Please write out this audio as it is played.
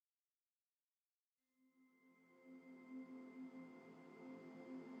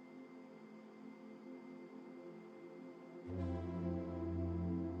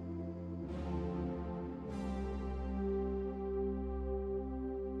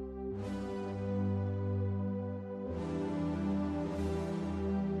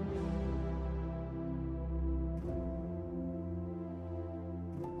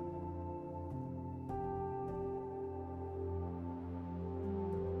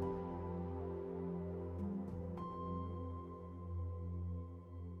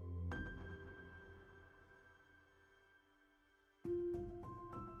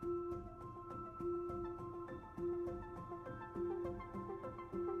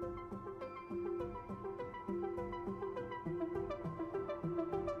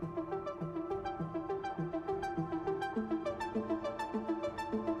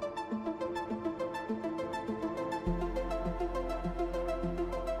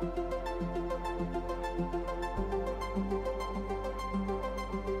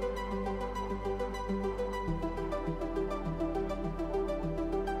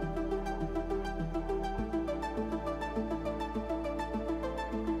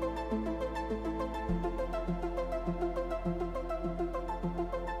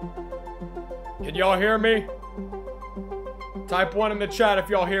Can y'all hear me? Type 1 in the chat if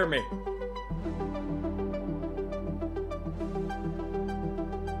y'all hear me.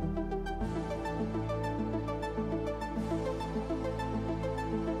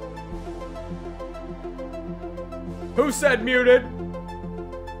 Who said muted?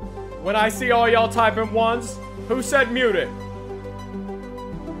 When I see all y'all typing ones, who said muted?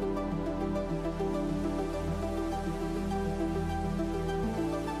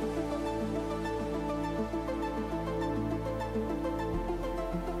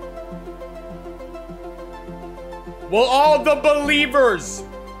 Will all the believers,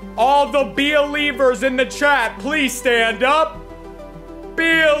 all the believers in the chat, please stand up?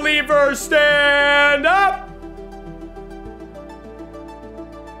 Believers, stand up!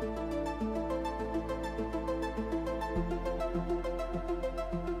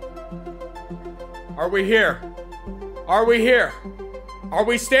 Are we here? Are we here? Are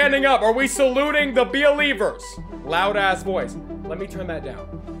we standing up? Are we saluting the believers? Loud ass voice. Let me turn that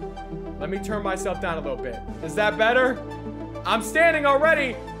down. Let me turn myself down a little bit. Is that better? I'm standing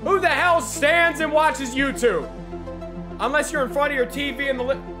already. Who the hell stands and watches YouTube? Unless you're in front of your TV in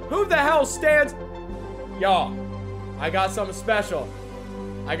the who the hell stands? Y'all, I got something special.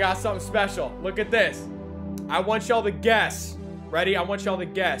 I got something special. Look at this. I want y'all to guess. Ready? I want y'all to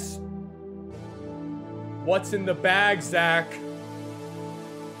guess. What's in the bag, Zach?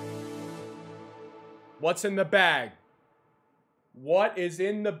 What's in the bag? What is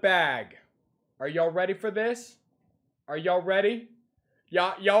in the bag? Are y'all ready for this? Are y'all ready?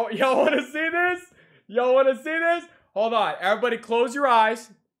 Y'all want to see this? Y'all want to see this? Hold on. Everybody close your eyes.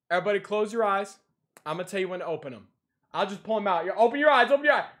 Everybody close your eyes. I'm going to tell you when to open them. I'll just pull them out. Open your eyes. Open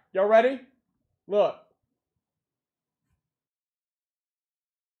your eyes. Y'all ready? Look.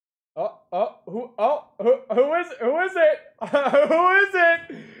 Who is it? Who is it? Who is it?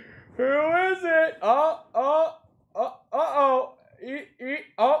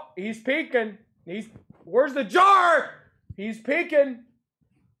 He's peeking. Where's the jar? He's peeking.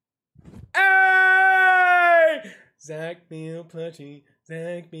 Hey! Zach Bill plushie,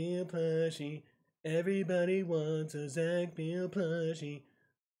 Zach Bill plushie. Everybody wants a Zach Bill plushie.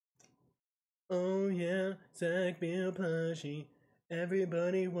 Oh yeah, Zach Bill plushie.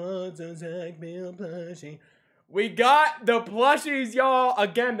 Everybody wants a Zach Bill plushie. We got the plushies, y'all.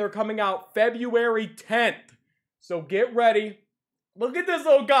 Again, they're coming out February 10th. So get ready. Look at this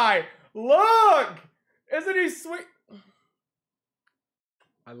little guy. Look! Isn't he sweet?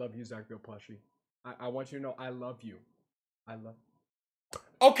 I love you, Zach Bill plushie. I want you to know I love you. I love.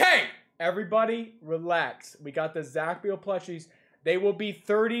 Okay, everybody relax. We got the Zach Bill plushies. They will be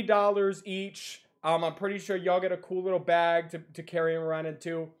 $30 each. I'm pretty sure y'all get a cool little bag to carry him around in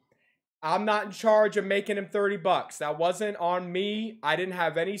too. I'm not in charge of making him 30 bucks. That wasn't on me. I didn't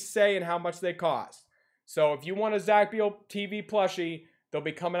have any say in how much they cost. So if you want a Zach Bill TV plushie, they'll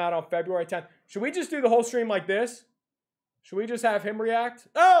be coming out on February 10th. Should we just do the whole stream like this? Should we just have him react?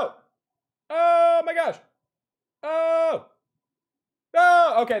 Oh! Oh my gosh! Oh!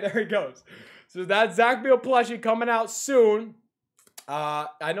 Oh! Okay, there he goes. So that Zach Bill plushie coming out soon.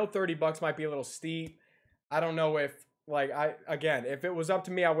 I know 30 bucks might be a little steep. I don't know if, like, again, if it was up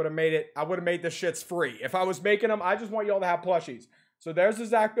to me, I would have made the shits free. If I was making them, I just want y'all to have plushies. So there's the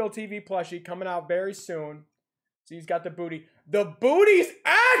Zach Bill TV plushie coming out very soon. So he's got the booty. The booty's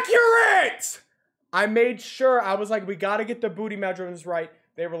accurate! I made sure, I was like, we got to get the booty measurements right.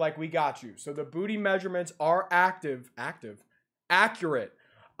 They were like, we got you. So the booty measurements are accurate.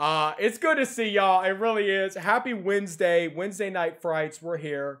 It's good to see y'all. It really is. Happy Wednesday. Wednesday night frights. We're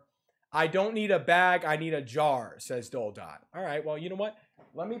here. I don't need a bag. I need a jar, says Doldot. All right. Well, you know what?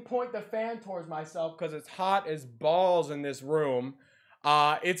 Let me point the fan towards myself because it's hot as balls in this room.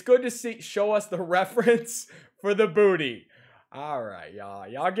 It's good to show us the reference for the booty. All right, y'all.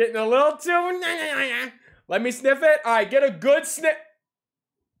 Y'all getting a little too... Let me sniff it. All right. Get a good sniff.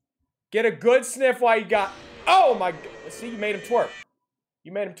 Get a good sniff while you got... Oh, my God. See, you made him twerk.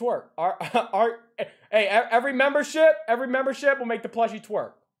 You made him twerk. Hey, every membership will make the plushie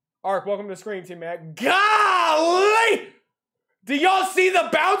twerk. Ark, welcome to the screen team, man. Golly! Do y'all see the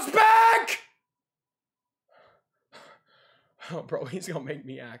bounce back? Oh, bro, he's gonna make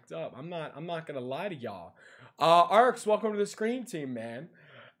me act up. I'm not gonna lie to y'all. Arks, welcome to the screen team, man.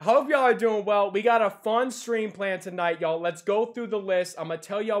 Hope y'all are doing well. We got a fun stream planned tonight, y'all. Let's go through the list. I'm gonna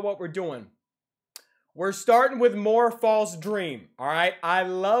tell y'all what we're doing. We're starting with More False Dream, all right? I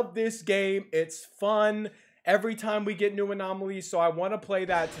love this game. It's fun every time we get new anomalies, so I want to play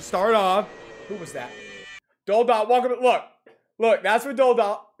that to start off. Who was that? Doldot, welcome. Look, that's for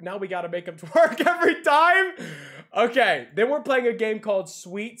Doldot. Now we got to make him twerk every time. Okay, then we're playing a game called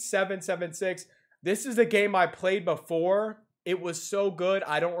Sweet 776. This is a game I played before. It was so good,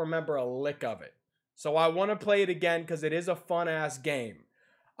 I don't remember a lick of it. So I want to play it again because it is a fun-ass game.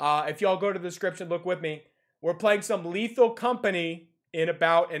 If y'all go to the description, look with me. We're playing some Lethal Company in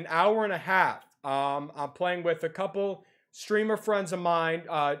about an hour and a half. I'm playing with a couple streamer friends of mine.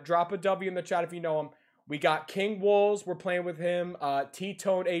 Drop a W in the chat if you know him. We got King Wolves. We're playing with him.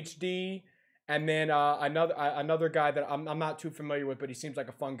 T-Tone HD. And then another guy that I'm not too familiar with, but he seems like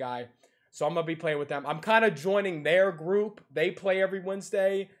a fun guy. So I'm going to be playing with them. I'm kind of joining their group. They play every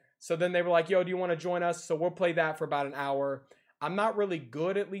Wednesday. So then they were like, yo, do you want to join us? So we'll play that for about an hour. I'm not really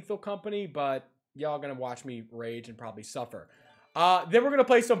good at Lethal Company, but y'all going to watch me rage and probably suffer. Then we're going to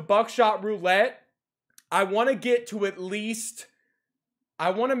play some Buckshot Roulette. I want to get to at least... I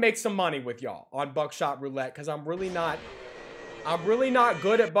want to make some money with y'all on Buckshot Roulette because I'm really not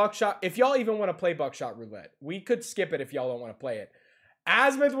good at Buckshot. If y'all even want to play Buckshot Roulette, we could skip it if y'all don't want to play it.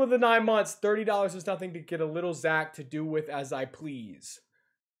 Asmith with the 9 months, $30 is nothing to get a little Zach to do with as I please.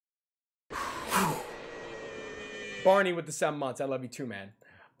 Barney with the 7 months, I love you too, man.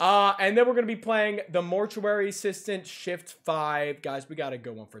 And then we're going to be playing the Mortuary Assistant Shift 5. Guys, we got a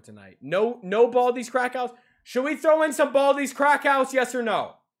good one for tonight. No Baldi's Crackhouse. Should we throw in some Baldi's Crackhouse? Yes or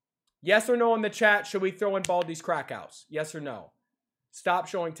no? Yes or no in the chat. Should we throw in Baldi's Crackhouse? Yes or no? Stop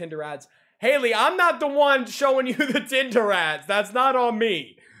showing Tinder ads. Haley, I'm not the one showing you the Tinder ads. That's not on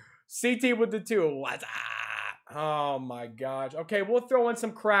me. CT with the 2. What's up? Oh my gosh. Okay, we'll throw in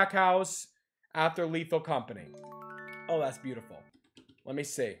some Crackhouse after Lethal Company. Oh, that's beautiful. Let me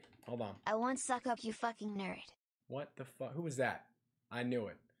see. Hold on. I want suck up, you fucking nerd. What the fuck? Who was that? I knew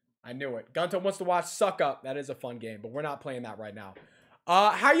it. I knew it. Gunto wants to watch Suck Up. That is a fun game, but we're not playing that right now.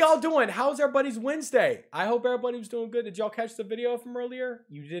 How y'all doing? How's everybody's Wednesday? I hope everybody was doing good. Did y'all catch the video from earlier?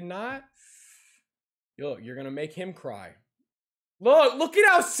 You did not? Yo, you're gonna make him cry. Look at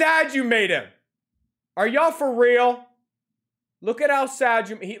how sad you made him. Are y'all for real? Look at how sad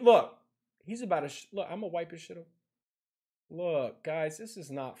you... Look, he's about to... Look, I'm gonna wipe his shit up. Look, guys, this is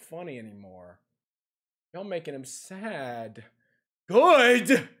not funny anymore. Y'all making him sad.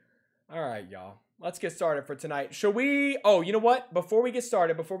 Good! All right, y'all. Let's get started for tonight. Should we... Oh, you know what? Before we get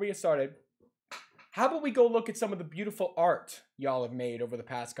started, how about we go look at some of the beautiful art y'all have made over the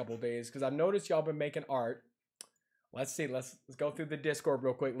past couple of days? Because I've noticed y'all been making art. Let's see. Let's go through the Discord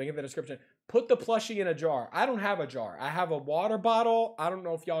real quick. Link in the description. Put the plushie in a jar. I don't have a jar. I have a water bottle. I don't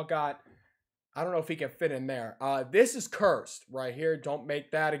know if y'all got... I don't know if he can fit in there. This is cursed right here. Don't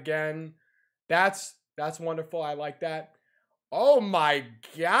make that again. That's wonderful. I like that. Oh my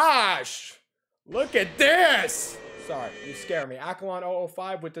gosh. Look at this. Sorry, you scare me. Akalon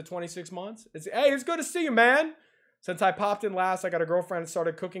 005 with the 26 months. Hey, it's good to see you, man. Since I popped in last, I got a girlfriend and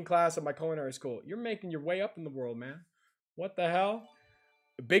started cooking class at my culinary school. You're making your way up in the world, man. What the hell?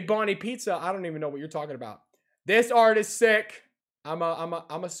 Big Bonnie Pizza. I don't even know what you're talking about. This art is sick. I'm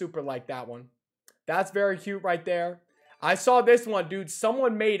a super like that one. That's very cute right there. I saw this one, dude.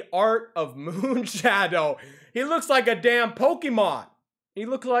 Someone made art of Moon Shadow. He looks like a damn Pokemon. He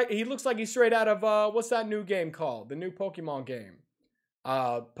looks like he's straight out of what's that new game called? The new Pokemon game.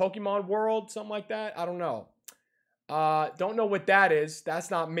 Pokemon World, something like that. I don't know. Don't know what that is. That's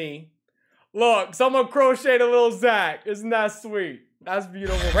not me. Look, someone crocheted a little Zach. Isn't that sweet? That's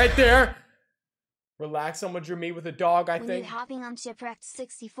beautiful. Right there. Relax. Someone drew me with a dog, I think. When you're hopping on Shipwrecked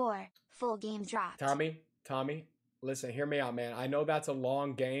 64, full game dropped. Tommy, listen, hear me out, man. I know that's a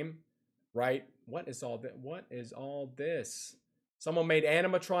long game, right? What is all this? What is all this? Someone made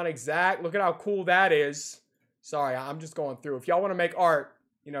animatronic Zach. Look at how cool that is. Sorry, I'm just going through. If y'all want to make art,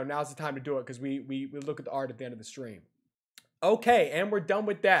 you know, now's the time to do it because we look at the art at the end of the stream. Okay, and we're done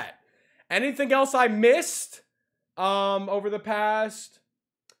with that. Anything else I missed over the past?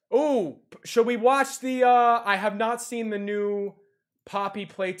 Ooh, should we watch the, I have not seen the new Poppy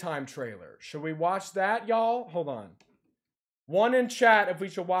Playtime trailer. Should we watch that, y'all? Hold on. One in chat if we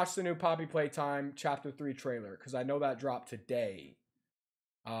should watch the new Poppy Playtime Chapter 3 trailer, because I know that dropped today.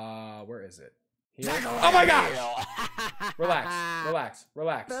 Where is it? Here? Oh my gosh! Relax.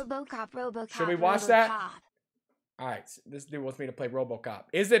 RoboCop. Should we watch that? Alright, this dude wants me to play RoboCop.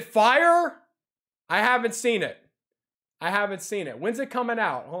 Is it fire? I haven't seen it. When's it coming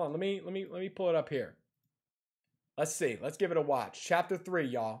out? Hold on, let me pull it up here. Let's see. Let's give it a watch. Chapter 3,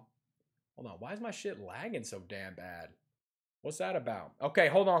 y'all. Hold on. Why is my shit lagging so damn bad? What's that about? Okay,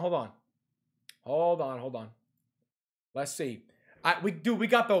 hold on. Let's see. We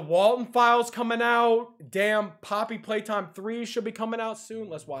got the Walton Files coming out. Damn, Poppy Playtime 3 should be coming out soon.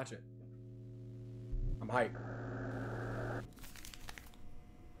 Let's watch it. I'm hyped.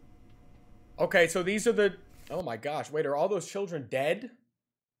 Okay, so these are the Oh my gosh. Wait, are all those children dead?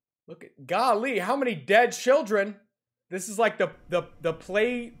 Look at, golly, how many dead children? This is like the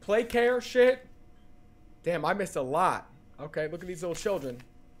play care shit. Damn, I missed a lot. Okay, look at these little children.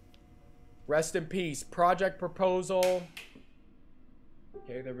 Rest in peace. Project proposal.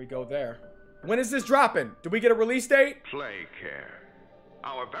 Okay, there we go there. When is this dropping? Do we get a release date? Play Care.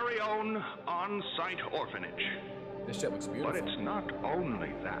 Our very own on-site orphanage. This shit looks beautiful. But it's not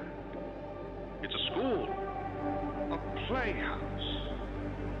only that. It's a school. A playhouse.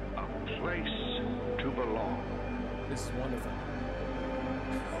 A place to belong. This is wonderful.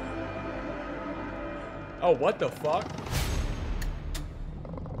 Oh, what the fuck?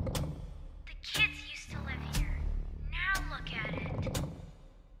 The kids used to live here. Now look at it.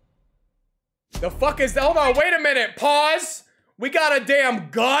 The fuck is that? Hold on, wait a minute. Pause. We got a damn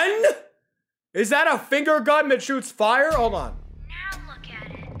gun? Is that a finger gun that shoots fire? Hold on. Now look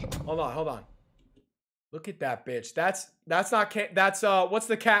at it. Hold on. Look at that bitch. That's not cat. That's what's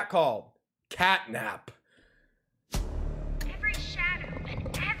the cat called? Catnap. Every shadow and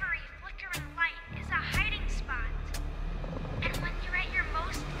every flickering light is a hiding spot. And when you're at your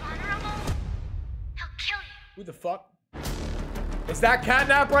most vulnerable, he'll kill you. Who the fuck? Is that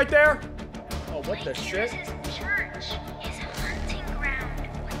Catnap right there? Oh, what the shit? His church, his hunting ground,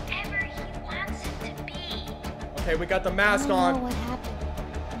 whatever he wants it to be. Okay, we got the mask I don't on. know what happened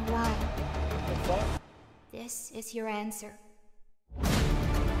and why. The fuck? This is your answer.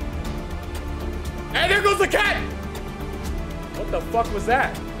 Hey, there goes the cat! What the fuck was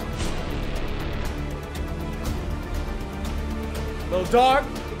that? Little dog,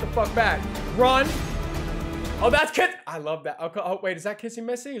 get the fuck back. Run. Oh, that's Kiss. I love that. Oh, wait, is that Kissy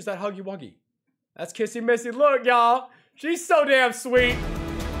Missy or is that Huggy Wuggy? That's Kissy Missy. Look, y'all. She's so damn sweet.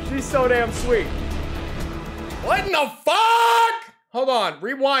 She's so damn sweet. What in the fuck? Hold on,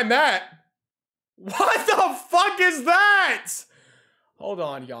 rewind that. What the fuck is that? Hold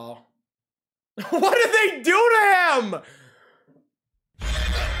on, y'all. What did they do to him?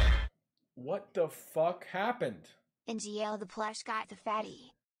 What the fuck happened? In jail, the plush got the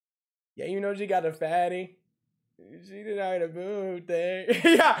fatty. Yeah, you know she got a fatty. She did not a boo thing.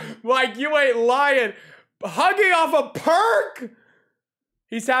 Yeah, like you ain't lying. Hugging off a perk?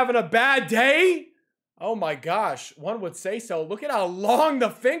 He's having a bad day? Oh my gosh, one would say so. Look at how long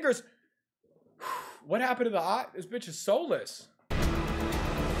the fingers. What happened to the eye? This bitch is soulless.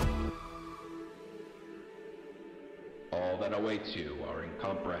 All that awaits you are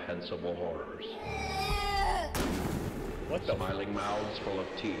incomprehensible horrors. What the? Smiling mouths full of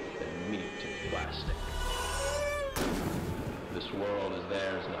teeth and meat and plastic. This world is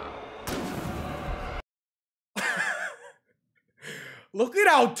theirs now. Look at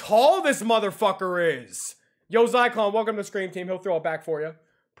how tall this motherfucker is. Yo, Zyklon, welcome to the Scream Team. He'll throw it back for you.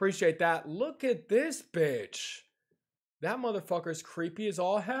 Appreciate that. Look at this bitch. That motherfucker's creepy as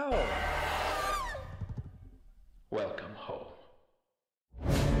all hell. Welcome home.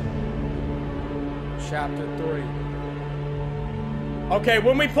 Chapter 3. Okay,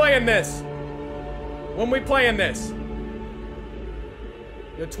 when we playing this? When we playing this?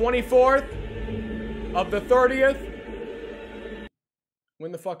 The 24th of the 30th?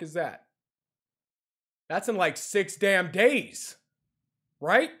 When the fuck is that? That's in like 6 damn days.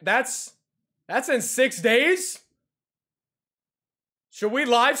 Right? That's in 6 days? Should we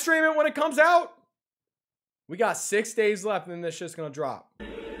live stream it when it comes out? We got 6 days left and then this shit's gonna drop.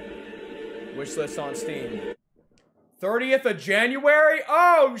 Wishlist on Steam. 30th of January?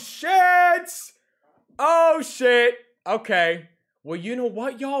 Oh shit! Oh shit! Okay. Well, you know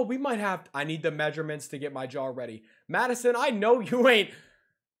what, y'all? We might have... I need the measurements to get my jaw ready. Madison, I know you ain't...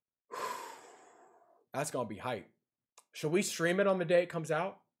 That's gonna be hype. Should we stream it on the day it comes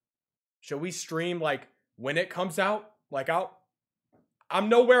out? Should we stream, like, when it comes out? Like, I'm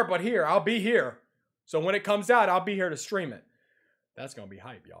nowhere but here. I'll be here. So when it comes out, I'll be here to stream it. That's gonna be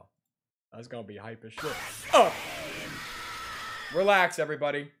hype, y'all. That's gonna be hype as shit. Oh! Relax,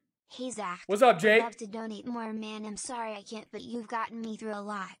 everybody. Hey, Zach. What's up, Jake? I'd love to donate more, man. I'm sorry I can't, but you've gotten me through a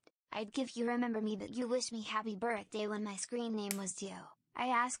lot. I'd give you remember me, but you wish me happy birthday when my screen name was due. I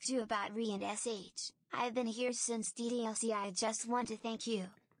asked you about Re and SH. I've been here since DDLC. I just want to thank you.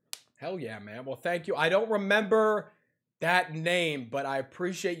 Hell yeah, man. Well, thank you. I don't remember that name, but I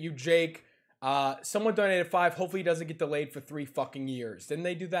appreciate you, Jake. Someone donated 5. Hopefully he doesn't get delayed for 3 fucking years. Didn't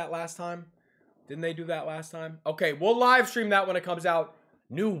they do that last time? Okay, we'll live stream that when it comes out.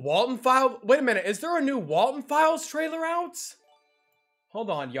 New Walton Files? Wait a minute. Is there a new Walton Files trailer out? Hold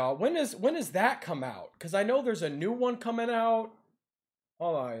on, y'all. When does that come out? Because I know there's a new one coming out.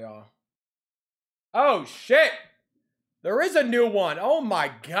 Hold on, y'all. Oh, shit. There is a new one. Oh,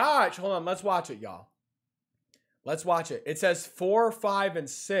 my gosh. Hold on. Let's watch it, y'all. Let's watch it. It says 4, 5, and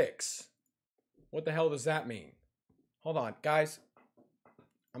 6. What the hell does that mean? Hold on, guys.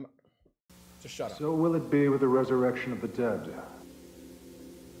 Just shut up. So will it be with the resurrection of the dead.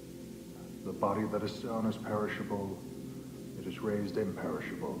 The body that is sown is perishable. It is raised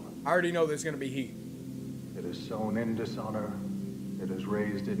imperishable. I already know there's going to be heat. It is sown in dishonor. It is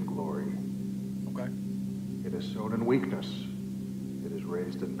raised in glory. Okay. It is sown in weakness. It is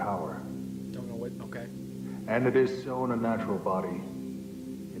raised in power. Don't know what. Okay. And it is sown a natural body.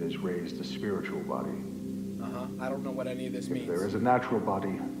 It is raised a spiritual body. I don't know what any of this means. There is a natural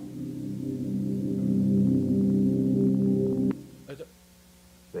body.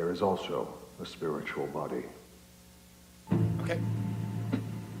 There is also a spiritual body. Okay.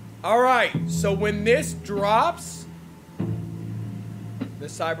 All right. So when this drops, the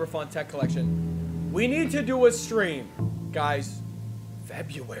Cyberfun Tech Collection, we need to do a stream, guys.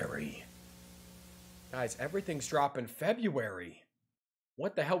 February. Guys, everything's dropping February.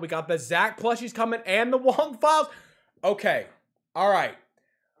 What the hell? We got the Zach plushies coming and the Walton files. Okay. All right.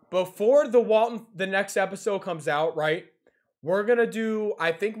 Before the next episode comes out, right? We're going to do,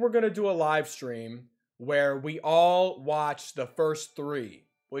 I think we're going to do a live stream where we all watch the first 3.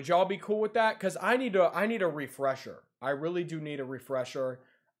 Would y'all be cool with that? Because I need a refresher. I really do need a refresher.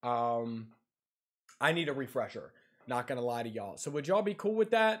 I need a refresher. Not going to lie to y'all. So would y'all be cool with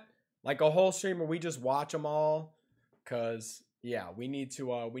that? Like a whole stream where we just watch them all? Because, yeah, we need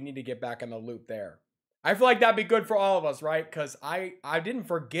to get back in the loop there. I feel like that'd be good for all of us, right? Because I didn't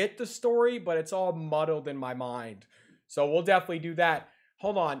forget the story, but it's all muddled in my mind. So we'll definitely do that.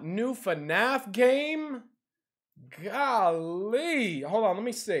 Hold on. New FNAF game? Golly. Hold on. Let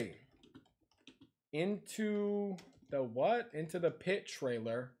me see. Into the what? Into the Pit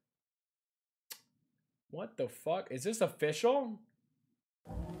trailer. What the fuck? Is this official?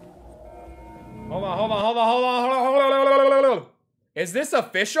 Hold on. Is this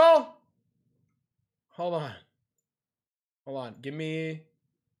official? Hold on. Give me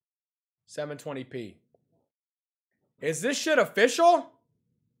 720p. Is this shit official?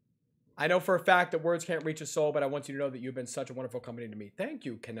 I know for a fact that words can't reach a soul, but I want you to know that you've been such a wonderful company to me. Thank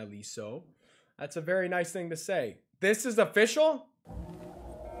you, Canaliso. That's a very nice thing to say. This is official?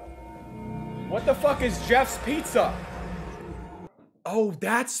 What the fuck is Jeff's Pizza? Oh,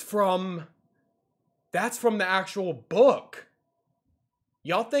 that's from the actual book.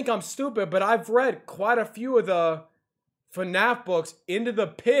 Y'all think I'm stupid, but I've read quite a few of the FNAF books. Into the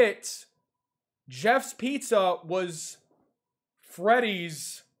Pit, Jeff's Pizza was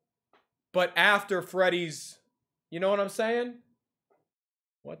Freddy's, but after Freddy's, you know what I'm saying?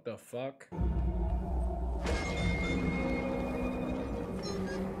 What the fuck?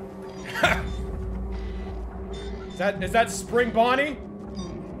 Is that Spring Bonnie?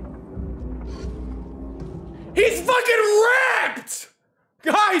 He's fucking ripped!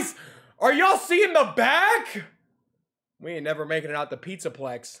 Guys, are y'all seeing the back? We ain't never making it out the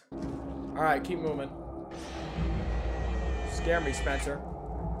Pizzaplex. Alright, keep moving. Scare me, Spencer.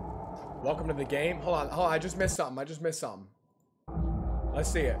 Welcome to the game. Hold on, I just missed something.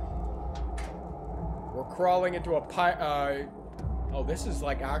 Let's see it. We're crawling into a oh, this is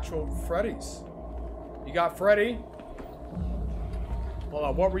like actual Freddy's. You got Freddy. Hold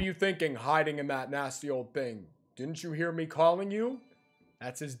on, what were you thinking hiding in that nasty old thing? Didn't you hear me calling you?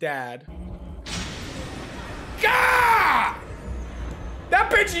 That's his dad. Gah! That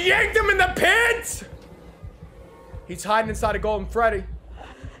bitch yanked him in the pit! He's hiding inside a Golden Freddy.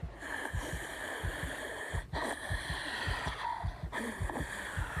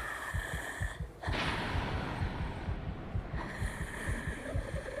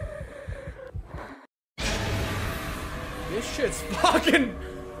 This shit's fucking...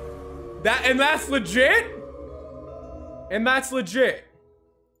 And that's legit? And that's legit.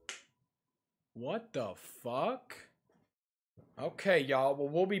 What the fuck? Okay, y'all. Well,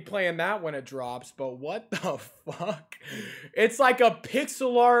 we'll be playing that when it drops, but what the fuck? It's like a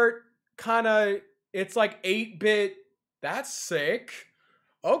pixel art kind of... It's like 8-bit. That's sick.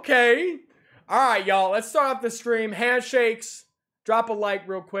 Okay. All right, y'all. Let's start off the stream. Handshakes. Drop a like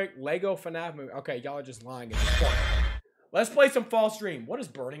real quick. Lego FNAF movie. Okay, y'all are just lying at this point. Let's play some fall stream. What is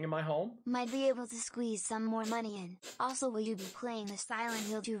burning in my home? Might be able to squeeze some more money in. Also, will you be playing the Silent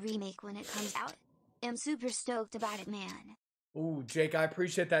Hill 2 remake when it comes out? I'm super stoked about it, man. Ooh, Jake, I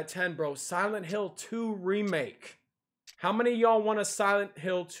appreciate that 10, bro. Silent Hill 2 remake. How many of y'all want a Silent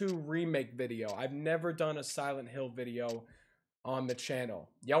Hill 2 remake video? I've never done a Silent Hill video on the channel.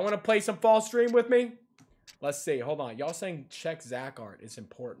 Y'all want to play some fall stream with me? Let's see. Hold on. Y'all saying check Zach art. It's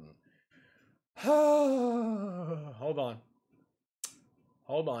important. Hold on.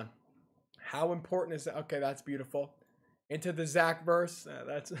 How important is that? Okay, that's beautiful. Into the Zach verse.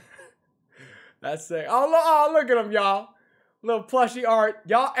 That's that's it. Oh, look at him, y'all. Little plushie art.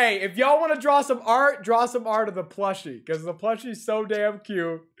 Y'all, hey, if y'all want to draw some art of the plushie. Because the plushie's so damn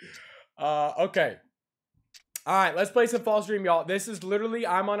cute. Okay. Alright, let's play some False Dream, y'all. This is literally,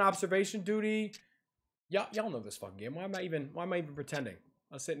 I'm on observation duty. Y'all know this fucking game. Why am I even pretending?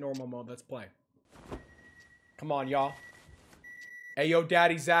 Let's hit normal mode. Let's play. Come on, y'all. Hey, yo,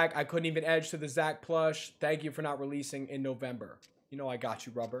 Daddy Zach. I couldn't even edge to the Zach plush. Thank you for not releasing in November. You know I got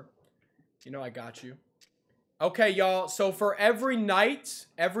you, Rubber. You know I got you. Okay, y'all. So for every night,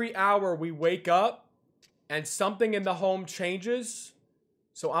 every hour, we wake up and something in the home changes.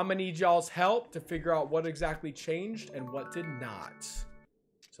 So I'm going to need y'all's help to figure out what exactly changed and what did not.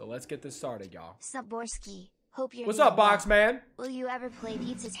 So let's get this started, y'all. Sup, Borski. Hope you're What's up, Box Man? Will you ever play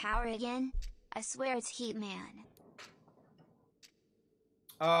Pizza Tower again? I swear it's heat, man.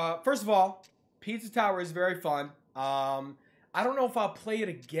 First of all, Pizza Tower is very fun. I don't know if I'll play it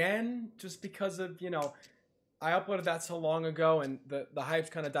again just because of, you know, I uploaded that so long ago and the hype's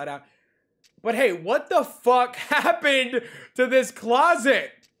kind of died out. But hey, what the fuck happened to this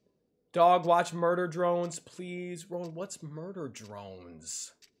closet? Dog, watch Murder Drones, please. Rowan, what's Murder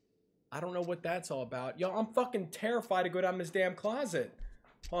Drones? I don't know what that's all about. Yo, I'm fucking terrified to go down this damn closet.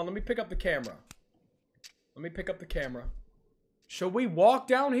 Hold on, let me pick up the camera. Let me pick up the camera. Should we walk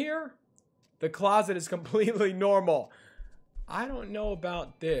down here? The closet is completely normal. I don't know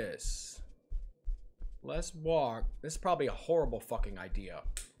about this. Let's walk. This is probably a horrible fucking idea.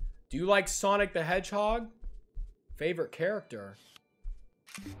 Do you like Sonic the Hedgehog? Favorite character?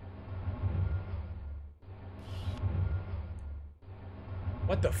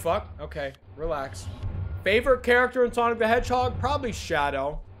 What the fuck? Okay, relax. Favorite character in Sonic the Hedgehog? Probably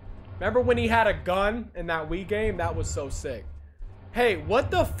Shadow. Remember when he had a gun in that Wii game? That was so sick. Hey, what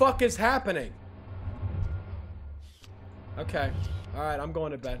the fuck is happening? Okay. Alright, I'm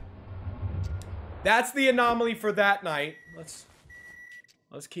going to bed. That's the anomaly for that night.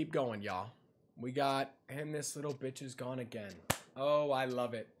 Let's keep going, y'all. We got, and this little bitch is gone again. Oh, I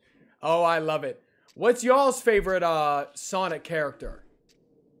love it. Oh, I love it. What's y'all's favorite Sonic character?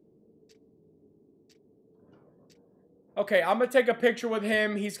 Okay, I'm gonna take a picture with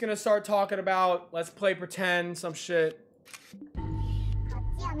him. He's gonna start talking about, let's play pretend, some shit.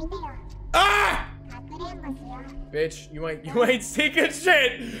 Ah! Bitch, you ain't seeking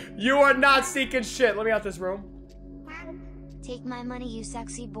shit. You are not seeking shit. Let me out this room. Take my money, you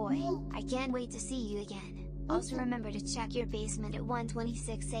sexy boy. I can't wait to see you again. Also remember to check your basement at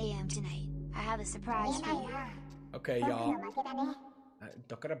 1:26 a.m. tonight. I have a surprise for you. Okay, y'all.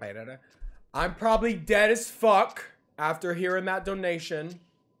 I'm probably dead as fuck after hearing that donation.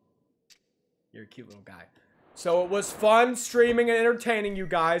 You're a cute little guy. So it was fun streaming and entertaining you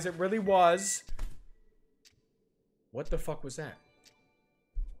guys. It really was. What the fuck was that?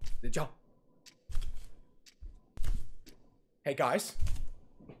 Did y'all? Hey guys.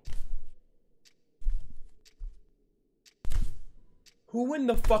 Who in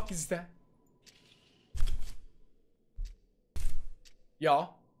the fuck is that?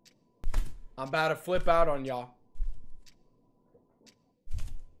 Y'all. I'm about to flip out on y'all.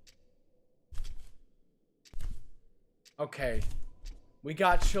 Okay. We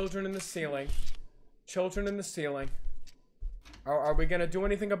got children in the ceiling. Children in the ceiling. Are we gonna do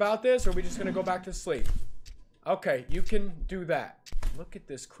anything about this, or are we just gonna go back to sleep? Okay, you can do that. Look at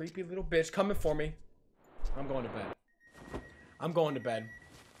this creepy little bitch coming for me. I'm going to bed. I'm going to bed.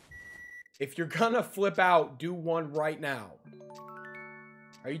 If you're gonna flip out, do one right now.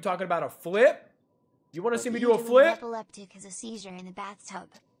 Are you talking about a flip? You want to see me do a flip? Epileptic has a seizure in the bathtub.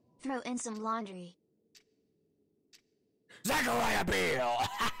 Throw in some laundry. Zachariah Beale!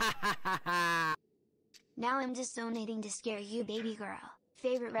 Now I'm just donating to scare you, baby girl.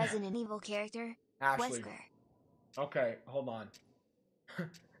 Favorite Resident Evil character? Ashley. Wesker. Okay, hold on.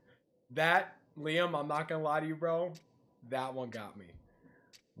 That, Liam, I'm not gonna lie to you, bro. That one got me.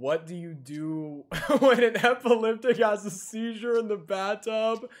 What do you do when an epileptic has a seizure in the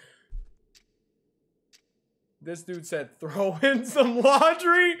bathtub? This dude said, throw in some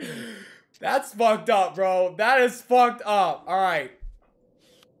laundry? That's fucked up, bro. That is fucked up. All right.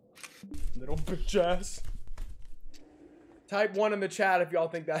 Little bitch ass. Type 1 in the chat if y'all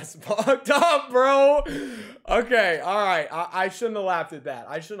think that's fucked up, bro. Okay, all right. I shouldn't have laughed at that.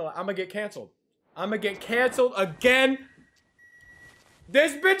 I'm gonna get canceled. I'm gonna get canceled again.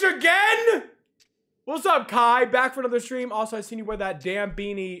 This bitch again? What's up, Kai? Back for another stream. Also, I seen you wear that damn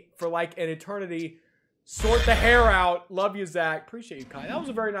beanie for like an eternity. Sort the hair out. Love you, Zach. Appreciate you, Kai. That was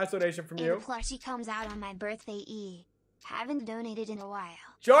a very nice donation from you. The plushie comes out on my birthday Eve. Haven't donated in a while.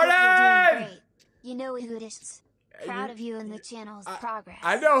 Jordan! Hope you're doing great. You know who it is. Proud of you and the channel's progress.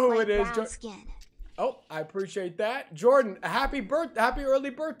 I know who like it is. Brown skin. Oh, I appreciate that. Jordan, happy early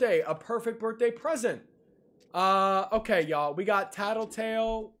birthday. A perfect birthday present. Okay, y'all. We got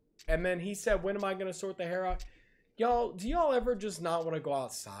Tattletale. And then he said, when am I going to sort the hair out? Y'all, do y'all ever just not want to go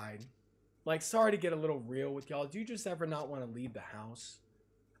outside? Like, sorry to get a little real with y'all. Do you just ever not want to leave the house?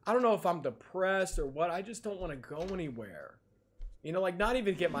 I don't know if I'm depressed or what. I just don't want to go anywhere. You know, like, not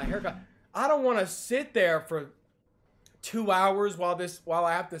even get my hair cut. I don't want to sit there for 2 hours while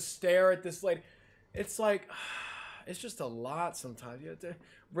I have to stare at this lady. It's like, it's just a lot sometimes.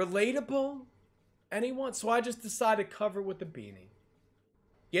 Relatable? Anyone? So I just decided to cover it with the beanie.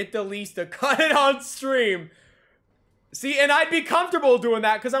 Get the least to cut it on stream. See, and I'd be comfortable doing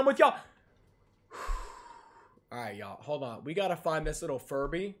that because I'm with y'all. All right, y'all. Hold on. We got to find this little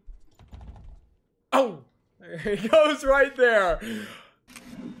Furby. Oh, there he goes right there.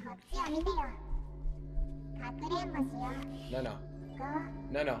 No.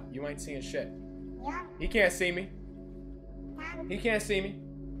 No. You ain't seeing shit. He can't see me. He can't see me.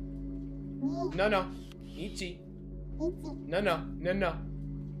 No. Ichi. No.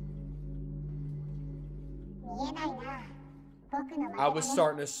 I was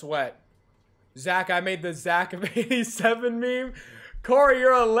starting to sweat. Zach, I made the Zach of 87 meme. Corey,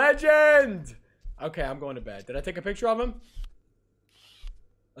 you're a legend. Okay, I'm going to bed. Did I take a picture of him?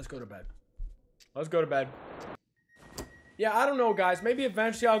 Let's go to bed. Let's go to bed. Yeah, I don't know, guys. Maybe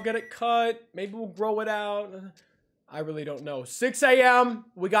eventually I'll get it cut. Maybe we'll grow it out. I really don't know. 6 a.m.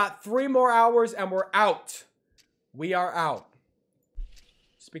 We got 3 more hours and we're out. We are out.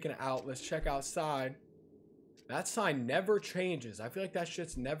 Speaking of out, let's check outside. That sign never changes. I feel like that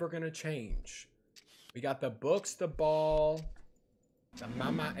shit's never gonna change. We got the books, the ball, the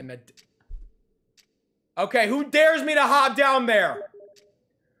mama, and the... Okay, who dares me to hop down there?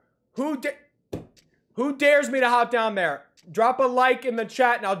 Who dares me to hop down there? Drop a like in the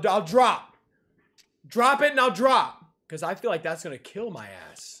chat and I'll drop. Drop it and I'll drop. Because I feel like that's gonna kill my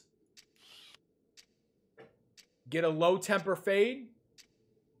ass. Get a low temper fade.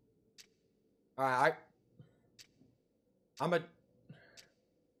 Alright, I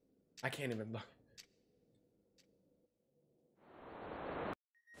can't even look.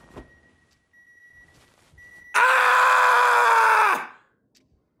 Ah!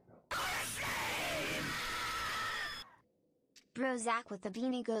 Bro Zach with the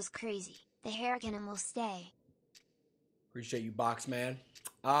beanie goes crazy. The hair cannon will stay. Appreciate you, box man.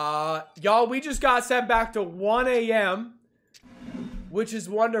 Y'all, we just got sent back to 1 a.m. which is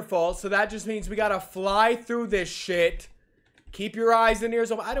wonderful. So that just means we gotta fly through this shit. Keep your eyes and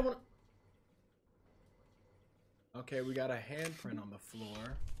ears open. I don't want to... Okay, we got a handprint on the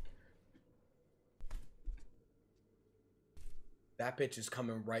floor. That bitch is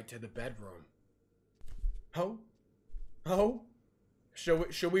coming right to the bedroom. Oh?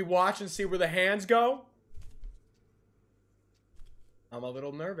 Should we watch and see where the hands go? I'm a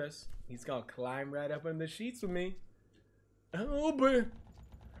little nervous. He's gonna climb right up in the sheets with me. Oh, but...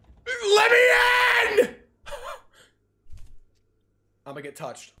 Let me in! I'm gonna get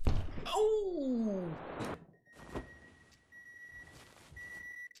touched. Oh!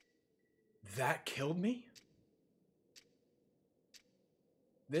 That killed me?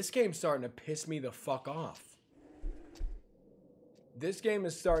 This game's starting to piss me the fuck off. This game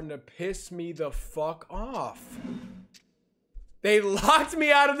is starting to piss me the fuck off. They locked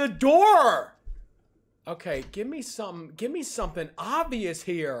me out of the door! Okay, give me something obvious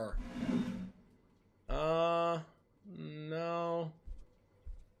here. No.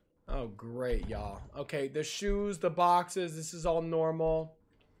 Oh, great, y'all. Okay, the shoes, the boxes, this is all normal.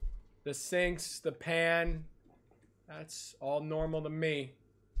 The sinks, the pan, that's all normal to me.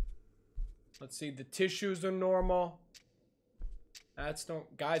 Let's see, the tissues are normal. That's no,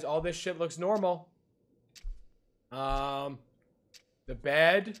 guys, all this shit looks normal. The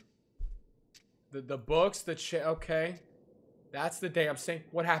bed, the books, the chair, okay. That's the damn sink.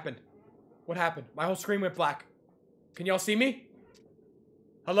 What happened? What happened? My whole screen went black. Can y'all see me?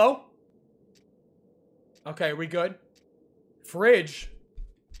 Hello? Okay, we good? Fridge.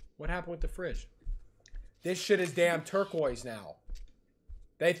 What happened with the fridge? This shit is damn turquoise now.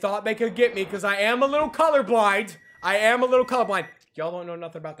 They thought they could get me because I am a little colorblind. Y'all don't know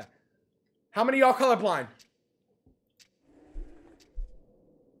nothing about that. How many of y'all colorblind?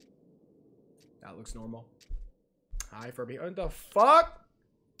 That looks normal. Hi, Furby. What the fuck?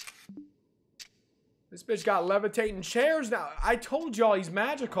 This bitch got levitating chairs now. I told y'all he's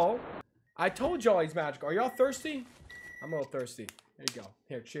magical. Are y'all thirsty? I'm a little thirsty. There you go.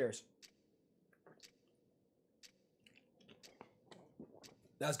 Here, cheers.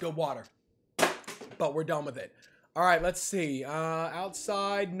 That's good water. But we're done with it. All right, let's see.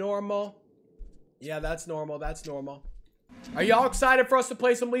 Outside, normal. Yeah, that's normal. That's normal. Are y'all excited for us to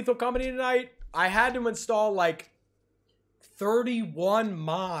play some Lethal Company tonight? I had to install like 31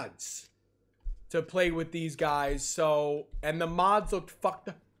 mods to play with these guys. So, and the mods looked fucked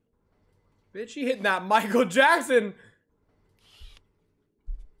up. Bitch, she hitting that Michael Jackson.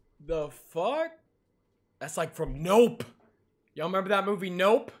 The fuck? That's like from Nope. Y'all remember that movie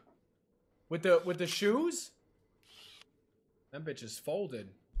Nope? With the shoes? That bitch is folded.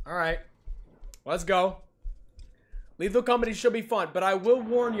 All right. Let's go. Lethal Company should be fun, but I will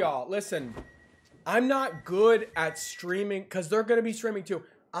warn y'all. Listen, I'm not good at streaming because they're going to be streaming too.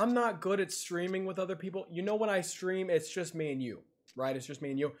 I'm not good at streaming with other people. You know, when I stream, it's just me and you, right? It's just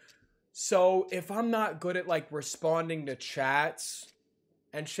me and you. So if I'm not good at like responding to chats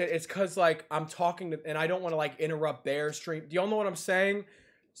and shit, it's because like I'm talking to, and I don't want to like interrupt their stream. Do y'all know what I'm saying?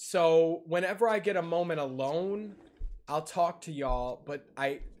 So whenever I get a moment alone, I'll talk to y'all, but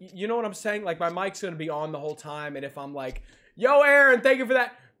you know what I'm saying? Like my mic's going to be on the whole time. And if I'm like, yo, Aaron, thank you for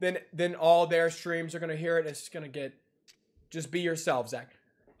that. Then all their streams are going to hear it. And it's just going to get, just be yourself, Zach.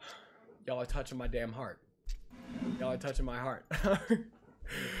 Y'all are touching my damn heart. Y'all are touching my heart.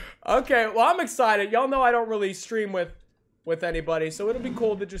 Okay, well, I'm excited. Y'all know I don't really stream with anybody, so it'll be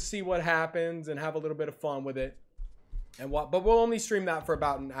cool to just see what happens and have a little bit of fun with it. But we'll only stream that for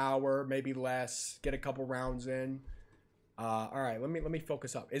about an hour, maybe less. Get a couple rounds in. All right, let me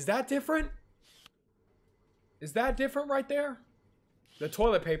focus up. Is that different? Is that different right there? The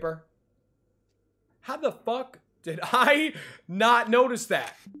toilet paper. How the fuck did I not notice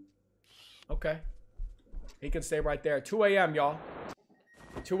that? Okay. He can stay right there. 2 a.m., y'all.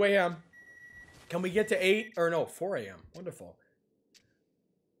 2 a.m. Can we get to 8? Or no, 4 a.m. Wonderful.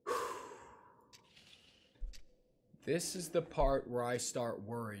 This is the part where I start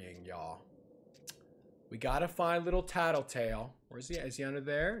worrying, y'all. We gotta find little Tattletale. Where's he? Is he under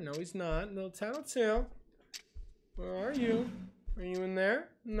there? No, he's not. Little Tattletale. Where are you? Are you in there?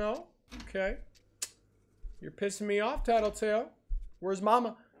 No? Okay. You're pissing me off, Tattletale. Where's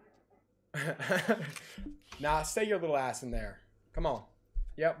Mama? Nah, stay your little ass in there. Come on.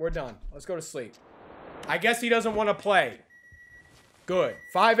 Yep, we're done. Let's go to sleep. I guess he doesn't want to play. Good.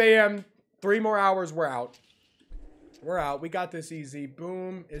 5 a.m. 3 more hours. We're out. We're out. We got this easy.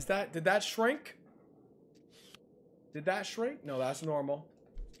 Boom. Did that shrink? Did that shrink? No, that's normal.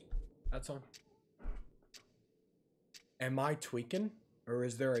 That's on. Am I tweaking? Or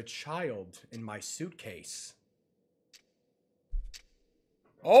is there a child in my suitcase?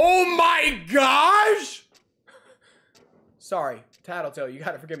 Oh my gosh! Sorry, Tattletale, you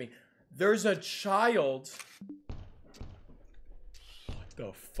gotta forgive me. There's a child. What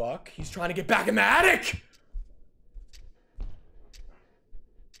the fuck? He's trying to get back in the attic!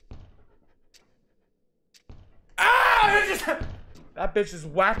 Ah! That bitch just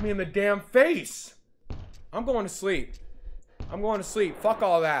whacked me in the damn face. I'm going to sleep. I'm going to sleep. Fuck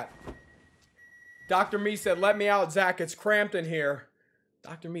all that. Dr. Me said, let me out, Zach. It's cramped in here.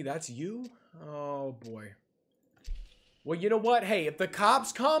 Dr. Me, that's you? Oh, boy. Well, you know what? Hey, if the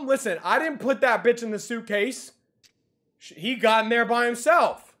cops come, listen, I didn't put that bitch in the suitcase. He got in there by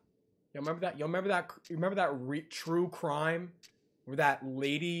himself. You remember that? You remember that true crime where that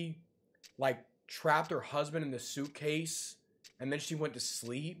lady, like, trapped her husband in the suitcase and then she went to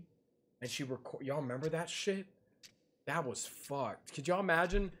sleep and she y'all remember that shit? That was fucked. Could y'all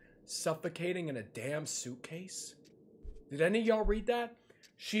imagine suffocating in a damn suitcase? Did any of y'all read that?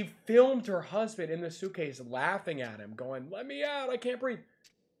 She filmed her husband in the suitcase laughing at him, going, let me out, I can't breathe.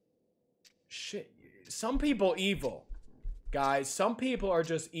 Shit. Some people evil. Guys, some people are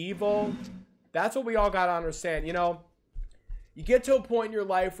just evil. That's what we all gotta understand. You know, you get to a point in your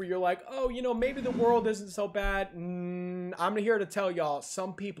life where you're like, oh, you know, maybe the world isn't so bad. I'm here to tell y'all,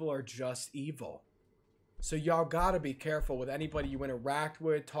 some people are just evil. So y'all gotta be careful with anybody you interact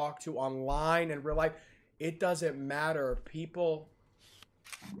with, talk to online, in real life. It doesn't matter. People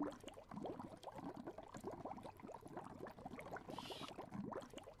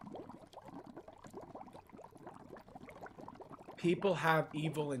have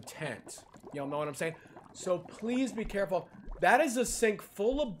evil intent. Y'all know what I'm saying? So please be careful. That is a sink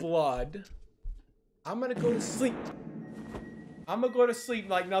full of blood. I'm gonna go to sleep. I'm gonna go to sleep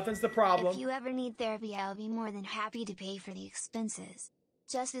like nothing's the problem. If you ever need therapy, I'll be more than happy to pay for the expenses.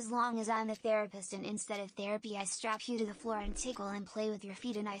 Just as long as I'm the therapist, and instead of therapy I strap you to the floor and tickle and play with your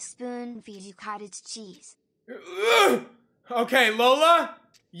feet and I spoon feed you cottage cheese. Okay, Lola,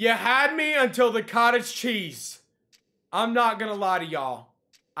 you had me until the cottage cheese. I'm not gonna lie to y'all.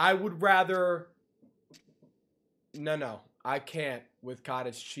 I would rather... No, I can't. with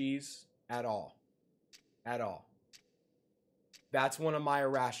cottage cheese at all. At all. That's one of my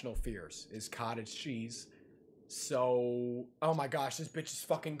irrational fears, is cottage cheese. So, oh my gosh, this bitch is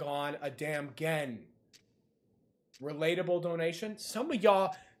fucking gone a damn again. Relatable donation. Some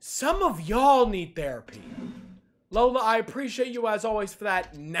of y'all need therapy. Lola, I appreciate you as always for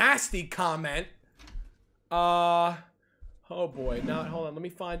that nasty comment. Oh boy. Now, hold on. Let me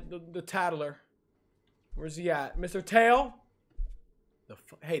find the tattler. Where's he at? Mr. Tail?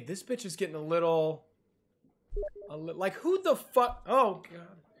 Hey, this bitch is getting a little like, who the fuck? Oh, God.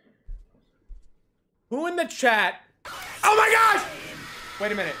 Who in the chat? Oh my gosh!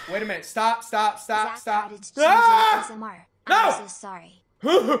 Wait a minute. Wait a minute. Stop. Ah! No! I'm so sorry.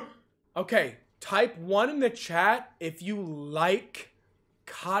 Okay. Type 1 in the chat if you like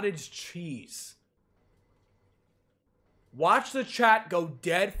cottage cheese. Watch the chat go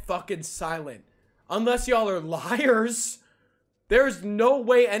dead fucking silent. Unless y'all are liars. There's no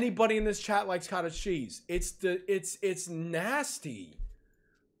way anybody in this chat likes cottage cheese. It's nasty.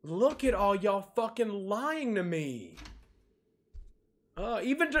 Look at all y'all fucking lying to me.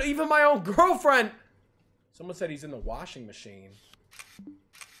 Even my own girlfriend. Someone said he's in the washing machine.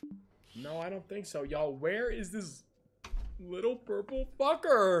 No, I don't think so. Y'all, where is this little purple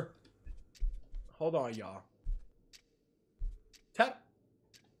fucker? Hold on, y'all. Tap.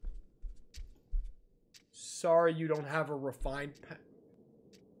 Sorry you don't have a refined pen.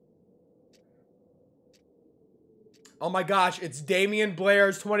 Oh my gosh, it's Damian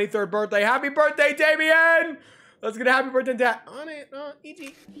Blair's 23rd birthday. Happy birthday, Damian! Let's get a happy birthday tat on it.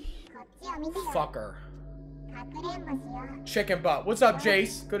 E.G. Fucker. Chicken butt. What's up,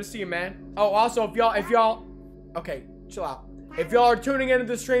 Jace? Good to see you, man. Oh, also, if y'all... Okay, chill out. If y'all are tuning into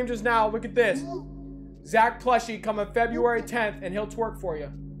the stream just now, look at this. Zach Plushie coming February 10th, and he'll twerk for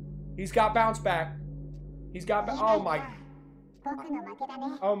you. He's got bounce back. He's got... Oh my...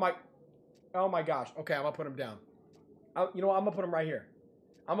 Oh my gosh. Okay, I'm gonna put him down. You know what? I'm gonna put him right here.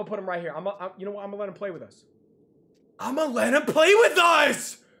 I'm gonna put him right here. You know what? I'm gonna let him play with us. I'm gonna let him play with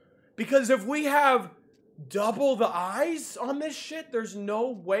us! Because if we have double the eyes on this shit, there's no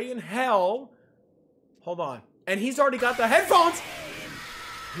way in hell. Hold on. And he's already got the headphones!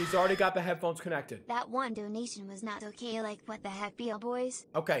 He's already got the headphones connected. That one donation was not okay, like what the heck, BL boys?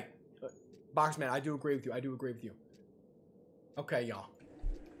 Okay. Boxman, I do agree with you. I do agree with you. Okay, y'all.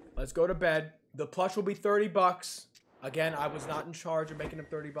 Let's go to bed. The plush will be 30 bucks. Again, I was not in charge of making him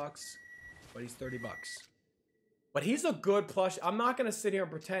 30 bucks. But he's 30 bucks. But he's a good plush. I'm not going to sit here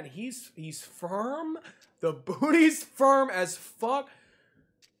and pretend. He's firm. The booty's firm as fuck.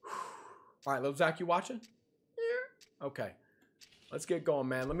 All right, little Zach, you watching? Yeah. Okay. Let's get going,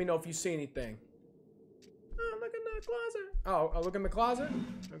 man. Let me know if you see anything. Oh, look in the closet. Oh, look in the closet?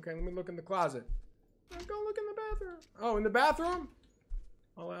 Okay, let me look in the closet. Go look in the bathroom. Oh, in the bathroom?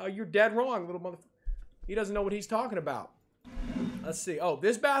 Oh, you're dead wrong, little motherfucker. He doesn't know what he's talking about. Let's see. Oh,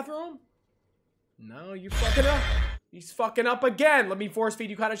 this bathroom? No, you fucking up. He's fucking up again. Let me force feed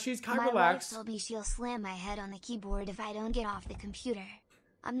you cottage cheese. Kai, relax. My wife told me she'll slam my head on the keyboard if I don't get off the computer.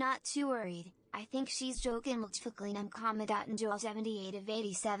 I'm not too worried. I think she's joking. I'm Commandant Joel 78 of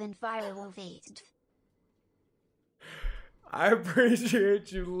 87 Firewolf 8. I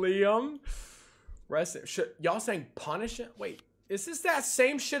appreciate you, Liam. Rest it. Y'all saying punish it? Wait, is this that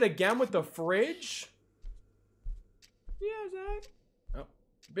same shit again with the fridge? Yeah, Zach. Oh,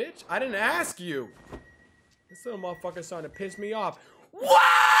 bitch, I didn't ask you. This little motherfucker's starting to piss me off. What?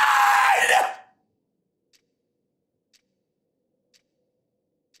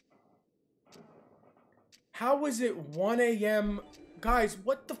 How is it 1 a.m.? Guys,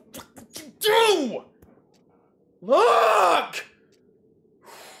 what the fuck did you do? Look!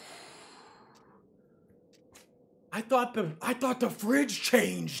 I thought the fridge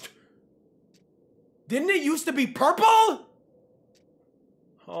changed. Didn't it used to be purple?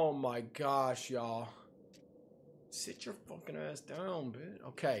 Oh my gosh, y'all. Sit your fucking ass down, bitch.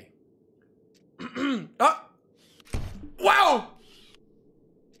 Okay. Ah! Wow!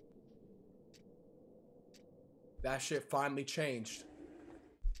 That shit finally changed.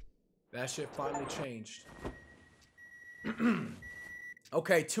 That shit finally changed.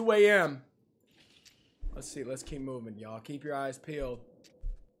 Okay, 2 a.m. Let's see. Let's keep moving, y'all. Keep your eyes peeled.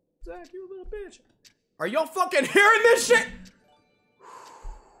 Zach, you little bitch. Are y'all fucking hearing this shit?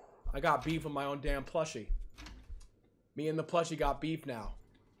 I got beef with my own damn plushie. Me and the plushie got beef now.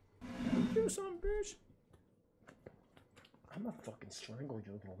 Do something, bitch. I'm gonna fucking strangle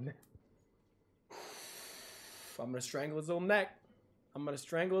your little neck. I'm gonna strangle his little neck. I'm gonna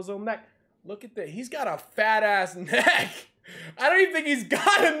strangle his little neck. Look at that. He's got a fat ass neck. I don't even think he's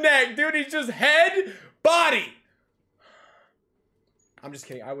got a neck, dude. He's just head, body. I'm just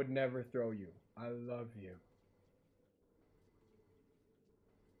kidding. I would never throw you. I love you.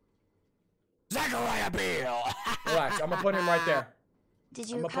 Zachariah Beale! Relax. I'm gonna put him right there. Did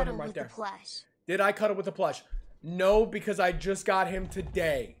you cuddle with the plush? Did I cuddle with the plush? No, because I just got him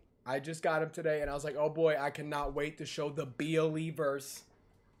today. I just got him today, and I was like, oh boy, I cannot wait to show the BLE-verse.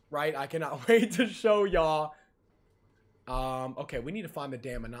 Right? I cannot wait to show y'all. Okay, we need to find the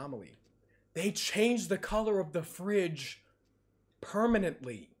damn anomaly. They changed the color of the fridge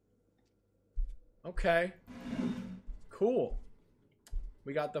permanently. Okay. Cool.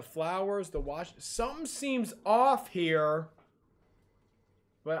 We got the flowers, the wash. Something seems off here.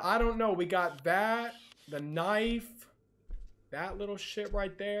 But I don't know. We got that, the knife, that little shit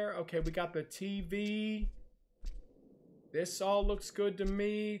right there. Okay, we got the TV. This all looks good to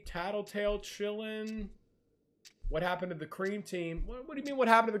me. Tattletale chilling. What happened to the cream team? What do you mean what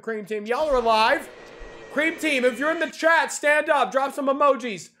happened to the cream team? Y'all are alive. Cream team, if you're in the chat, stand up. Drop some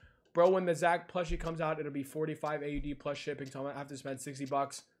emojis. Bro, when the Zach plushie comes out, it'll be 45 AUD plus shipping. So I have to spend 60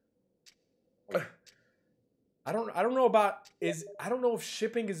 bucks. I don't know about I don't know if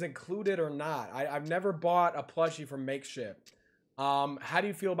shipping is included or not. I've never bought a plushie from Makeshift. How do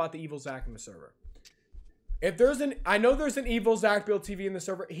you feel about the evil Zach in the server? If there's I know there's an evil Zach Build TV in the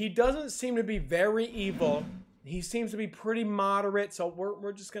server. He doesn't seem to be very evil. He seems to be pretty moderate, so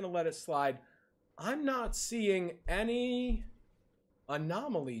we're just gonna let it slide. I'm not seeing any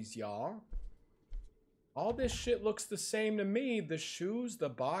anomalies, y'all. All this shit looks the same to me. The shoes, the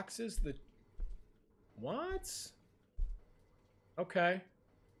boxes, the... What? Okay.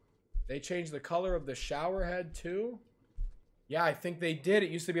 They changed the color of the shower head too? Yeah, I think they did.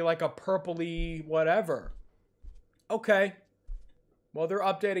 It used to be like a purpley whatever. Okay. Well, they're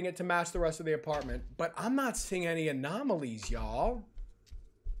updating it to match the rest of the apartment. But I'm not seeing any anomalies, y'all.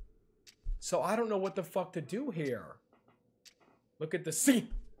 So I don't know what the fuck to do here. Look at the scene.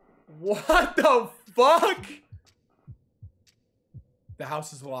 What the fuck? The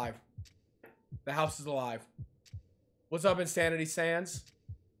house is alive. The house is alive. What's up, Insanity Sands?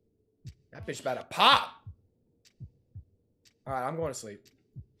 That bitch about to pop. All right, I'm going to sleep.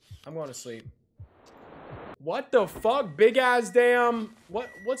 I'm going to sleep. What the fuck? Big ass damn.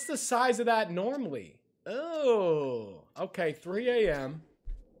 What's the size of that normally? Oh. Okay, 3 a.m.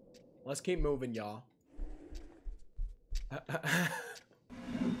 Let's keep moving, y'all.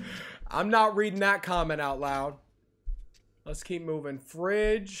 I'm not reading that comment out loud. Let's keep moving.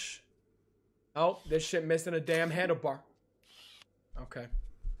 Fridge. Oh, this shit missing a damn handlebar. Okay.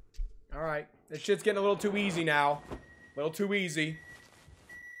 All right. This shit's getting a little too easy now. A little too easy.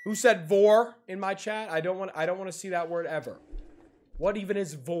 Who said vor in my chat? I don't want to see that word ever. What even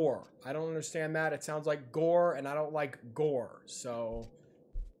is vor? I don't understand that. It sounds like gore, and I don't like gore. So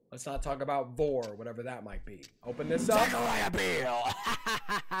let's not talk about vor, whatever that might be. Open this up. Zachariah Beale.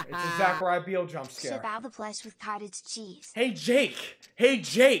 It's a Zachariah Beale jump scare. Ship out the plush with cottage cheese. Hey, Jake. Hey,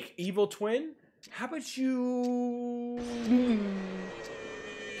 Jake. Evil twin. How about you...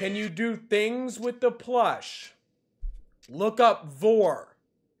 Can you do things with the plush? Look up vor.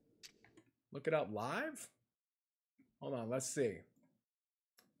 Look it up live? Hold on, let's see.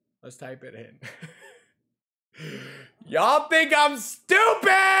 Let's type it in. Y'all think I'm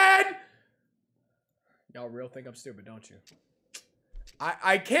stupid! Y'all real think I'm stupid, don't you?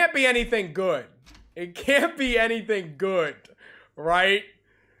 I can't be anything good. It can't be anything good, right?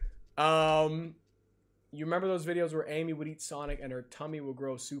 You remember those videos where Amy would eat Sonic and her tummy would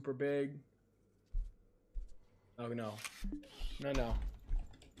grow super big? Oh, no. No, no.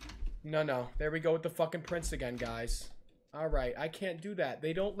 No, no. There we go with the fucking prince again, guys. All right. I can't do that.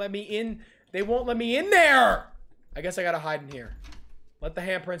 They don't let me in. They won't let me in there. I guess I gotta hide in here. Let the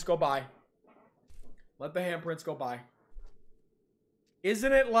handprints go by. Let the handprints go by.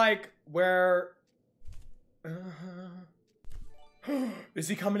 Isn't it like where... Is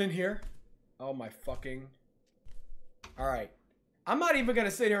he coming in here? Oh my fucking... Alright. I'm not even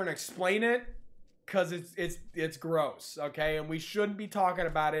gonna sit here and explain it. Because it's gross, okay? And we shouldn't be talking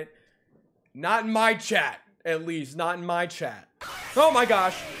about it. Not in my chat, at least. Not in my chat. Oh my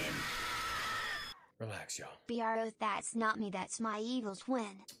gosh. Relax, y'all. BRO, that's not me. That's my evil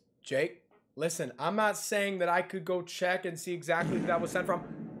twin. Jake, listen. I'm not saying that I could go check and see exactly who that was sent from.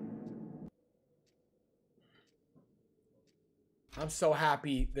 I'm so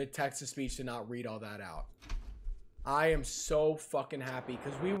happy that text-to-speech did not read all that out. I am so fucking happy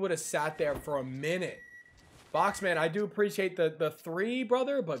because we would have sat there for a minute. Boxman, I do appreciate the 3,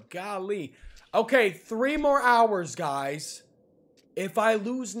 brother, but golly. Okay, 3 more hours, guys. If I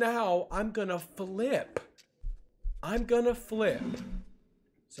lose now, I'm gonna flip. I'm gonna flip.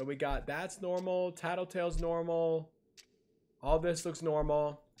 So we got that's normal, Tattletale's normal. All this looks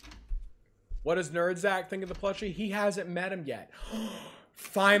normal. What does Nerd Zach think of the plushie? He hasn't met him yet.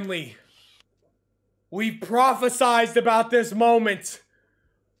 Finally. We prophesized about this moment.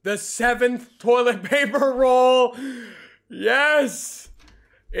 The 7th toilet paper roll. Yes.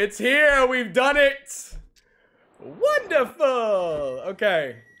 It's here. We've done it. Wonderful.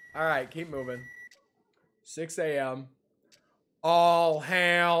 Okay. All right. Keep moving. 6 a.m. All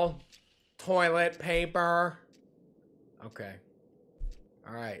hail toilet paper. Okay.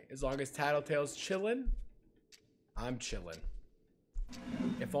 All right. As long as Tattletale's chilling, I'm chilling.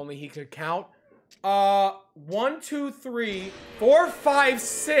 If only he could count. 1, 2, 3, 4, 5,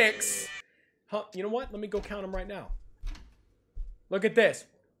 6. Huh, you know what? Let me go count them right now. Look at this.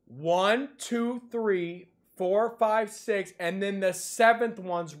 1, 2, 3, 4, 5, 6, and then the 7th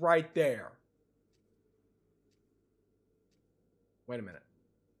one's right there. Wait a minute.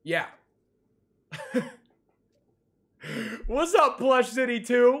 Yeah. What's up, Plush City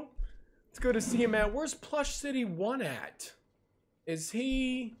 2? It's good to see you, man. Where's Plush City 1 at? Is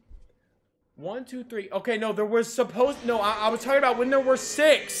he 1, 2, 3? Okay, no, there was supposed. No, I was talking about when there were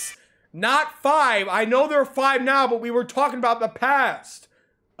 6, not 5. I know there are 5 now, but we were talking about the past.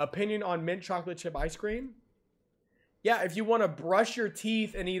 Opinion on mint chocolate chip ice cream? Yeah, if you want to brush your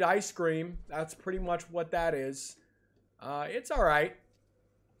teeth and eat ice cream, that's pretty much what that is. It's all right.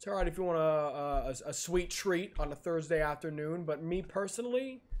 It's all right if you want a sweet treat on a Thursday afternoon. But me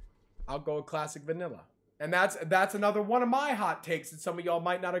personally, I'll go with classic vanilla. And that's another one of my hot takes that some of y'all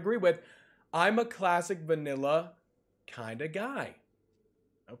might not agree with. I'm a classic vanilla kind of guy.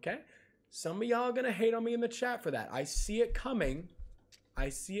 Okay? Some of y'all are going to hate on me in the chat for that. I see it coming. I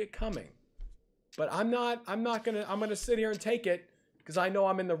see it coming. But I'm going to sit here and take it because I know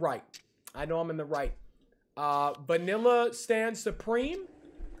I'm in the right. I know I'm in the right. Vanilla stands supreme.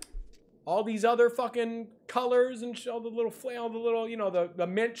 All these other fucking colors and all the little flail, the little, you know, the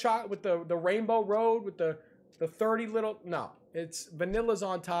mint chocolate with the rainbow road with the 30 little. No, it's vanilla's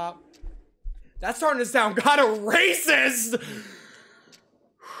on top. That's starting to sound kind of racist.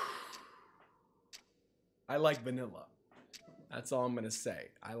 I like vanilla. That's all I'm gonna say.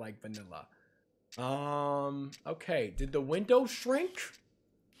 I like vanilla. Okay. Did the window shrink?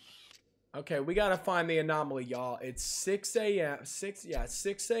 Okay, we gotta find the anomaly, y'all. It's 6 a.m. 6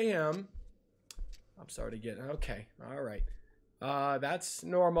 a.m. I'm sorry to get. Okay, all right. That's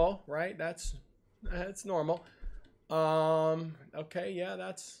normal, right? That's normal. Okay,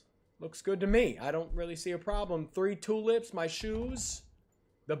 yeah, looks good to me. I don't really see a problem. 3 tulips, my shoes,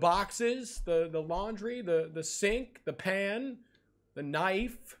 the boxes, the laundry, the sink, the pan, the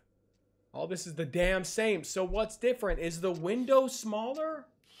knife. All this is the damn same. So what's different? Is the window smaller?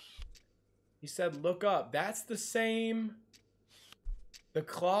 He said, look up. That's the same. The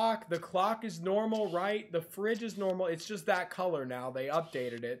clock is normal, right? The fridge is normal. It's just that color now. They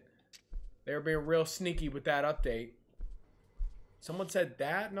updated it. They were being real sneaky with that update. Someone said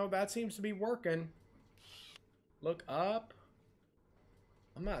that? No, that seems to be working. Look up.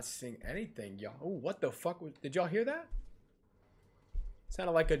 I'm not seeing anything, y'all. Oh, what the fuck? Did y'all hear that?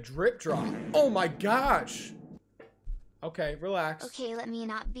 Sounded like a drip drop. Oh my gosh. Okay, relax. Okay, let me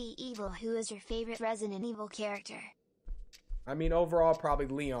not be evil. Who is your favorite Resident Evil character? I mean, overall, probably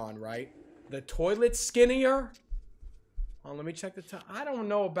Leon, right? The toilet skinnier? Oh, let me check the time. I don't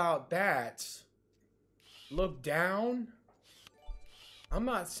know about that. Look down. I'm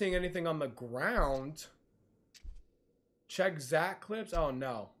not seeing anything on the ground. Check Zach clips. Oh,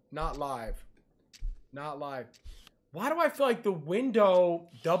 no. Not live. Not live. Why do I feel like the window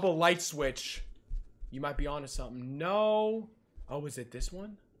double light switch? You might be onto something. No. Oh, is it this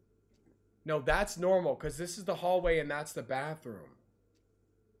one? No, that's normal because this is the hallway and that's the bathroom.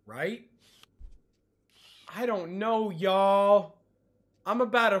 Right? I don't know, y'all. I'm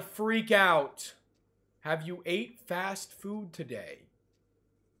about to freak out. Have you ate fast food today?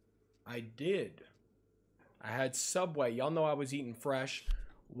 I did. I had Subway. Y'all know I was eating fresh.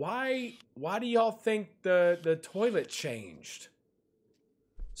 Why do y'all think the toilet changed?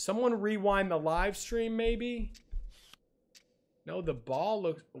 Someone rewind the live stream, maybe? No, the ball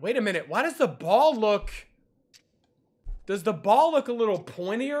looks... Wait a minute. Why does the ball look... Does the ball look a little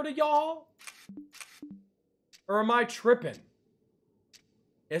pointier to y'all? Or am I tripping?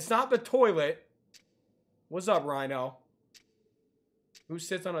 It's not the toilet. What's up, Rhino? Who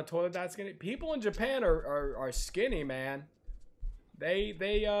sits on a toilet that skinny? People in Japan are skinny, man. They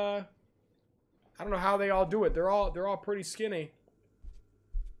I don't know how they all do it. They're all pretty skinny.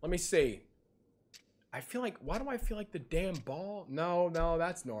 Let me see. I feel like, why do I feel like the damn ball? No,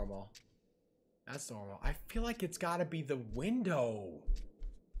 that's normal. That's normal. I feel like it's gotta be the window.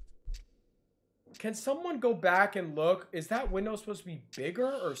 Can someone go back and look? Is that window supposed to be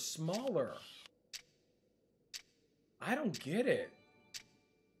bigger or smaller? I don't get it.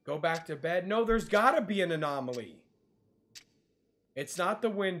 Go back to bed. No, there's got to be an anomaly. It's not the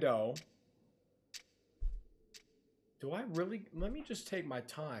window. Do I really? Let me just take my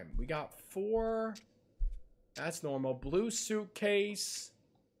time. We got 4. That's normal. Blue suitcase.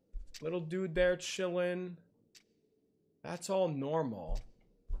 Little dude there chilling. That's all normal.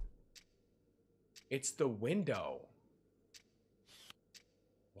 It's the window.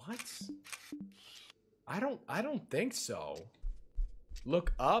 What? I don't think so.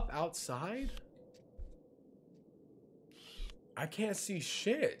 Look up outside? I can't see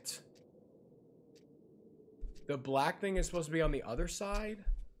shit. The black thing is supposed to be on the other side?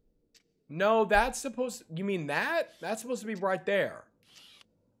 No, that's supposed... You mean that? That's supposed to be right there.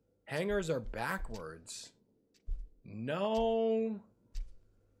 Hangers are backwards. No.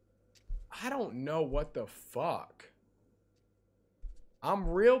 I don't know what the fuck. I'm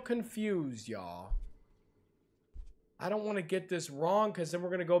real confused, y'all. I don't want to get this wrong because then we're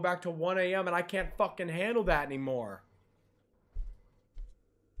going to go back to 1 a.m. and I can't fucking handle that anymore.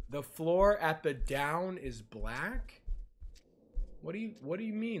 The floor at the down is black? What do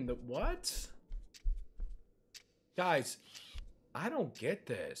you mean? The what? Guys, I don't get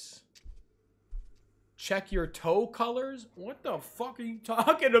this. Check your toe colors? What the fuck are you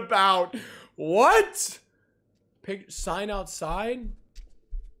talking about? What? Sign outside?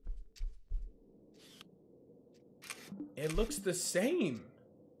 It looks the same.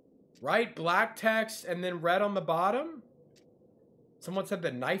 Right? Black text and then red on the bottom? Someone said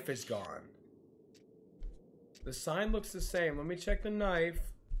the knife is gone. The sign looks the same. Let me check the knife.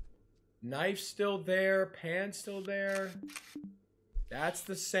 Knife's still there. Pan's still there. That's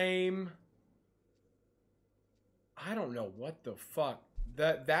the same. I don't know what the fuck.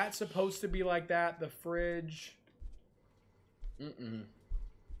 That's supposed to be like that. The fridge.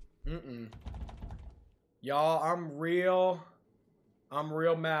 Y'all, I'm real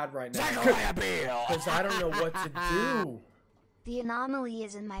mad right now. Because I don't know what to do. The anomaly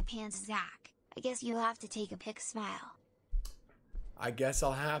is in my pants, Zach. I guess you'll have to take a pic, smile. I guess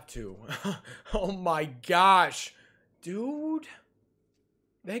I'll have to. Oh my gosh. Dude.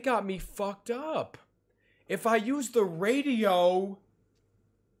 They got me fucked up. If I use the radio...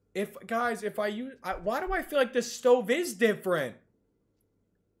 Guys, if I use... why do I feel like the stove is different?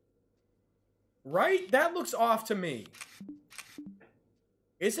 Right? That looks off to me.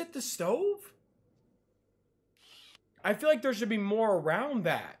 Is it the stove? I feel like there should be more around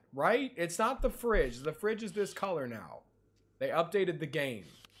that, right? It's not the fridge. The fridge is this color now. They updated the game.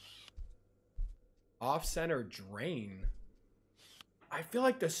 Off-center drain. I feel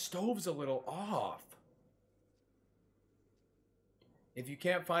like the stove's a little off. If you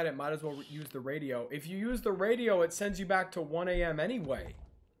can't find it, might as well use the radio. If you use the radio, it sends you back to 1 a.m. anyway.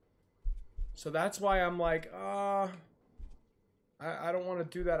 So that's why I'm like, I don't want to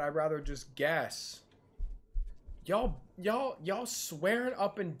do that. I'd rather just guess. Y'all swearing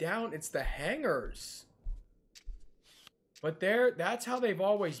up and down it's the hangers. But that's how they've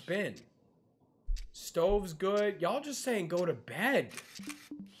always been. Stove's good. Y'all just saying go to bed.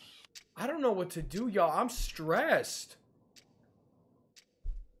 I don't know what to do, y'all. I'm stressed.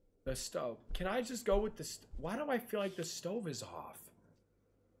 The stove. Can I just go with the... Why do I feel like the stove is off?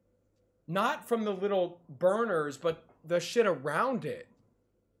 Not from the little burners, but the shit around it.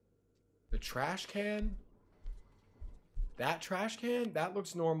 The trash can. That trash can? That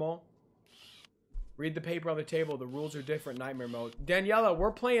looks normal. Read the paper on the table. The rules are different. Nightmare mode. Daniela,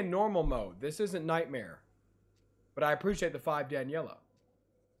 we're playing normal mode. This isn't nightmare. But I appreciate the 5, Daniela.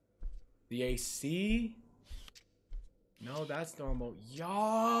 The AC? No, that's normal.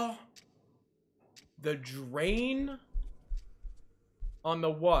 Y'all. The drain? On the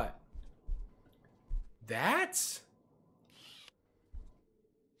what? That's?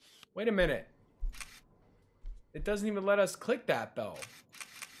 Wait a minute. It doesn't even let us click that, though.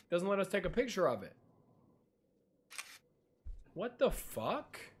 It doesn't let us take a picture of it. What the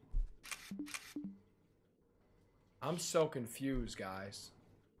fuck? I'm so confused, guys.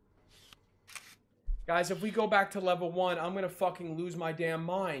 Guys, if we go back to level 1, I'm gonna fucking lose my damn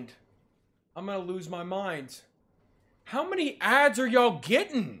mind. I'm gonna lose my mind. How many ads are y'all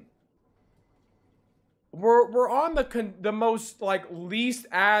getting? We're on the most, like, least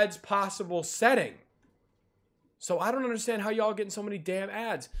ads possible setting. So I don't understand how y'all getting so many damn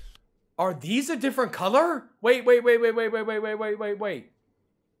ads. Are these a different color? Wait.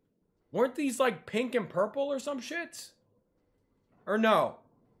 Weren't these like pink and purple or some shit? Or no?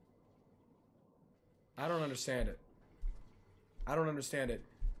 I don't understand it. I don't understand it.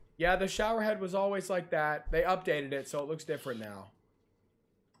 Yeah, the shower head was always like that. They updated it, so it looks different now.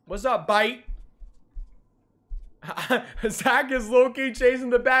 What's up, Bite? Zach is low-key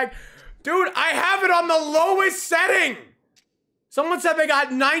chasing the bag. Dude, I have it on the lowest setting. Someone said they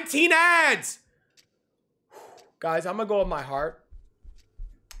got 19 ads. Guys, I'm gonna go with my heart.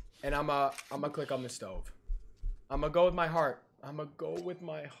 And I'm gonna click on the stove. I'm gonna go with my heart. I'm gonna go with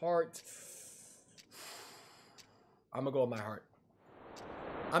my heart. I'm gonna go with my heart.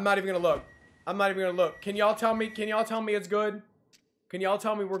 I'm not even gonna look. I'm not even gonna look. Can y'all tell me it's good? Can y'all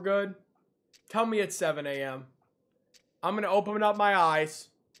tell me we're good? Tell me it's 7 a.m. I'm gonna open up my eyes,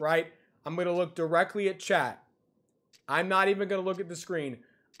 right? I'm gonna look directly at chat. I'm not even gonna look at the screen.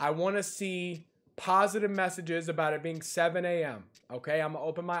 I wanna see positive messages about it being 7 a.m. Okay, I'm gonna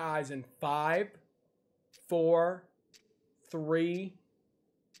open my eyes in 5, 4, 3,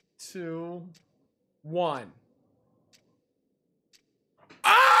 2, 1.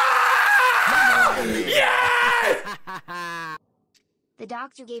 Ah! Yes! The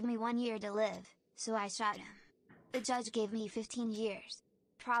doctor gave me 1 year to live, so I shot him. The judge gave me 15 years.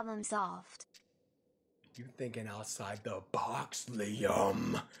 Problem solved. You thinking outside the box,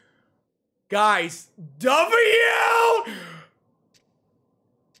 Liam. Guys, W!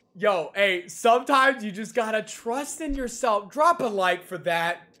 Yo, hey, sometimes you just gotta trust in yourself. Drop a like for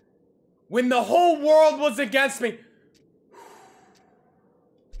that. When the whole world was against me.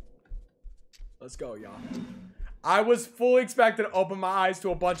 Let's go, y'all. I was fully expected to open my eyes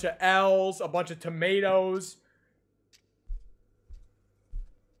to a bunch of L's, a bunch of tomatoes.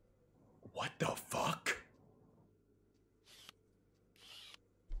 What the fuck?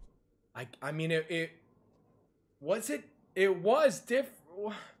 I mean, it was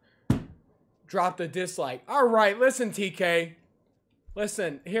different. Dropped a dislike. All right, listen, TK.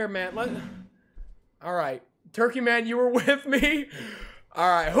 Listen, here, man. All right. Turkey Man, you were with me? All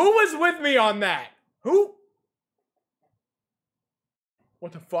right. Who was with me on that? Who?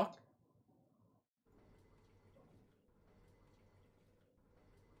 What the fuck?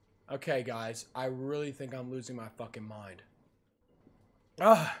 Okay, guys. I really think I'm losing my fucking mind.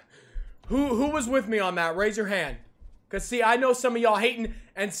 Who was with me on that? Raise your hand. Because, see, I know some of y'all hating,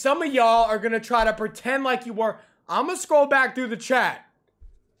 and some of y'all are going to try to pretend like you were. I'm going to scroll back through the chat.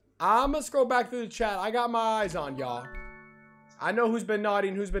 I got my eyes on y'all. I know who's been naughty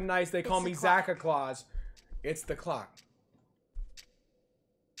and who's been nice. They call me Zacca Claus. It's the clock.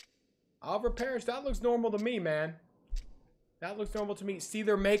 Oliver Parrish, that looks normal to me, man. That looks normal to me. See,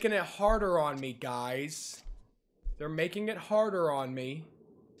 they're making it harder on me, guys. They're making it harder on me.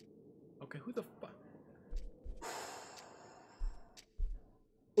 Okay, who the fuck?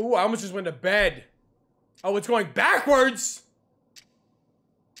 Ooh, I almost just went to bed. Oh, it's going backwards.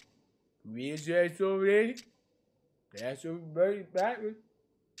 That's backwards.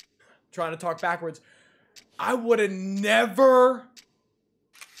 Trying to talk backwards. I would have never.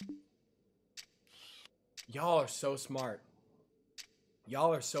 Y'all are so smart.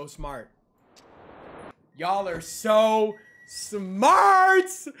 Y'all are so smart. Y'all are so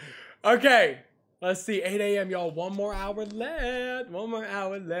smart. Okay. Let's see, 8 a.m. y'all. 1 more hour left. 1 more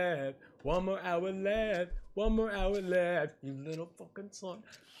hour left. 1 more hour left. 1 more hour left. You little fucking son.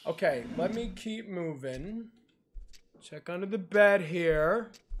 Okay, let me keep moving. Check under the bed here.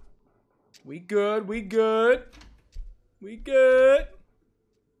 We good. We good. We good.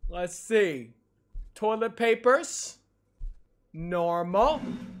 Let's see. Toilet papers. Normal.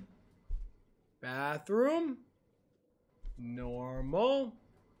 Bathroom. Normal.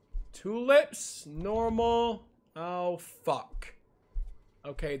 Tulips, normal. Oh fuck.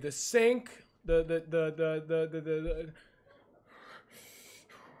 Okay, the sink, rebooting.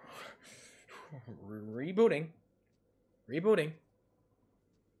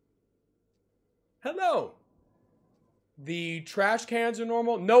 Hello. The trash cans are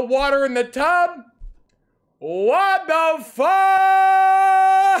normal. No water in the tub. What the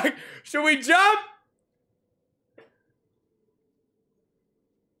fuck? Should we jump?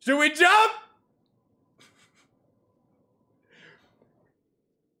 Should we jump?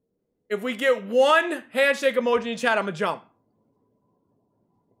 If we get 1 handshake emoji in chat, I'm gonna jump.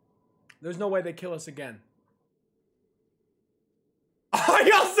 There's no way they kill us again. Are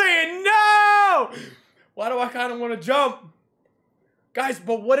y'all saying no? Why do I kind of want to jump? Guys,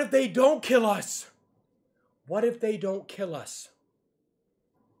 but what if they don't kill us? What if they don't kill us?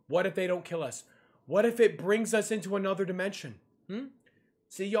 What if they don't kill us? What if it brings us into another dimension?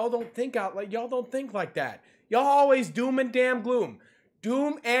 See, y'all don't think like that. Y'all always doom and damn gloom.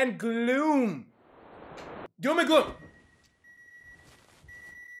 Doom and gloom. Doom and gloom.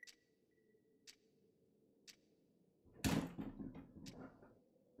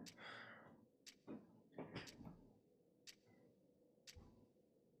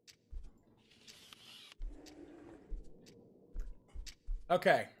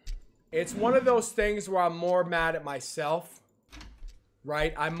 Okay. It's one of those things where I'm more mad at myself.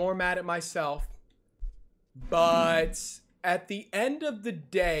 Right? I'm more mad at myself. But at the end of the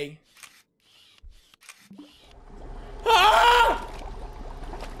day... Ah!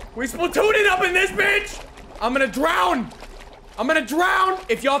 We splatooning up in this bitch! I'm gonna drown! I'm gonna drown!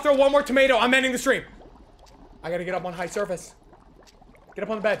 If y'all throw one more tomato, I'm ending the stream. I gotta get up on high surface. Get up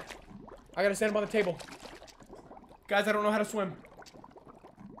on the bed. I gotta stand up on the table. Guys, I don't know how to swim.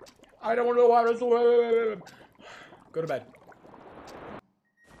 I don't know how to swim. Go to bed.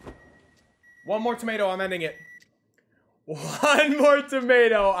 One more tomato, I'm ending it. One more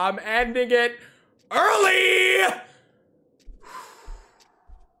tomato, I'm ending it early!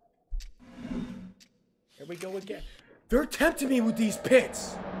 Here we go again. They're tempting me with these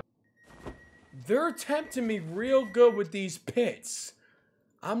pits. They're tempting me real good with these pits.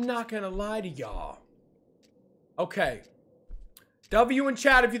 I'm not gonna lie to y'all. Okay. W in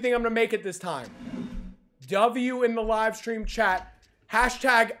chat if you think I'm gonna make it this time. W in the live stream chat.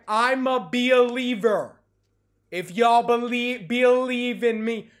 Hashtag I'm a believer. If y'all believe in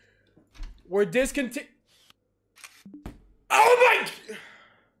me. We're discontinued. Oh my...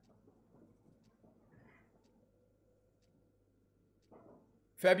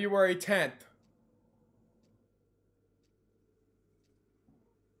 February 10th.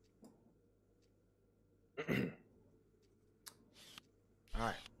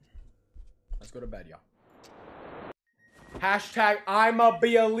 Alright. Let's go to bed, y'all. Hashtag I'm a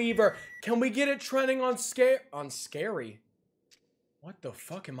believer. Can we get it trending on Scary? What the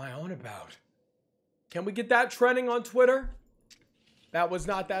fuck am I on about? Can we get that trending on Twitter? That was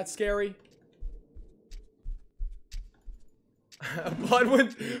not that scary.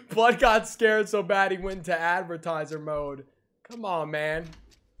 Blood got scared so bad he went into advertiser mode. Come on, man.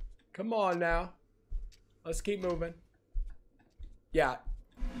 Come on now. Let's keep moving. Yeah.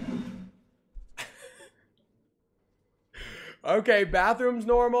 Okay, bathroom's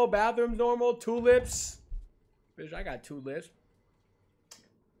normal. Bathroom's normal. Tulips. Bitch, I got tulips.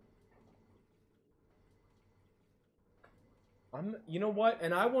 You know what?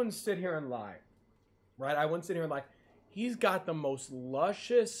 And I wouldn't sit here and lie. Right? I wouldn't sit here and lie. He's got the most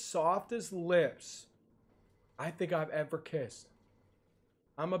luscious, softest lips I think I've ever kissed.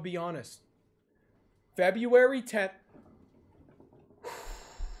 I'm gonna be honest. February 10th.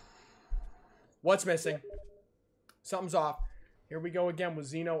 What's missing? Something's off. Here we go again with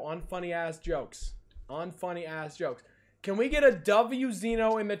Zeno on funny ass jokes. On funny ass jokes. Can we get a W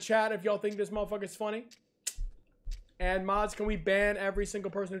Zeno in the chat if y'all think this motherfucker's funny? And mods, can we ban every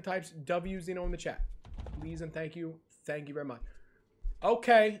single person who types W Zeno in the chat? Please and thank you. Thank you very much.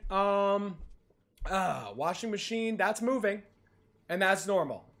 Okay. Washing machine. That's moving. And that's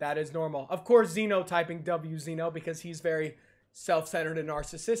normal. That is normal. Of course, Zeno typing W Zeno because he's very self-centered and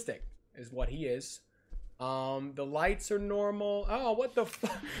narcissistic is what he is. The lights are normal. Oh, what the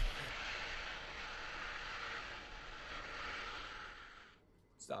fuck?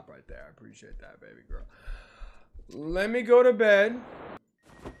 Stop right there. I appreciate that, baby girl. Let me go to bed.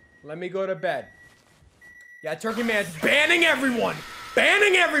 Let me go to bed. Yeah, Turkey Man's banning everyone!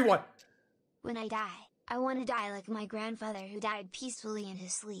 Banning everyone! When I die, I want to die like my grandfather who died peacefully in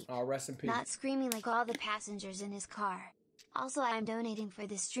his sleep. Oh, rest in peace. Not screaming like all the passengers in his car. Also, I am donating for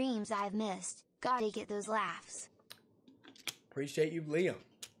the streams I've missed. Gotta get those laughs. Appreciate you, Liam.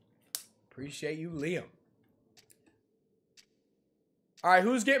 Appreciate you, Liam. Alright,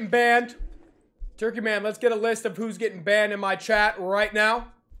 who's getting banned? Turkey Man, let's get a list of who's getting banned in my chat right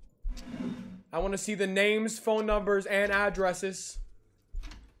now. I want to see the names, phone numbers, and addresses.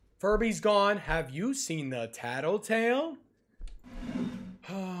 Furby's gone. Have you seen the Tattletale?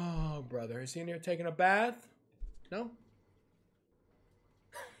 Oh, brother. Is he in here taking a bath? No?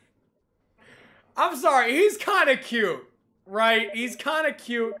 I'm sorry. He's kind of cute. Right? He's kind of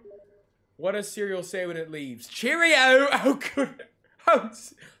cute. What does cereal say when it leaves? Cheerio! Oh, good. Oh,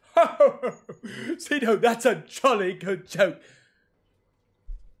 see, no, that's a jolly good joke.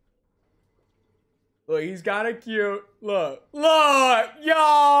 Look, he's kind of cute. Look,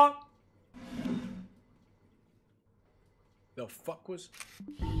 y'all. The fuck was?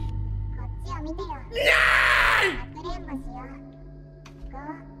 Yay!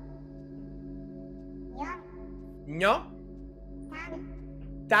 No.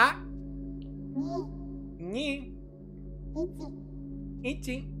 Ta. Ni.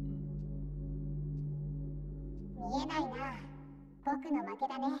 Ichi.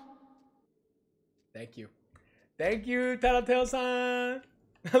 Thank you. Thank you, Tattletale-san.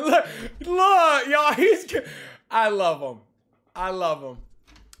 look, y'all, I love him. I love him.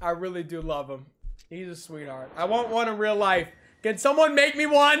 I really do love him. He's a sweetheart. I want one in real life. Can someone make me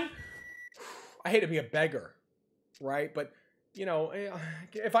one? I hate to be a beggar, right? But, you know,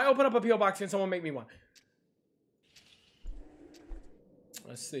 if I open up a P.O. box, can someone make me one?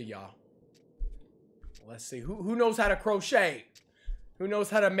 Let's see, y'all. Let's see. Who knows how to crochet? Who knows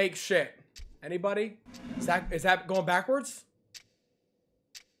how to make shit? Anybody? Is that going backwards?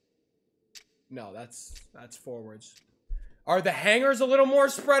 No, that's forwards. Are the hangers a little more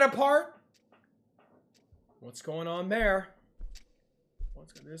spread apart? What's going on there?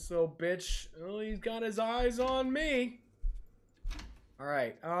 What's this little bitch? Oh, he's got his eyes on me. All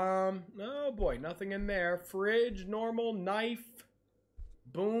right. Oh boy, nothing in there. Fridge, normal, knife.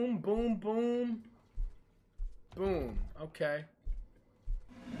 Boom, boom, boom. Boom. Okay.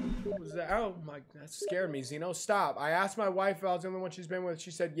 What was that? Oh my, that scared me, Zeno. Stop. I asked my wife if I was the only one she's been with.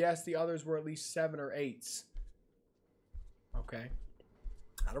 She said yes, the others were at least 7 or 8s. Okay.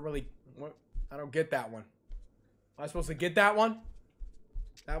 I don't get that one. Am I supposed to get that one?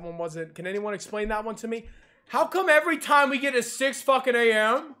 That one wasn't. Can anyone explain that one to me? How come every time we get to 6 fucking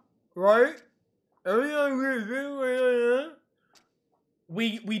a.m., right? Every time we get to 6 a.m.,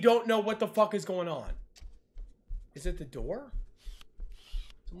 we don't know what the fuck is going on. Is it the door?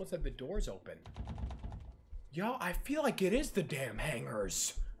 Someone said the door's open. Yo, I feel like it is the damn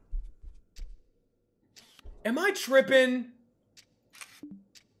hangers. Am I tripping?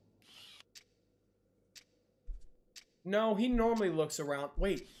 No, he normally looks around.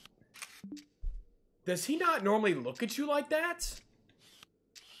 Wait. Does he not normally look at you like that?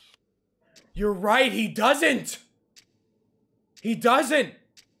 You're right, he doesn't. He doesn't.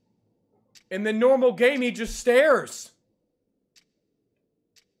 In the normal game, he just stares.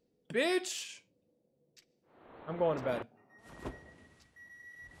 Bitch. I'm going to bed.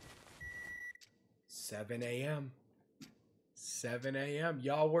 7 a.m. 7 a.m.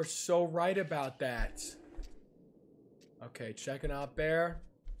 Y'all were so right about that. Okay, checking out there.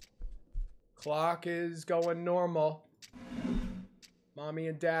 Clock is going normal. Mommy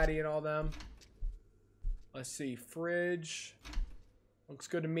and daddy and all them. Let's see. Fridge. Looks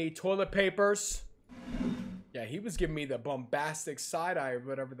good to me. Toilet papers. Yeah, he was giving me the bombastic side eye or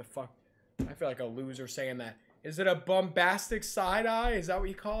whatever the fuck. I feel like a loser saying that. Is it a bombastic side eye? Is that what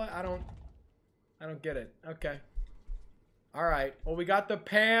you call it? I don't get it. Okay. All right. Well, we got the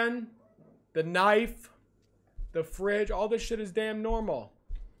pan, the knife, the fridge. All this shit is damn normal.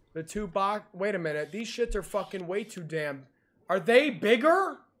 The 2 box. Wait a minute. These shits are fucking way too damn. Are they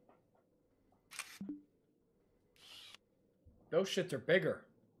bigger? Those shits are bigger.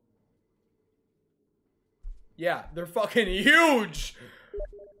 Yeah, they're fucking huge.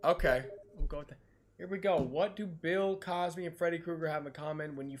 Okay, we'll go with that. Here we go. What do Bill Cosby and Freddy Krueger have in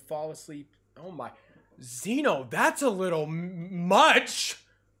common when you fall asleep? Oh my. Zeno, that's a little much.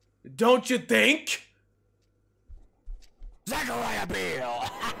 Don't you think? Zachariah Bill.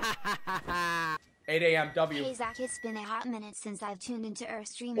 8 a.m. W. Hey Zach, it's been a hot minute since I've tuned into our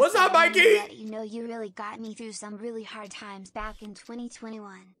stream. What's up, Mikey? You know you really got me through some really hard times back in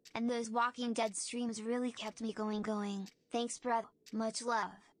 2021. And those Walking Dead streams really kept me going. Thanks, brother. Much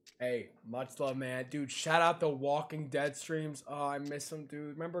love. Hey, much love, man. Dude, shout out the Walking Dead streams. Oh, I miss them,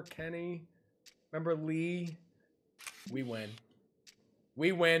 dude. Remember Kenny? Remember Lee? We win.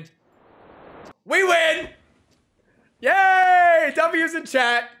 We win. We win! Yay! W's in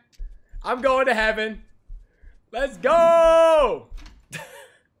chat. I'm going to heaven. Let's go!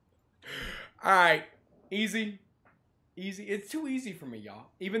 All right. Easy. Easy. It's too easy for me, y'all.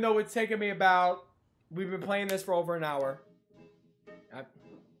 Even though it's taken me about... We've been playing this for over an hour. Let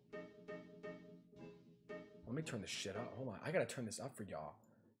me turn this shit up. Hold on. I gotta turn this up for y'all.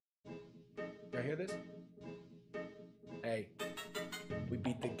 Y'all hear this? Hey. We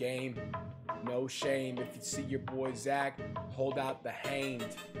beat the game. No shame. If you see your boy Zach, hold out the hand.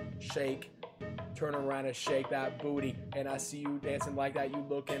 Shake. Turn around and shake that booty. And I see you dancing like that. You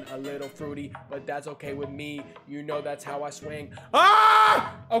looking a little fruity. But that's okay with me. You know that's how I swing.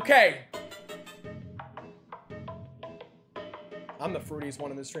 Ah! Okay. I'm the fruitiest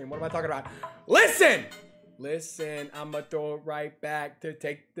one in the stream. What am I talking about? Listen! Listen, I'ma throw it right back to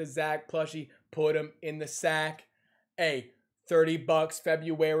take the Zach plushie. Put him in the sack. Hey, $30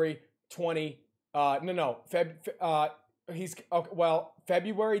 February 20. He's okay, well,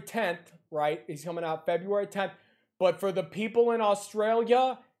 February 10th, right? He's coming out February 10th. But for the people in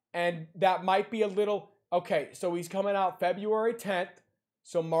Australia, and that might be a little, okay, so he's coming out February 10th.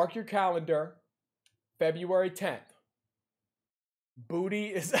 So mark your calendar, February 10th. Booty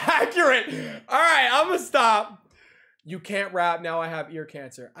is accurate. All right, I'm gonna stop. You can't rap. Now I have ear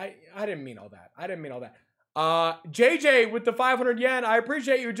cancer. I didn't mean all that. I didn't mean all that. JJ with the 500 yen. I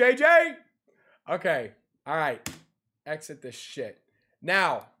appreciate you, JJ. Okay. All right. exit this shit.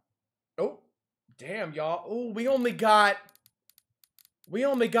 Now, oh, damn, y'all. Oh, we only got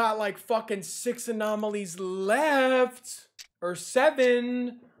like fucking 6 anomalies left. Or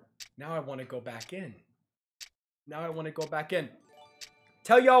 7. Now I want to go back in.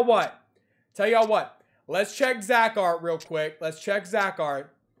 Tell y'all what. Let's check Zach Art real quick. And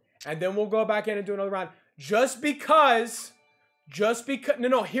then we'll go back in and do another round. Just because,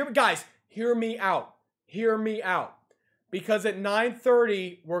 no, guys, hear me out. Because at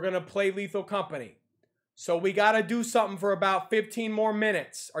 9:30, we're going to play Lethal Company. So we got to do something for about 15 more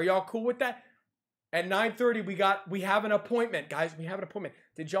minutes. Are y'all cool with that? At 9:30, we have an appointment, guys. We have an appointment.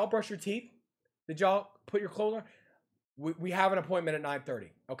 Did y'all brush your teeth? Did y'all put your clothes on? We have an appointment at 9:30.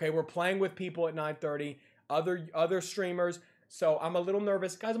 Okay, we're playing with people at 9:30. Other streamers. So I'm a little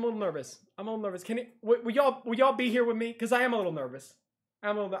nervous, guys. I'm a little nervous. Will y'all be here with me? Because I am a little nervous.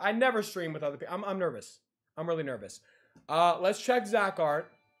 I never stream with other people. I'm nervous. I'm really nervous. Let's check Zach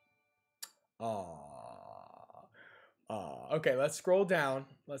Art. Okay, let's scroll down.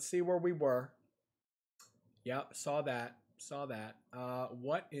 Let's see where we were. Yep, saw that.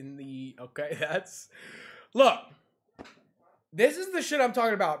 What in the... Okay, that's... Look. This is the shit I'm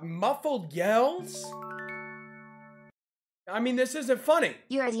talking about. Muffled yells? I mean, this isn't funny.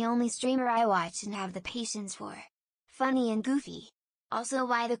 You are the only streamer I watch and have the patience for. Funny and goofy. Also,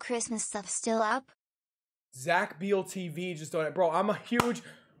 why the Christmas stuff still up? Zach Beal TV just doing it. Bro, I'm a huge...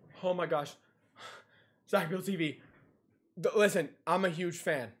 Oh my gosh. Zach Beal TV. Listen, I'm a huge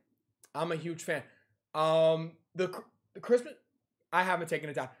fan. The Christmas... I haven't taken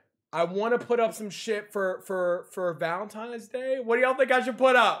it down. I want to put up some shit for Valentine's Day. What do y'all think I should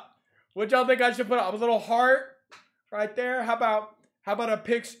put up? A little heart right there? How about a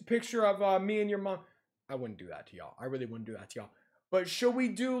picture of me and your mom? I wouldn't do that to y'all. I really wouldn't do that to y'all. But should we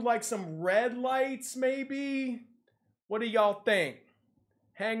do like some red lights maybe? What do y'all think?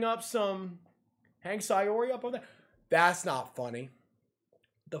 Hang Sayori up on there? That's not funny.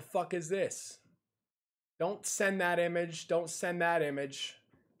 The fuck is this? Don't send that image.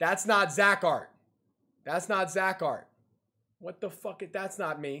 That's not Zach Art. What the fuck? That's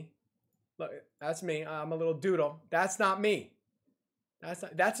not me. Look, that's me. I'm a little doodle. That's not me.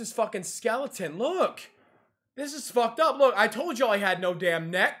 That's his fucking skeleton. Look. This is fucked up. Look, I told y'all I had no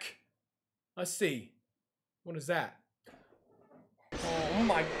damn neck. Let's see. What is that? Oh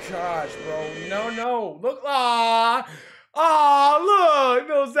my gosh, bro. No. Look. Look.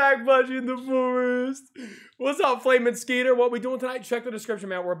 No Zach Budgie in the forest. What's up, Flamin' Skeeter? What we doing tonight? Check the description,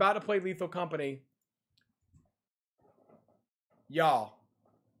 man. We're about to play Lethal Company. Y'all.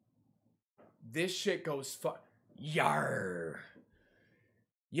 This shit goes Yarr.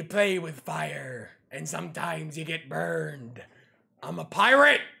 You play with fire, and sometimes you get burned. I'm a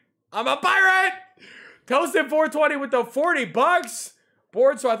pirate. Toasted 420 with the 40 bucks.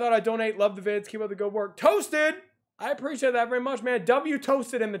 Bored, so I thought I'd donate. Love the vids. Keep up the good work. Toasted. I appreciate that very much, man. W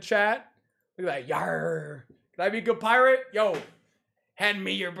Toasted in the chat. Look at that. Yarr. Can I be a good pirate? Yo, hand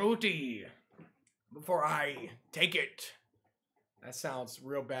me your booty before I take it. That sounds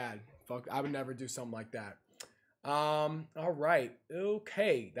real bad. Fuck, I would never do something like that. All right.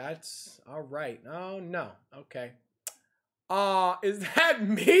 Okay, that's all right. Oh no. Okay. Is that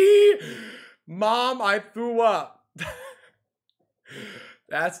me? Mom, I threw up.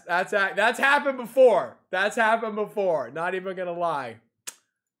 That's happened before. Not even gonna lie.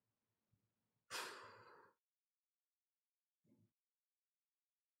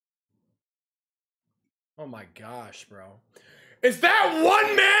 Oh my gosh, bro. Is that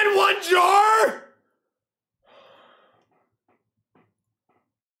one man, one jar?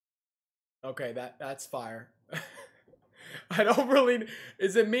 Okay, that's fire. I don't really...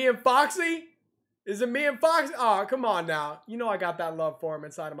 Is it me and Foxy? Oh, come on now. You know I got that love for him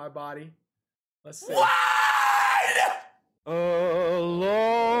inside of my body. Let's see. What?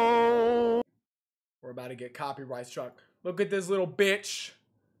 Alone. We're about to get copyright struck. Look at this little bitch.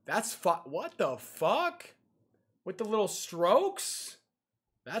 That's what the fuck? With the little strokes?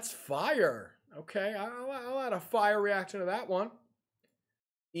 That's fire. Okay, I'll add a fire reaction to that one.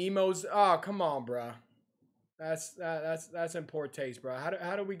 Emos. Oh, come on, bruh. That's in poor taste, bro.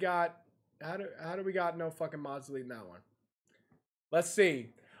 How do we got no fucking mods deleting that one? Let's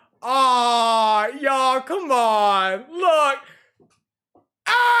see. Ah, y'all, come on. Look.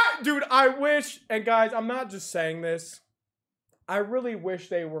 Ah, dude, I wish, and guys, I'm not just saying this. I really wish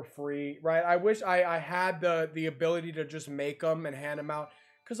they were free, right? I wish I had the ability to just make them and hand them out,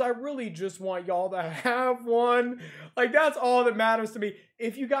 because I really just want y'all to have one. Like, that's all that matters to me.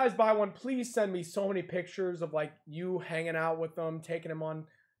 If you guys buy one, please send me so many pictures of, like, you hanging out with them, taking them on,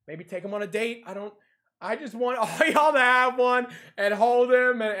 maybe take them on a date. I just want all y'all to have one and hold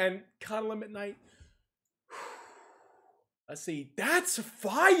him and cuddle him at night. Let's see. That's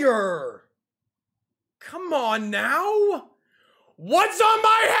fire. Come on now. What's on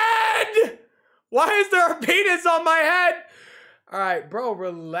my head? Why is there a penis on my head? All right, bro,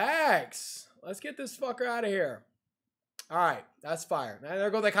 relax. Let's get this fucker out of here. All right, that's fire. And there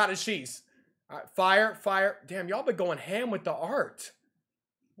go the cottage cheese. All right, fire, fire. Damn, y'all been going ham with the art.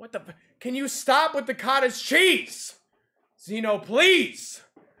 What the? Can you stop with the cottage cheese? Zeno, please.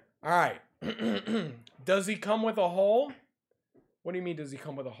 All right. Does he come with a hole? What do you mean, does he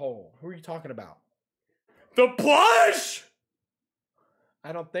come with a hole? Who are you talking about? The plush?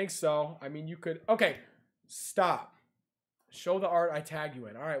 I don't think so. I mean, you could. Okay, stop. Show the art I tag you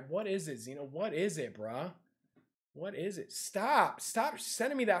in. All right, what is it, Zeno? What is it, bruh? What is it? Stop. Stop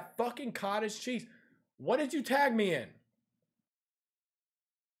sending me that fucking cottage cheese. What did you tag me in?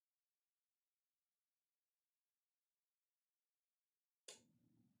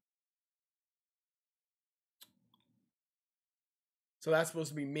 So that's supposed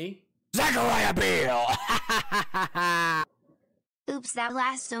to be me? Zachariah Beale! Oops, that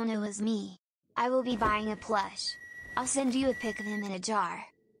last donor was me. I will be buying a plush. I'll send you a pic of him in a jar.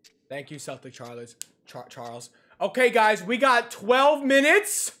 Thank you, Celtic Charles. Okay, guys, we got 12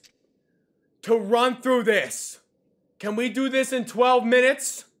 minutes to run through this. Can we do this in 12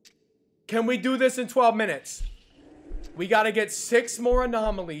 minutes? Can we do this in 12 minutes? We got to get 6 more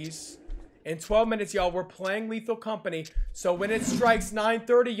anomalies. In 12 minutes, y'all, we're playing Lethal Company. So when it strikes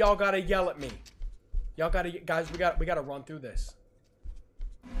 9:30, y'all got to yell at me. Y'all got to, guys, we got to run through this.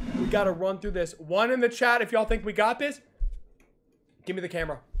 We got to run through this. One in the chat if y'all think we got this. Give me the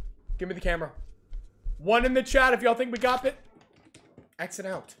camera. Give me the camera. One in the chat if y'all think we got it. Exit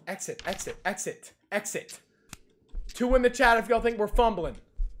out. Exit, exit, exit, exit. 2 in the chat if y'all think we're fumbling.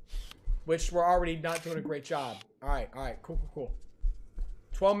 Which we're already not doing a great job. All right, cool, cool, cool.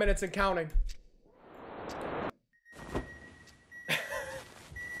 12 minutes and counting.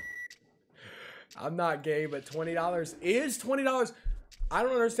 I'm not gay, but $20 is $20. I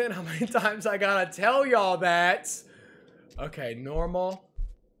don't understand how many times I gotta tell y'all that. Okay, normal.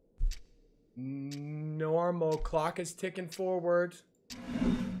 Normal. Clock is ticking forward.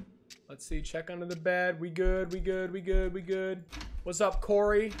 Let's see. Check under the bed. We good. We good. We good. We good. What's up,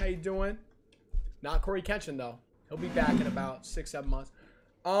 Corey? How you doing? Not Corey Kenshin, though. He'll be back in about 6-7 months.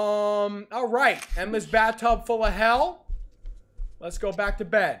 All right. Endless bathtub full of hell. Let's go back to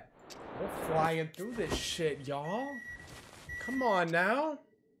bed. We're flying through this shit, y'all. Come on now.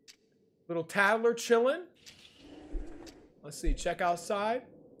 Little Tattler chilling. Let's see. Check outside.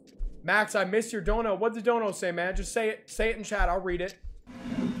 Max, I missed your dono. What'd the dono say, man? Just say it. Say it in chat. I'll read it.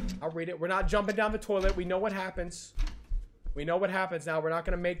 I'll read it. We're not jumping down the toilet. We know what happens. We know what happens now. We're not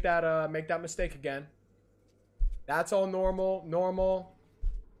gonna make that mistake again. That's all normal. Normal.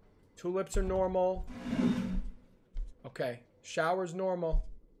 Tulips are normal. Okay. Shower's normal.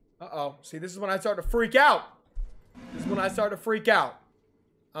 Uh-oh. See, this is when I start to freak out. This is when I start to freak out.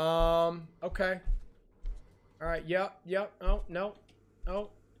 Okay. All right. Yep. Oh, no. Oh.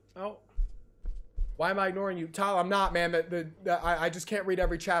 Why am I ignoring you? Tyler, I'm not, man. I just can't read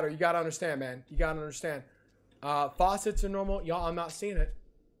every chatter. You gotta understand, man. You gotta understand. Faucets are normal. Y'all, I'm not seeing it.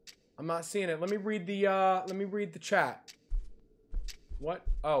 I'm not seeing it. Let me read the chat. What?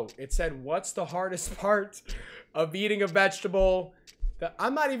 Oh, it said, what's the hardest part of eating a vegetable?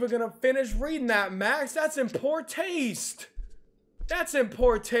 I'm not even gonna finish reading that, Max. That's in poor taste. That's in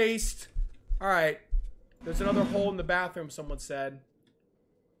poor taste. All right. There's another hole in the bathroom, someone said.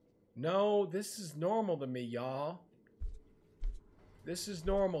 No, this is normal to me, y'all. This is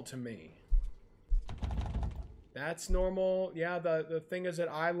normal to me. That's normal. Yeah, the thing is at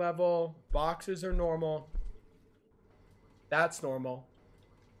eye level. Boxes are normal. That's normal.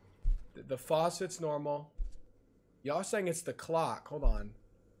 The faucet's normal. Y'all saying it's the clock. Hold on.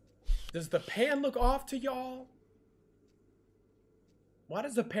 Does the pan look off to y'all? Why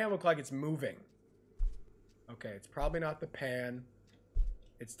does the pan look like it's moving? Okay, it's probably not the pan.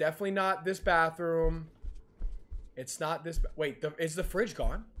 It's definitely not this bathroom. It's not this. Wait, is the fridge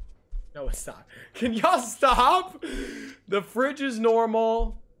gone? No, it's not. Can y'all stop? The fridge is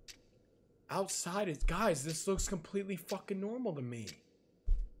normal. Outside is, guys, this looks completely fucking normal to me.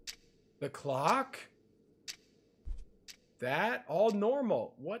 The clock? That? All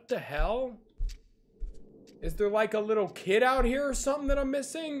normal. What the hell? Is there like a little kid out here or something that I'm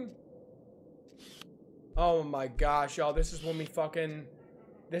missing? Oh my gosh, y'all. This is when we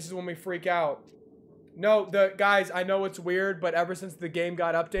freak out. No, guys, I know it's weird, but ever since the game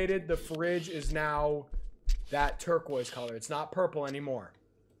got updated, the fridge is now that turquoise color. It's not purple anymore.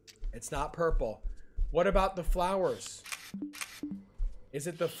 It's not purple. What about the flowers? Is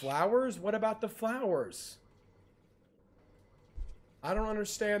it the flowers? What about the flowers? I don't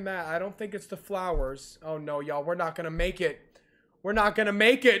understand that. I don't think it's the flowers. Oh no, y'all, we're not gonna make it. We're not gonna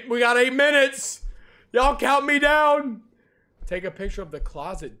make it. We got 8 minutes. Y'all count me down. Take a picture of the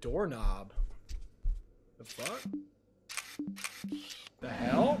closet doorknob. The fuck? The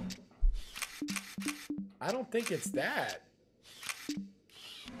hell? I don't think it's that.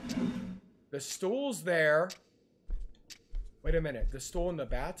 The stool's there. Wait a minute. The stool in the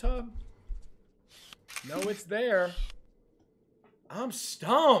bathtub? No, it's there. I'm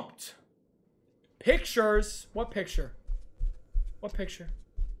stumped. Pictures. What picture? What picture?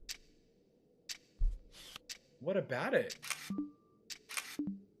 What about it?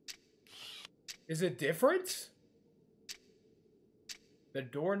 Is it different? The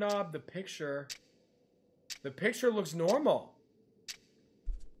doorknob, the picture. The picture looks normal.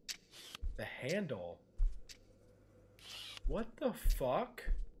 The handle. What the fuck?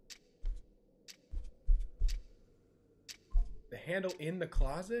 The handle in the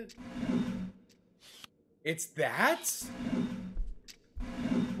closet? It's that?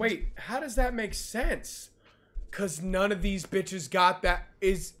 Wait, how does that make sense? Cause none of these bitches got that.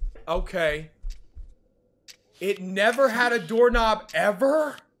 Is okay. It never had a doorknob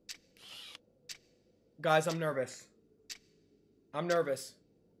ever? Guys, I'm nervous. I'm nervous.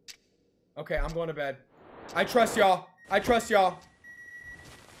 Okay, I'm going to bed. I trust y'all. I trust y'all.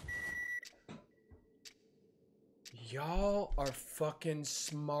 Y'all are fucking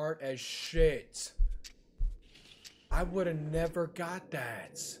smart as shit. I would have never got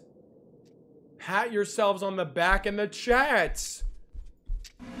that. Pat yourselves on the back in the chats.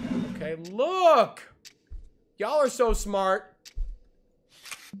 Okay, look. Y'all are so smart.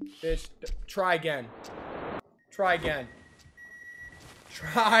 Bitch, try again. Try again.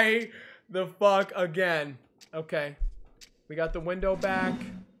 Try the fuck again. Okay. We got the window back.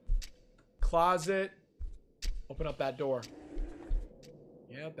 Closet. Open up that door.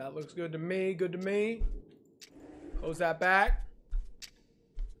 Yep, that looks good to me. Good to me. Close that back.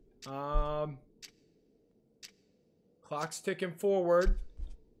 Clock's ticking forward.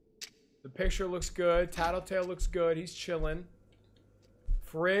 The picture looks good. Tattletale looks good. He's chilling.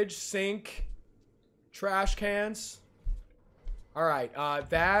 Fridge, sink, trash cans. All right,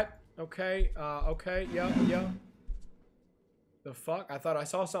 that. Okay, okay, yeah. The fuck? I thought I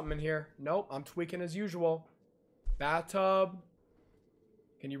saw something in here. Nope, I'm tweaking as usual. Bathtub.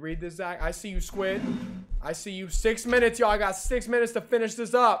 Can you read this, Zach? I see you, Squid. I see you. 6 minutes, y'all. I got 6 minutes to finish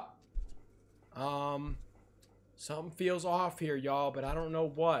this up. Something feels off here, y'all, but I don't know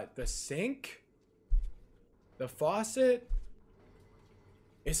what. The sink? The faucet?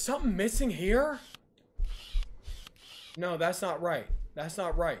 Is something missing here? No, that's not right. That's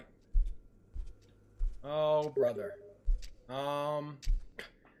not right. Oh, brother.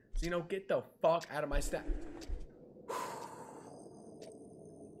 Zeno, get the fuck out of my stack.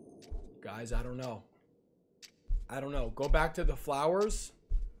 Guys, I don't know. I don't know. Go back to the flowers.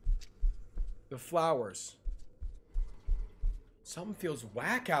 The flowers. Something feels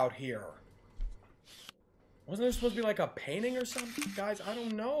whack out here. Wasn't there supposed to be like a painting or something? Guys, I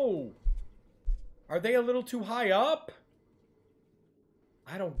don't know. Are they a little too high up?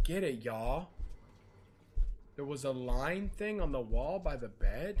 I don't get it, y'all. There was a line thing on the wall by the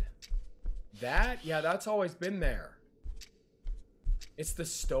bed. That? Yeah, that's always been there. It's the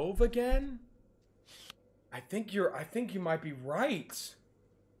stove again? I think you might be right.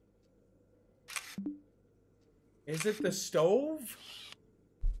 Is it the stove?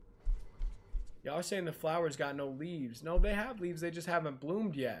 Y'all are saying the flowers got no leaves. No, they have leaves. They just haven't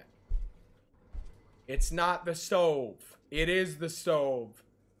bloomed yet. It's not the stove. It is the stove.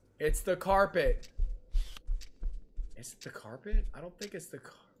 It's the carpet. Is it the carpet? I don't think it's the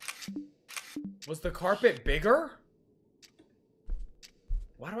carpet. Was the carpet bigger?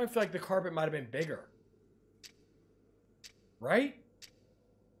 Why do I feel like the carpet might have been bigger? Right?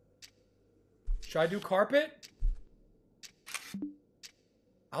 Should I do carpet?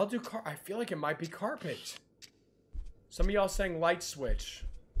 I'll do I feel like it might be carpet. Some of y'all saying light switch.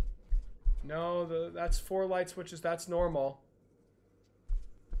 No, that's 4 light switches. That's normal.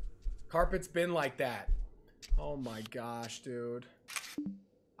 Carpet's been like that. Oh my gosh, dude.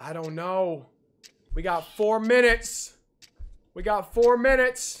 I don't know. We got 4 minutes. We got 4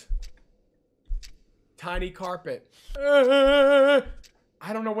 minutes. Tiny carpet. I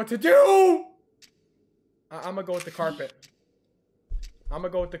don't know what to do. I'm gonna go with the carpet. I'm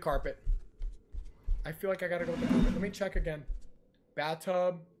gonna go with the carpet. I feel like I gotta go with the carpet. Let me check again.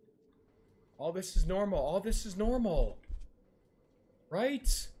 Bathtub. All this is normal. All this is normal.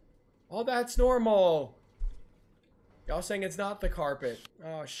 Right? Oh, that's normal. Y'all saying it's not the carpet.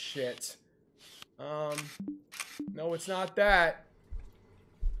 Oh, shit. No, it's not that.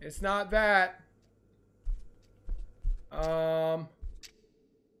 It's not that. Oh,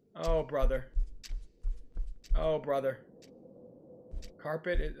 brother. Oh, brother.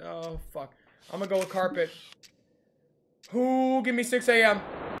 Carpet is... Oh, fuck. I'm gonna go with carpet. Who? Give me 6 a.m.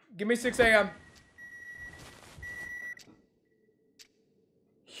 Give me 6 a.m.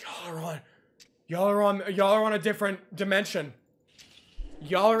 Y'all are on a different dimension.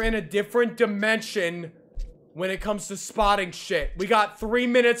 Y'all are in a different dimension when it comes to spotting shit. We got 3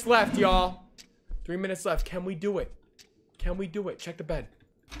 minutes left, y'all. 3 minutes left. Can we do it? Can we do it? Check the bed.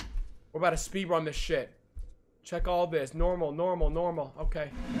 We're about to speed run this shit. Check all this. Normal, normal, normal.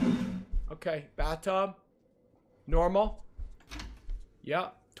 Okay. Okay. Bathtub. Normal.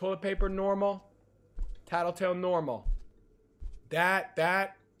 Yep. Toilet paper, normal. Tattletale, normal.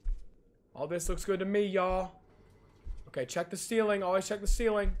 That. All this looks good to me, y'all. Okay, check the ceiling. Always check the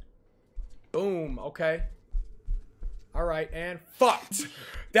ceiling. Boom. Okay. All right, and fucked.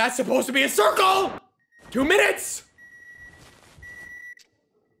 That's supposed to be a circle. 2 minutes.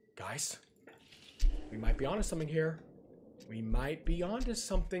 Guys, we might be onto something here. We might be onto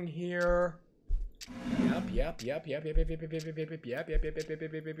something here. Yep.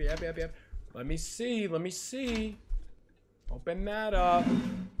 Let me see. Open that up.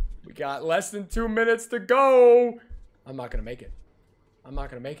 We got less than 2 minutes to go. I'm not gonna make it. I'm not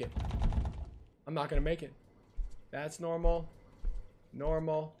gonna make it. That's normal.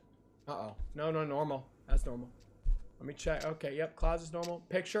 Normal. Uh-oh. No, normal. That's normal. Let me check. Okay, yep, closet's normal.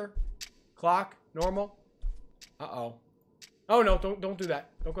 Picture. Clock. Normal. Uh-oh. Oh, no, don't do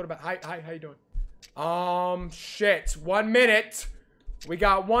that. Don't go to bed. Hi, how you doing? Shit. 1 minute. We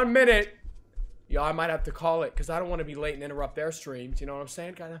got 1 minute. Yo, I might have to call it because I don't want to be late and interrupt their streams. You know what I'm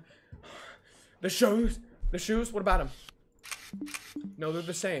saying? Kind of. The shoes. What about them? No, they're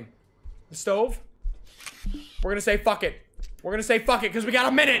the same. The stove. We're gonna say fuck it. Because we got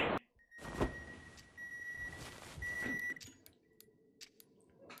a minute.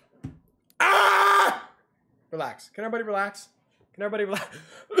 Ah! Relax. Can everybody relax?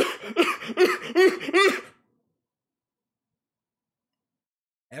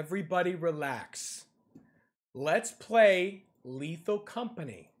 Everybody relax. Let's play Lethal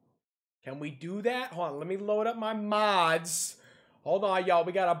Company. Can we do that? Hold on, let me load up my mods. Hold on, y'all.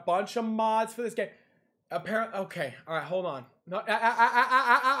 We got a bunch of mods for this game. Apparently, okay. All right, hold on. No,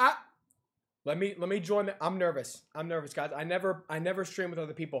 Let me join. I'm nervous, guys. I never stream with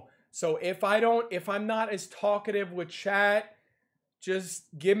other people. So if I'm not as talkative with chat, just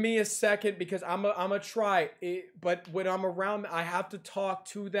give me a second because I'm a try it. But when I'm around, I have to talk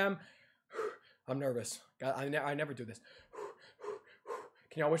to them. I'm nervous. God, I never do this.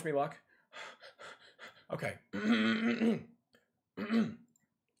 Can y'all wish me luck? Okay.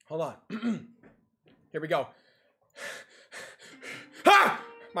 Hold on. Here we go. Ah!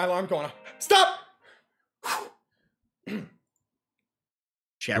 My alarm's going off. Stop!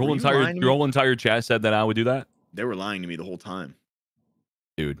 Chat, your whole entire chat said that I would do that? They were lying to me the whole time.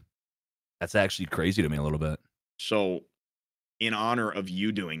 Dude, that's actually crazy to me a little bit. So, in honor of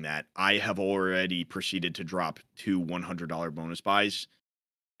you doing that, I have already proceeded to drop 2 $100 bonus buys.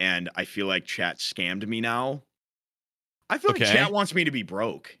 And I feel like chat scammed me now. I feel like chat wants me to be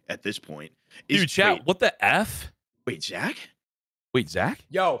broke at this point. Dude, chat, what the F? Wait, Zach?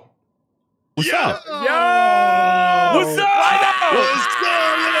 Yo. What's up? Yo! What's up?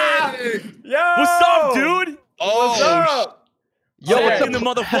 Yo! What's up, dude? Oh, what's up? Yo, what's in the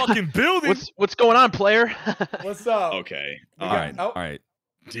motherfucking building? What's going on, player? What's up? Okay. All right.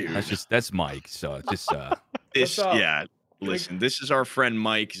 Dude. That's Mike. So just yeah. Listen, this is our friend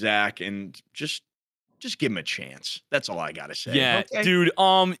Mike, Zach, and just give him a chance. That's all I gotta say. Yeah, okay? dude.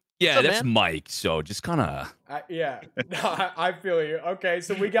 Yeah, that's man? Mike. So just kind of. Yeah, no, I feel you. Okay,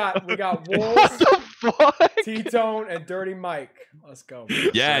 so we got Wolves, What the fuck? T-Tone, and Dirty Mike. Let's go.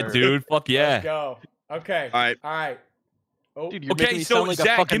 Yeah, dude. Fuck yeah. Let's go. Okay. All right. Oh. Dude, you're making me sound like Zach,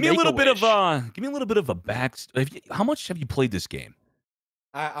 a fucking give me a little bit of Make-A-Wish. a back. How much have you played this game?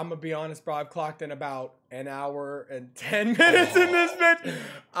 I'm gonna be honest, bro. I've clocked in about an hour and 10 minutes in this bitch.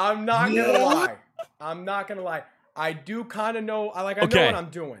 I'm not gonna lie. I do kind of know. I know what I'm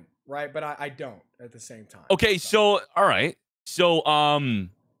doing, right? But I don't at the same time. Okay, so all right. So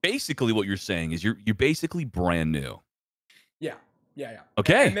basically, what you're saying is you're basically brand new. Yeah.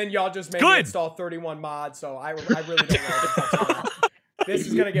 Okay. And then y'all just made me install 31 mods, so I really don't know. This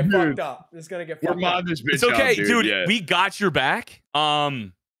is gonna get fucked up. We're mod this bitch. It's okay, up, dude. Yeah. We got your back. So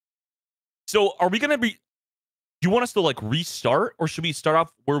are we gonna be? you want us to like restart, or should we start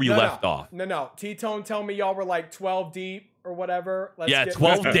off where we left off? No. T-Tone tell me y'all were like 12 deep or whatever. Yeah,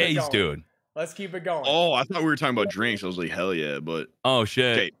 12 days, dude. Let's keep it going. Oh, I thought we were talking about drinks. I was like, hell yeah, but oh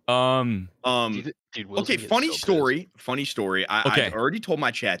shit. Okay. Dude, okay, funny story. Funny story. I already told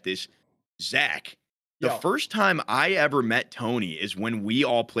my chat this. Zach, the first time I ever met Tony is when we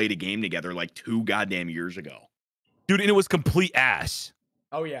all played a game together like 2 goddamn years ago. Dude, and it was complete ass.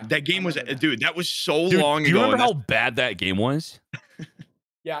 Oh yeah. That game was dude, that was so long ago. Do you remember how bad that game was?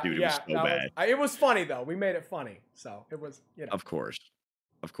 Yeah, dude, it was so bad. It was funny though. We made it funny. So it was, you know. Of course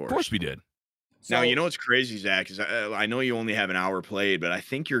we did. So, now, you know what's crazy, Zach, is I know you only have an hour played, but I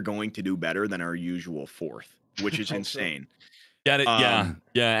think you're going to do better than our usual 4th, which is insane. Yeah,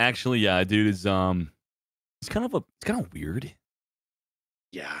 actually, yeah, dude is it's kind of weird.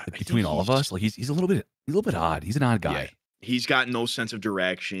 Yeah, like, between all of us, like he's a little bit odd. He's an odd guy. Yeah. He's got no sense of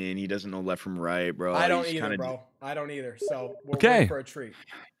direction. He doesn't know left from right, bro. I don't either, bro. I don't either. So we're okay. waiting for a treat.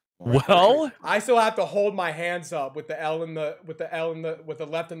 Well, I still have to hold my hands up with the L and with the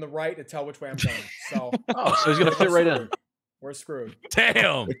left and the right to tell which way I'm going. So so he's gonna fit right in. We're screwed.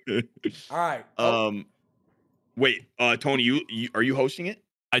 Damn. All right. Wait, Tony, you are you hosting it?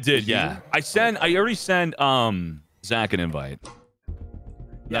 I did, yeah. I already sent Zach an invite.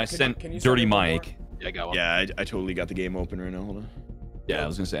 Yeah, I sent Dirty Mike. Yeah, I got one. Yeah, I totally got the game open right now. Hold on. Yeah, I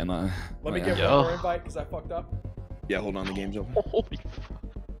was gonna say I'm not. Let me get one more invite because I fucked up. Yeah, hold on, the game's open. Holy fuck.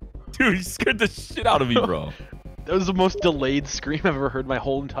 Dude, you scared the shit out of me, bro. That was the most delayed scream I've ever heard my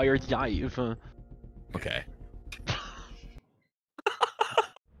whole entire life. Okay.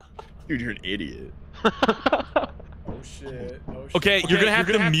 Dude, you're an idiot. Oh shit. Okay, you're gonna have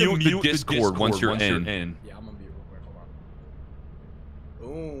to mute the Discord once you're in. Yeah, I'm gonna mute real quick. Hold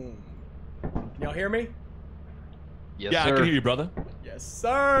on. Boom. Y'all hear me? Yes, yeah, sir. I can hear you, brother. Yes,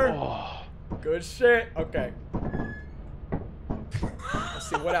 sir. Oh. Good shit. Okay. Let's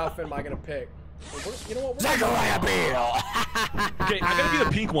see, what outfit am I gonna pick? You know what? Okay, I gotta be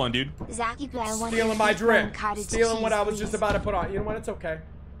the pink one, dude. Zachy, I want Stealing my drip. Stealing what I was just about to put on. You know what? It's okay.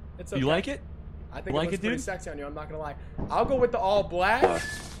 It's okay. You like it? I think it looks pretty sexy on you. I'm not gonna lie. I'll go with the all black,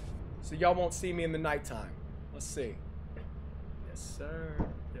 so y'all won't see me in the nighttime. Let's see. Yes, sir.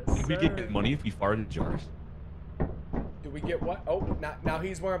 Yes, Did we get money if we farted jars? Do we get what? Oh, now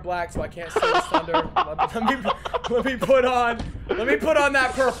he's wearing black, so I can't see his thunder. let me put on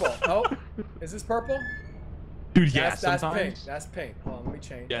that purple. Oh, is this purple? Dude, yeah, that's sometimes. pink. That's pink. Hold on, let me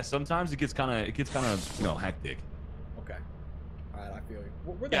change. Yeah, sometimes it gets kind of, you know, hectic. Okay. All right, I feel you.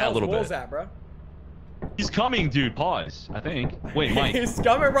 Where the hell's Wolves at, bro? He's coming, dude. Pause. I think. Wait, Mike. He's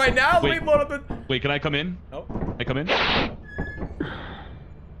coming right now. Wait, let me load up the. Wait, can I come in? Oh. Can I come in?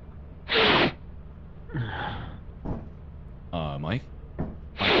 Mike?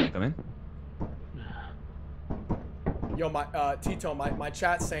 Can I come in? Yo, my Tito, my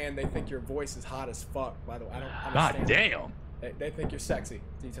chat's saying they think your voice is hot as fuck. By the way, I don't God understand. damn. They think you're sexy,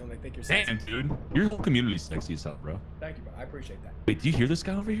 Tito. They think you're sexy. Damn, dude. Your whole community's sexy as hell, bro. Thank you, bro. I appreciate that. Wait, do you hear this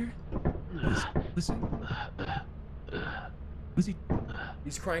guy over here? Listen. Who's he?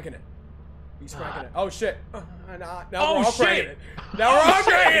 He's cranking it. He's cranking it. Oh shit! Now Oh, we're all shit. cranking it. Now we're all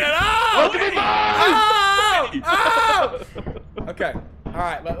cranking it. Oh! Oh! Okay. All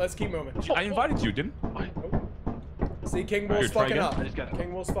right. Let's keep moving. I invited you, didn't I? See, King Wolf's fucking up. I just gotta-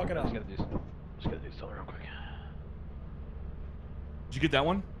 King Wolf's fucking up. Just gotta do something real quick. Did you get that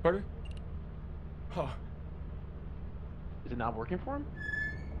one, Carter? Oh. Is it not working for him?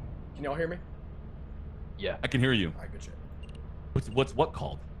 Can y'all hear me? Yeah. I can hear you. All right, good shit. What's what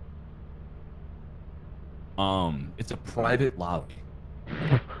called? It's a private lobby.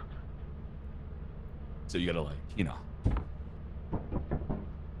 So you gotta, like, you know.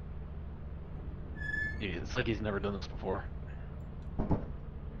 Yeah, it's like he's never done this before. Are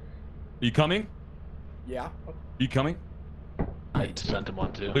you coming? Yeah. Are you coming? I sent him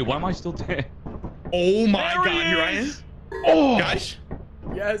one too. Wait, why am I still dead? Oh my god, here I am. Oh, Guys.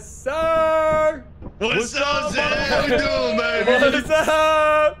 Yes, sir. What's up, Zach? How you doing, baby? What's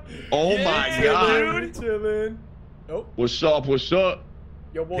up? Oh my god. Dude, chilling. Oh. What's up? What's up?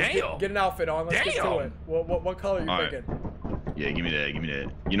 Yo, Wolf, get an outfit on. Let's get to it. What color are you All picking? Right. Yeah, give me that. Give me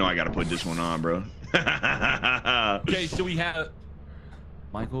that. You know I gotta put this one on, bro. Okay, so we have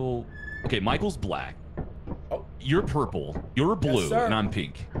Michael. Okay, Michael's black. Oh. You're purple. You're blue, sir. and I'm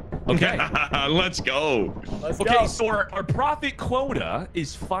pink. Okay. Let's go. Let's go. Okay, so our profit quota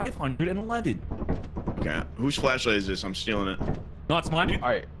is 511. Okay. Whose flashlight is this? I'm stealing it. No, it's mine, dude. All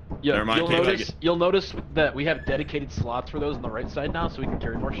right. Yeah, Never mind, you'll notice that we have dedicated slots for those on the right side now, so we can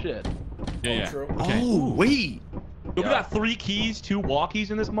carry more shit. Yeah. True. Okay. Oh, wait. We got 3 keys, 2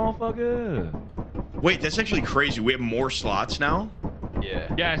 walkies in this motherfucker. Wait, that's actually crazy. We have more slots now?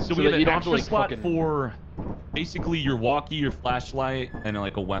 Yeah. Yeah, so we have an extra slot for basically your walkie, your flashlight, and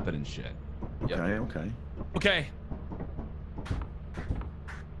like a weapon and shit. Yep. Okay. Okay.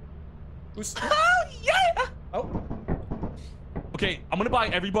 Oh, yeah! Oh. Okay, I'm gonna buy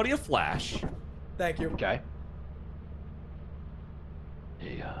everybody a flash. Thank you. Okay.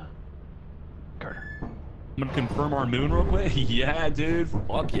 Hey, Carter. I'm gonna confirm our moon real quick. Yeah, dude.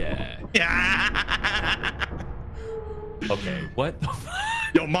 Fuck yeah. Okay, what the fuck?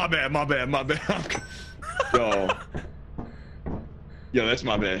 Yo, my bad. Yo, that's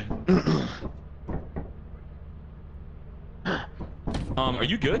my bad. Are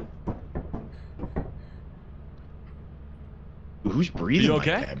you good? Who's breathing? Are you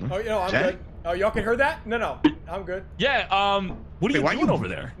okay? Like that, Oh, I'm Jack? good. Oh, y'all can hear that? No, I'm good. Yeah. What are you doing over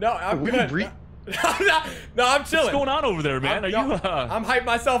there? No, I'm good. No, I'm chilling. What's going on over there, man? I'm hyping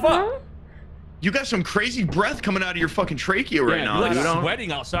myself up. You got some crazy breath coming out of your fucking trachea right now. You're like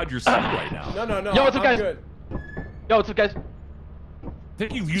sweating outside your seat right now. No. Yo, what's up, guys? Good. Yo, what's up, guys? I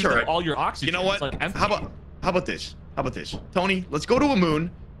think you used all your oxygen. You know what? Like how about this? Tony, let's go to a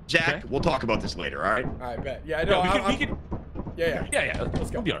moon. Jack, we'll talk about this later, all right? All right, bet. Yeah, I know. We can. Yeah. Let's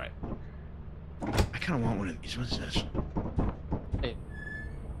go. We'll be all right. I kind of want one of these. What's this? Hey.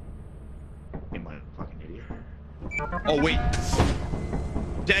 Am I a fucking idiot? Oh, wait.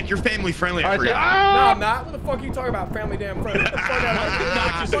 Jack, you're family friendly. I forgot. No, I'm not. What the fuck are you talking about? Family damn friendly. What the fuck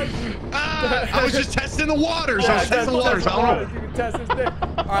I was just testing the waters. I was testing the waters. I don't know. You can test this thing.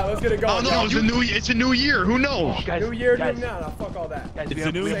 All right, let's get it going. Oh, no, it's a new year. Who knows? Oh, guys, new year, new now. No, fuck all that. Guys, it's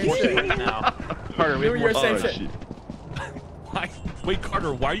a new year now. Carter, new year, same shit. Wait,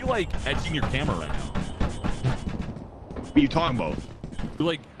 Carter, why are you like edging your camera right now? What are you talking about? You're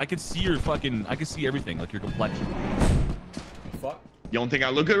like, I can see your fucking, I can see everything, like your complexion. Fuck. You don't think I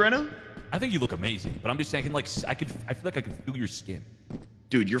look good right now? I think you look amazing, but I'm just saying, like, I feel like I can feel your skin.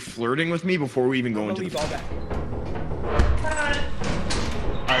 Dude, you're flirting with me before we even go into leave all that.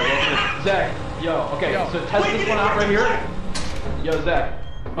 All right, Zach. Yo, okay. So test this one out right here. Yo, Zach.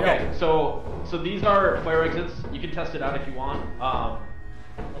 Okay, so these are fire exits. You can test it out if you want.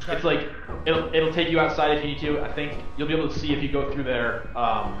 Okay. It's like it'll take you outside if you need to. I think you'll be able to see if you go through there,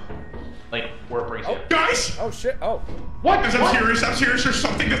 like where it brings you. Guys! Oh shit! Oh. What? Guys, I'm serious. There's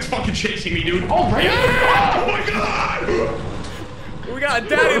something that's fucking chasing me, dude. Oh, right. Oh my god! We got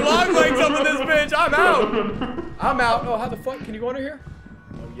daddy long legs up in this bitch. I'm out. Oh, how the fuck? Can you go under here?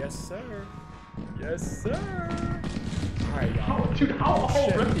 Oh, yes, sir. Yes, sir. All right, y'all. Oh, dude, how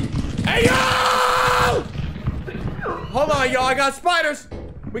rippy. Hey, yo! Hold on, y'all. I got spiders.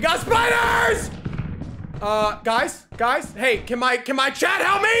 We got spiders! Guys. Hey, can my chat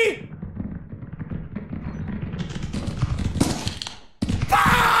help me?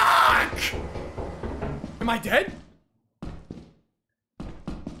 Fuck! Am I dead?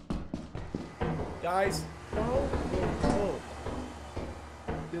 Guys, how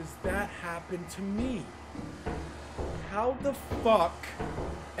does that happen to me? How the fuck,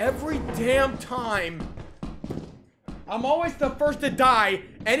 every damn time, I'm always the first to die,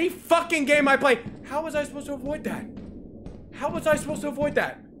 any fucking game I play. How was I supposed to avoid that?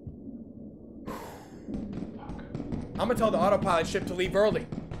 I'm gonna tell the autopilot ship to leave early.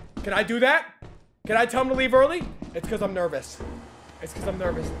 Can I do that? Can I tell them to leave early? It's because I'm nervous.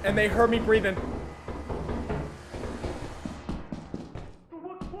 And they heard me breathing.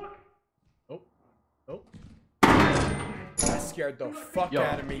 That scared the fuck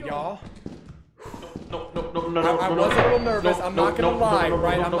out of me, y'all. No. I was a little nervous. I'm not gonna lie,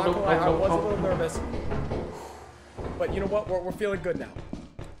 right? I'm not gonna lie. I was a little nervous. But you know what? We're feeling good now.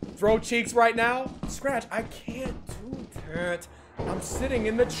 Throw cheeks right now. Scratch. I can't do that. I'm sitting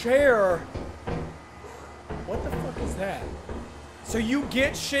in the chair. What the fuck is that? So you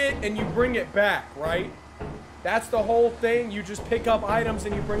get shit and you bring it back, right? That's the whole thing. You just pick up items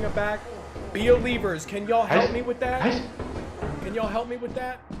and you bring it back. Believers, can y'all help me with that? Can y'all help me with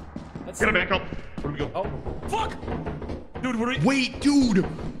that? Let's Get it back up. Where do we go? Oh, fuck! Dude, what are we... Wait, dude.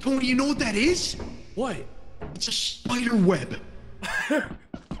 Tony, you know what that is? What? It's a spider web.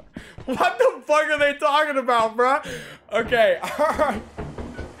 What the fuck are they talking about, bro? Okay, alright.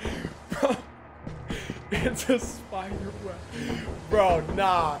 Bro, it's a spider web. Bro,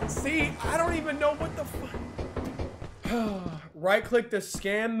 nah. See, I don't even know what the fuck. Right click to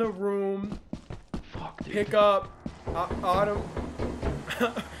scan the room. Fuck, dude. Pick up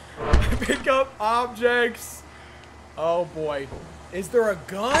pick up objects. Oh boy. Is there a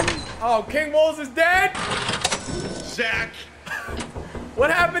gun? Oh, King Wolves is dead? Zach.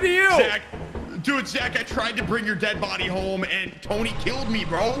 What happened to you? Zach, I tried to bring your dead body home and Tony killed me,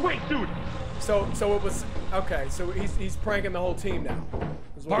 bro. Wait, dude. So it was okay. So he's pranking the whole team now.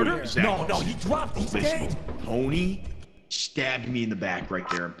 Carter? No, he dropped. He's dead. Tony stabbed me in the back right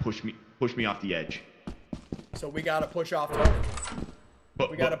there and pushed me off the edge. So we gotta push off Tony.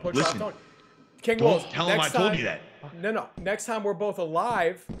 We gotta push off Tony. King Wolves, tell him I told you that. No. Next time we're both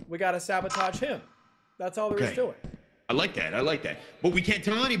alive, we gotta sabotage him. That's all there is to it. I like that. But we can't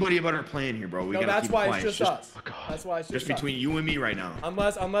tell anybody about our plan here, bro. We gotta that's keep why quiet. it's just us. That's why it's just us. between you and me right now.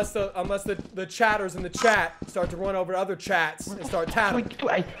 Unless the chatters in the chat start to run over other chats and start tattling.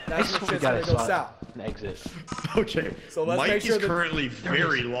 That's when shit's gonna go south. An exit. Okay. So let's Mike make sure is currently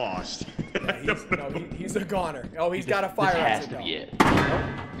very lost. Yeah, he's a goner. Oh, he's got a fire exit. This has to be it.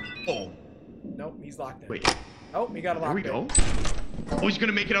 Oh. Nope, he's locked in. Wait. Oh, he got a lock. There we go. Oh, he's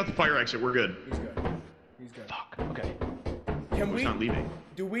gonna make it out the fire exit. We're good. He's good. Fuck. Okay. Can He's not leaving.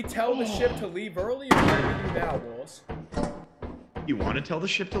 Do we tell the ship to leave early, or what do we do now, Wolves? You want to tell the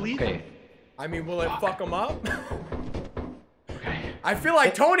ship to leave? Okay. I mean, will it fuck him up? Okay. I feel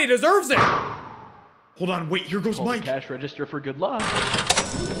like Tony deserves it. Hold on, wait. Here goes Mike. Cash register for good luck.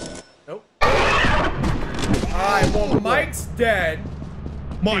 Nope. All right. Well, Mike's dead.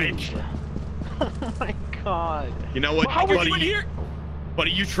 Mike. Oh my god. You know what, How buddy? are you in here?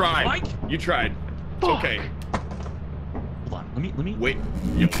 Buddy, you tried. Mike? You tried. It's okay. Hold on. Let me. Wait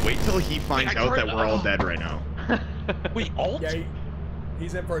till he finds out that we're all dead right now. Wait, alt? Yeah,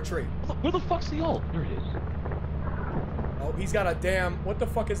 he's in for a treat. Where the fuck's the alt? There it is. Oh, he's got a damn. What the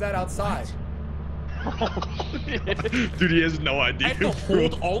fuck is that outside? Dude, he has no idea. I have to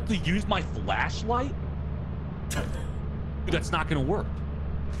hold alt to use my flashlight? Dude, that's not gonna work.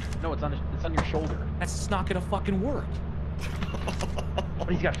 No, it's on your shoulder. That's just not gonna fucking work. Oh,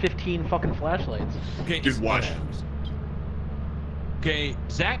 he's got 15 fucking flashlights. Okay, dude, watch. Okay,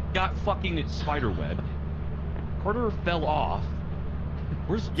 Zach got fucking spiderweb. Carter fell off.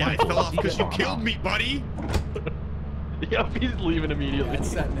 Where's I fell off because you killed me, buddy. Yep, he's leaving immediately. That's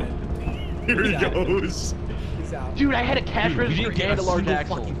setting in. Here he goes. He's out. Dude, I had a cash register and a large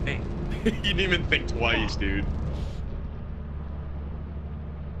axle. Thing. You didn't even think twice, dude.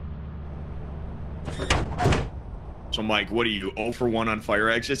 So, Mike, what are you, 0 for 1 on fire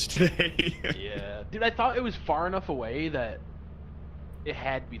exits today? Yeah. Dude, I thought it was far enough away that it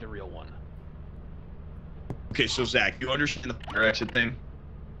had to be the real one. Okay, so, Zach, you understand the fire exit thing?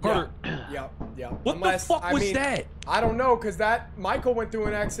 Carter. Yeah. What the fuck was that? I don't know, because Michael went through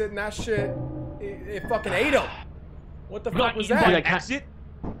an exit and that shit, it fucking ate him. What the fuck was that? Dude, Exit?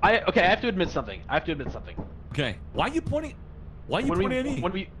 Okay, I have to admit something. Okay. Why are you pointing? Why are you pointing at me?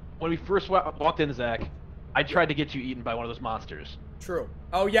 When we first walked in, Zach, I tried to get you eaten by one of those monsters. True.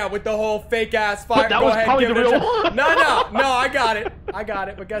 Oh yeah, with the whole fake ass fire. But that was probably the real one. No, I got it.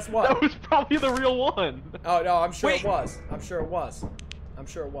 But guess what? That was probably the real one. Oh no, I'm sure it was. I'm sure it was.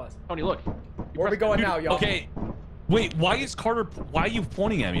 Tony, look. Where are we going now, y'all? Okay. Wait, why is Carter? Why are you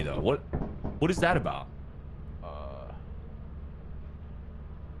pointing at me though? What is that about?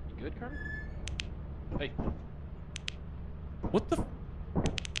 You good, Carter? Hey. What the?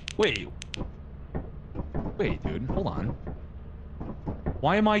 Wait, dude, hold on.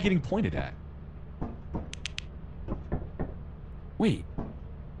 Why am I getting pointed at? Wait.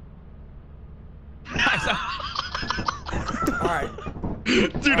 Alright.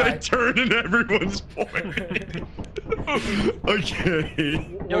 Dude, I turned and everyone's pointing. Okay.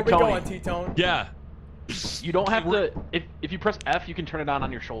 Where we going, T-Tone? Yeah. You don't have to. If you press F, you can turn it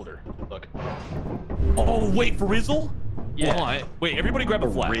on your shoulder. Look. Oh, wait, for Rizzle? Yeah. Hold on. Wait, everybody grab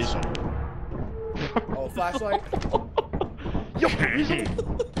a flash. Oh, flashlight? Yo, Rizzle.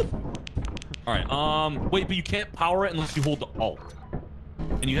 Alright, wait, but you can't power it unless you hold the Alt.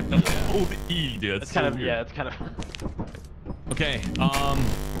 And you have to hold the E, dude. It's kind of, yeah, it's kind of... Okay,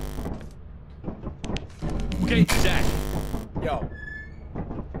 okay, Zach. Yo.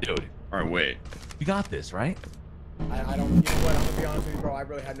 Dude. Alright, wait. You got this, right? I don't, you know what, I'm gonna be honest with you, bro, I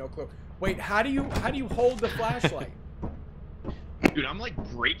really had no clue. Wait, how do you hold the flashlight? Dude, I'm like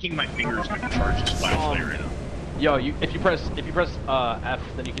breaking my fingers to charge this flashlight right now. Yo, if you press F,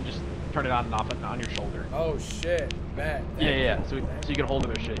 then you can just turn it on and off on your shoulder. Oh shit, bet. Yeah. So you can hold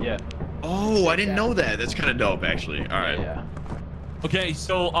it or shit. Yeah. Oh, I didn't know that. That's kind of dope, actually. All right. Yeah. Okay,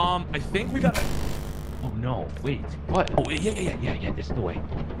 so I think we got. Oh no! Wait. What? Oh yeah. This is the way.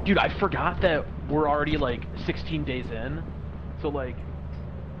 Dude, I forgot that we're already like 16 days in, so like.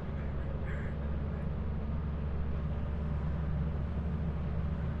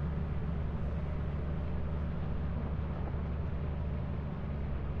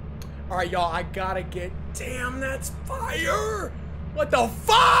 All right, y'all, I gotta get. Damn, that's fire! What the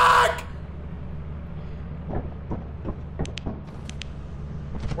fuck?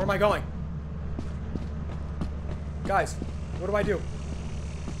 Where am I going? Guys, what do I do?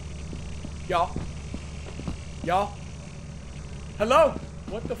 Y'all? Y'all? Hello?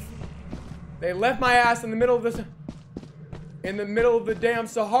 What the f... They left my ass in the middle of this... In the middle of the damn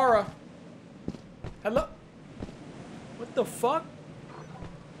Sahara. Hello? What the fuck?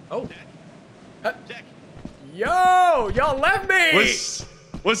 Oh. Jack. Yo! Y'all left me!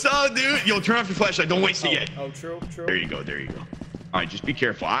 What's up, dude? Yo, turn off your flashlight. Don't waste it yet. Oh, true. There you go. All right, just be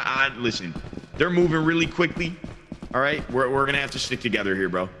careful. Listen, they're moving really quickly. All right, we're gonna have to stick together here,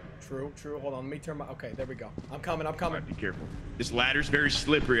 bro. True. Hold on, let me turn my... Okay, there we go. I'm coming. All right, be careful. This ladder's very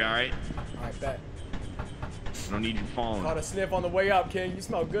slippery, all right? All right, bet. I don't need you falling. Caught a sniff on the way up, King. You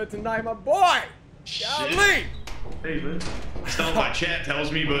smell good tonight, my boy. Golly. Hey, man. That's not what my chat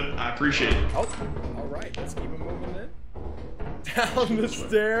tells me, but I appreciate it. Oh, all right. Let's keep it moving then. Down the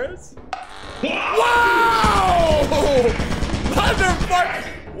stairs. Whoa! Motherfucker!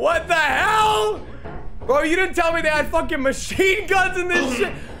 What the hell? Bro, you didn't tell me they had fucking machine guns in this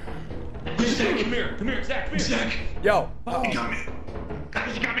shit. Zach, come here, Zach, come here. Zach. Yo. He got me.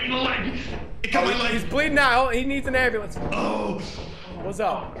 He got me in the leg. He got my leg. He's bleeding out. He needs an ambulance. Oh. What's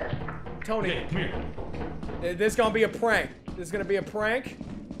up? Tony. Okay, come here. This is gonna be a prank. This is gonna be a prank.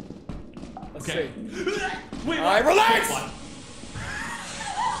 Let's see. Wait, all right, relax.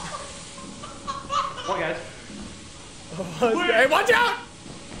 What, guys? Hey, watch out!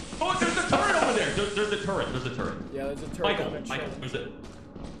 Oh, there's a turret over there. There's a turret. Yeah, there's a turret. Michael, where's it?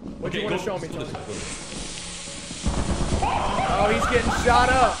 What do you want to show me, Tony? Oh, he's getting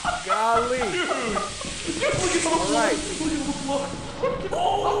shot up. Golly. All right.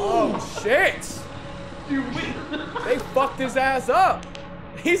 Oh, shit. They fucked his ass up.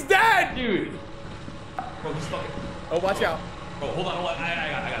 He's dead. Dude. Bro, he's fucking... Oh, watch out. Oh, hold on.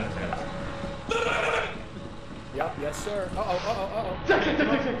 I got this. Yep, yes, sir. Uh-oh.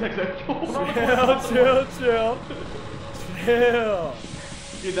 Chill.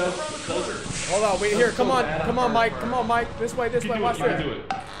 Dude, that was... Hold on, wait, here, come on, Mike. This way, watch this. Do it.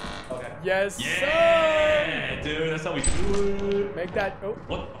 Okay. Yes, Yeah, dude, that's how we do it. Make that, oh.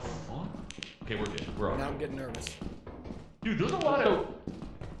 What the fuck? Okay, we're good. We're Now on. I'm getting nervous. Dude, there's a lot of...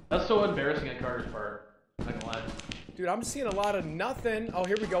 That's so embarrassing on Carter's part. I'm not gonna lie. Dude, I'm seeing a lot of nothing. Oh,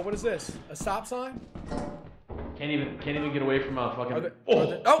 here we go. What is this? A stop sign? Can't even get away from a fucking...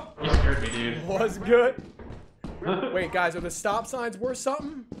 Oh! You scared me, dude. Was good. Wait, guys, are the stop signs worth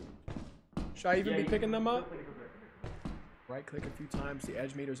something? Should I even be picking them up? Right click a few times. The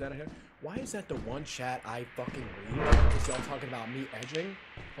edge meter's out of here. Why is that the one chat I fucking read? Is y'all talking about me edging?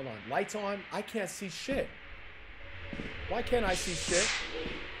 Hold on. Lights on. I can't see shit. Why can't I see shit?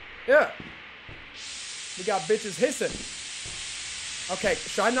 Yeah. We got bitches hissing. Okay,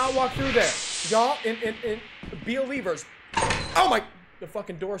 should I not walk through there? Y'all, be believers. Oh my, the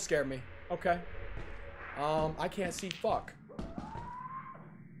fucking door scared me. Okay. I can't see fuck.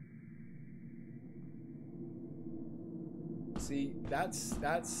 See, that's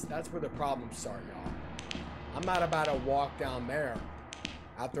where the problems start, y'all. I'm not about to walk down there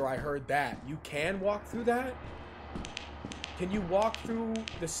after I heard that. You can walk through that? Can you walk through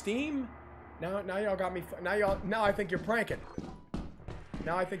the steam? Now y'all got me. Now I think you're pranking.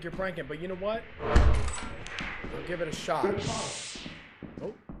 But you know what? I'll give it a shot.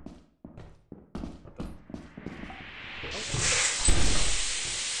 Oh.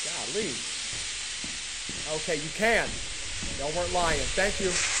 Golly. Okay, you can. Y'all weren't lying. Thank you.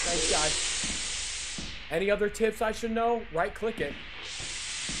 Thanks, guys. Any other tips I should know? Right click it.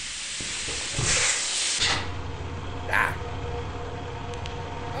 Ah.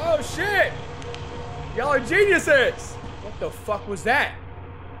 Oh, shit. Y'all are geniuses. What the fuck was that?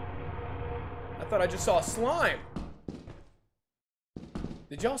 I thought I just saw a slime.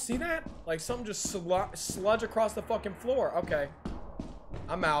 Did y'all see that? Like something just sludge across the fucking floor. Okay.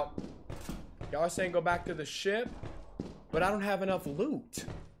 I'm out. Y'all are saying go back to the ship, but I don't have enough loot.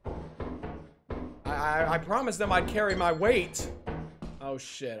 I promised them I'd carry my weight. Oh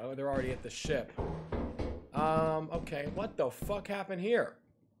shit. Oh, they're already at the ship. Okay. What the fuck happened here?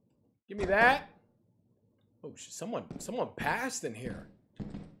 Give me that. Oh, someone passed in here.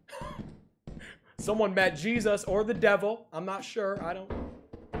 Someone met Jesus or the devil. I'm not sure. I'm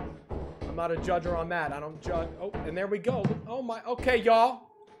not a judger on that. I don't judge. Oh, and there we go. Oh my. Okay, y'all.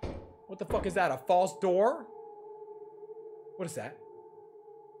 What the fuck is that? A false door? What is that?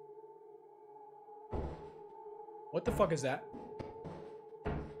 What the fuck is that?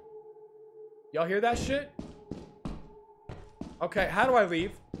 Y'all hear that shit? Okay, how do I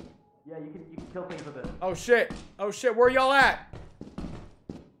leave? Yeah, you can kill things with it. Oh shit. Oh shit, where y'all at?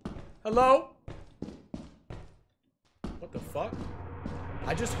 Hello? What the fuck?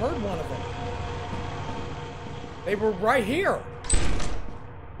 I just heard one of them. They were right here.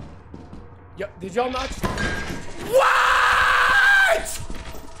 Did y'all not? What?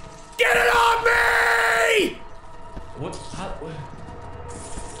 Get it off me! What? What?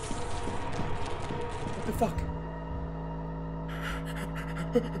 What the fuck?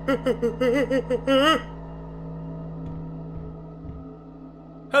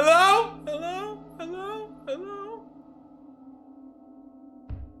 Hello? Hello? Hello? Hello?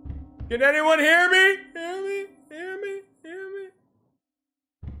 Can anyone hear me? Hear me? Hear me? Hear me?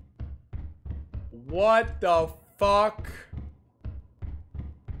 What the fuck?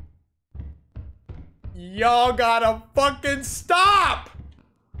 Y'all gotta fucking stop!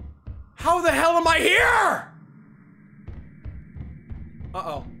 How the hell am I here?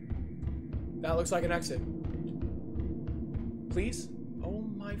 Uh-oh. That looks like an exit. Please? Oh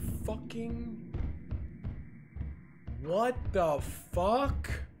my fucking... What the fuck?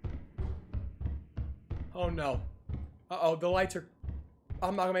 Oh no. Uh-oh, the lights are...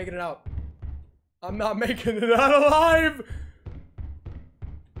 I'm not making it out. I'm not making it out alive!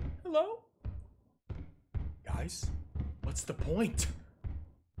 Hello? Guys? What's the point?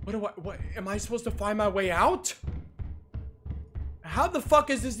 What am I supposed to find my way out? How the fuck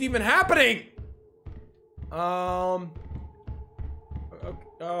is this even happening? Oh,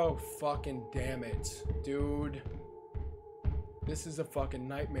 fucking damn it. Dude. This is a fucking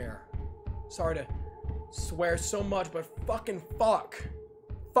nightmare. Sorry to swear so much, but fucking fuck.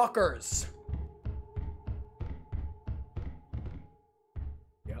 Fuckers.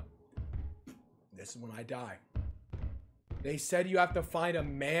 Yep. This is when I die. They said you have to find a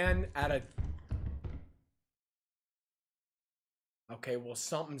man at a... Okay, well,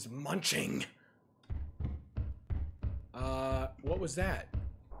 something's munching. What was that?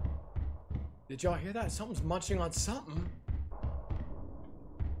 Did y'all hear that? Something's munching on something.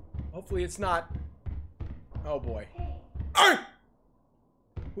 Hopefully it's not... Oh, boy. Hey!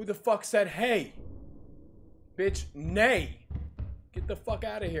 Who the fuck said hey? Bitch, nay. Get the fuck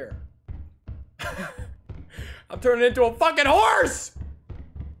out of here. I'm turning into a fucking horse!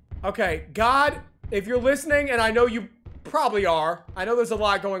 Okay, God, if you're listening, and I know you probably are. I know there's a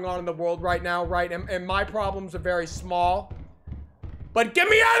lot going on in the world right now, right? And my problems are very small. But get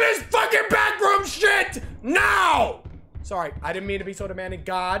me out of this fucking backroom shit now! Sorry, I didn't mean to be so demanding,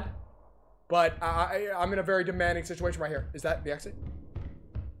 God. But I'm in a very demanding situation right here. Is that the exit?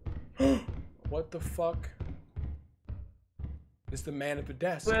 What the fuck? Is the man at the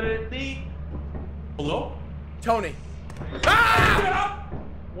desk? Let it be. Hello? Tony. Ah!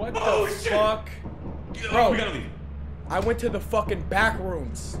 What the fuck? Bro, we gotta leave. I went to the fucking back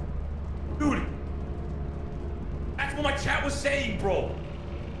rooms. Dude. That's what my chat was saying, bro.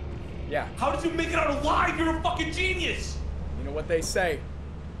 Yeah. How did you make it out alive? You're a fucking genius. You know what they say?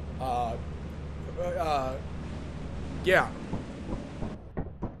 Yeah.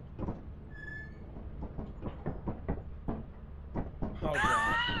 Oh,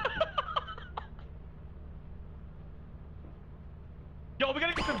 God. Yo, we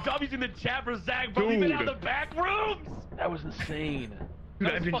gotta get some W's in the chat for Zach, bro. We've been out of the back rooms. That was insane.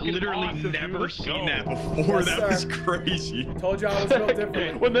 I've literally awesome, never dude. seen that before. Yes, that was sir. crazy. Told you I was built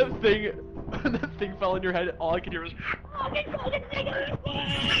different. When that thing fell in your head, all I could hear was.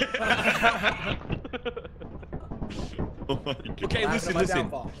 Oh my God. Okay, listen. Okay.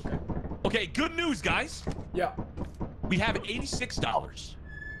 Okay, good news, guys. Yeah. We have $86.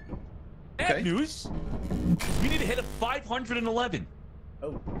 Bad Okay. news. We need to hit a 511.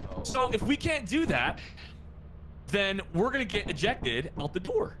 Oh. So if we can't do that, then we're gonna get ejected out the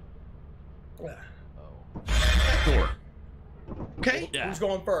door. Door. Okay. Yeah. Who's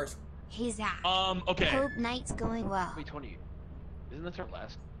going first? Hey Zach. Okay. Hope night's going well. Wait, 20. Isn't this our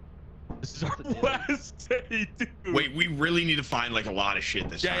last? This is our last day, dude. Wait, we really need to find like a lot of shit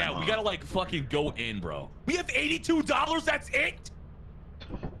this time. Yeah, we gotta like fucking go in, bro. We have $82. That's it.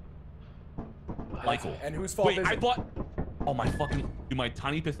 Michael. And whose fault Wait, is I it? bought. Oh my fucking. Do my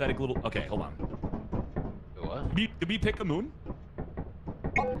tiny pathetic little. Okay, hold on. What? Did we pick a moon?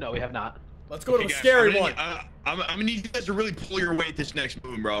 No, we have not. Let's go to the guys, scary one. I'm gonna need you guys to really pull your weight this next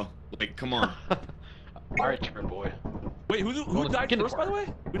moon, bro. Like, come on. All right, Trevor boy. Wait, who died get in the first, by the corner.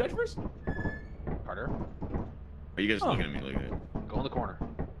 way? Who died first? Carter, Are you guys Oh. looking at me like that? go in the corner.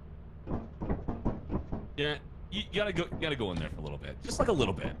 Yeah, you gotta go in there for a little bit, just like a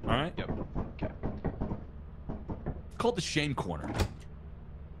little bit. All right. Yep. Okay. It's called the shame corner.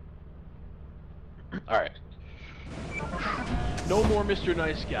 All right. No more Mr.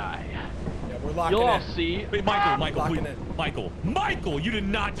 Nice Guy. Yeah, we're locking You'll all in. see. Wait, Michael, Locking please. in. Michael, you did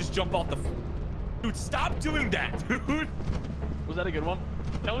not just jump off the. Dude, stop doing that, dude. Was that a good one?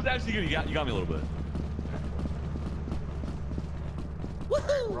 That was actually good. You got me a little bit.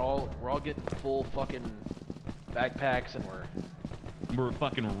 We're all getting full fucking backpacks and we're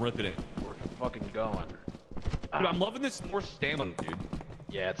fucking ripping it. We're fucking going. Dude, I'm loving this more stamina, dude.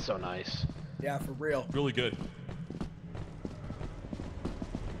 Yeah, it's so nice. Yeah, for real. Really good.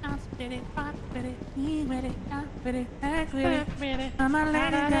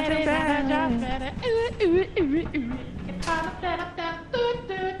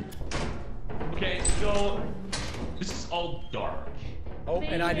 Okay, so this is all dark. Oh,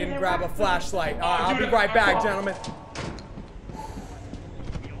 and I didn't grab a flashlight. I'll be right back, gentlemen.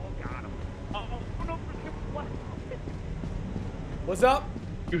 What's up?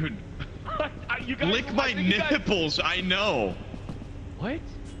 Dude. You guys, Lick my nipples, I know. What?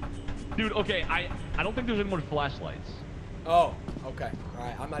 Dude, okay, I don't think there's any more flashlights. Oh, okay. All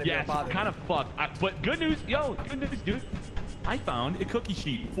right, I'm not even gonna bother. Yeah, kind of fucked. But good news, good news, dude. I found a cookie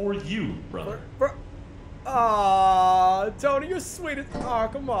sheet for you, brother. Aw, Tony, you're sweet as... Aw,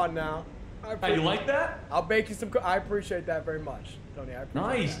 come on now. You like that? I'll bake you some... I appreciate that very much, Tony. I appreciate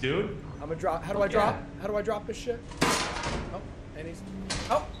Nice, that. dude. I'm gonna drop... How do I drop? How do I drop this shit? Oh, and he's...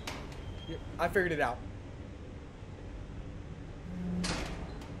 Oh! Yeah, I figured it out.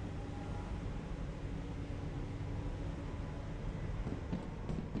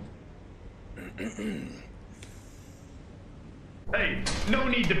 Hey, no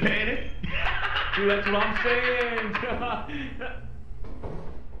need to panic. Dude, that's what I'm saying.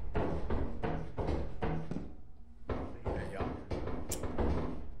 Okay,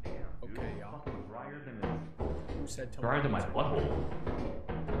 y'all. Who said Tony? Drier than my butthole.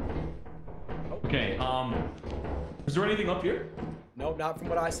 Okay, is there anything up here? No, not from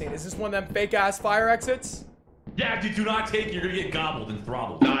what I've seen. Is this one of them fake-ass fire exits? Yeah, dude, do not take it. You're gonna get gobbled and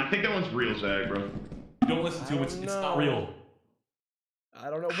throttled. Nah, I think that one's real, Zach, bro. Don't listen to it. It's not real. I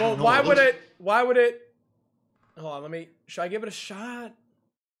don't know. Well, why would it? Hold on, let me... Should I give it a shot?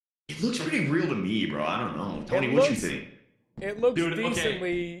 It looks pretty real to me, bro. I don't know. Tony, what you think? It looks Dude,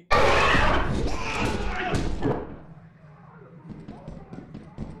 decently...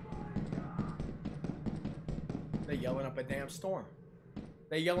 They're yelling up a damn storm.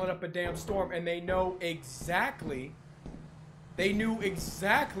 They're yelling up a damn storm, and they know exactly... They knew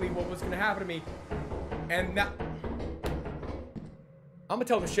exactly what was going to happen to me. And that... I'm going to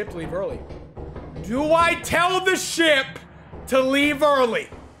tell the ship to leave early. Do I tell the ship to leave early?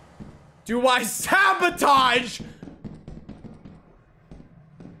 Do I sabotage?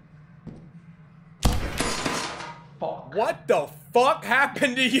 Fuck. What the fuck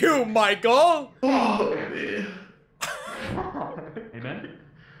happened to you, Michael? Oh, man. Amen?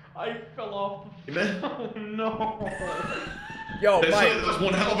 I fell off the... Amen? Oh, no. Yo, Mike. That's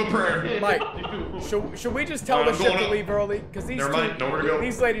one hell of a prayer. Mike, should we just tell the ship to leave early? Because these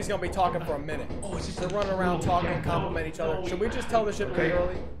these ladies gonna be talking for a minute. Oh, it's just they're running around talking and compliment each other. Should we just tell the ship to leave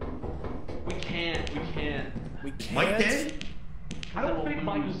early? We can't. We can't? Mike dead? I don't think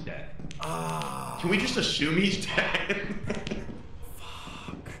Mike is dead. Can we just assume he's dead?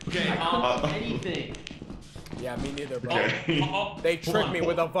 Fuck. Okay, anything. Yeah, me neither, bro. Okay. They tricked me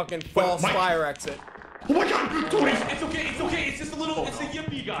with a fucking false fire exit. Oh my god! Tony! It's okay, it's okay. It's just a little, it's a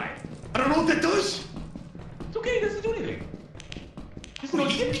yippee guy. I don't know what that does. It's okay, it doesn't do anything. He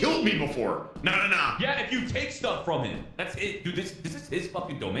killed me before. No. Yeah, if you take stuff from him. That's it. Dude, this is his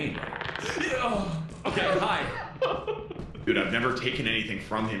fucking domain, right? Okay, hi. Dude, I've never taken anything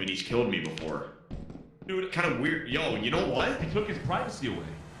from him and he's killed me before. Dude, kind of weird. Yo, you know what? He took his privacy away.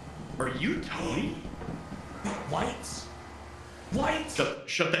 Are you Tony? Lights? Lights?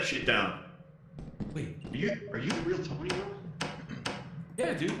 Shut that shit down. Wait, are you the real Tony?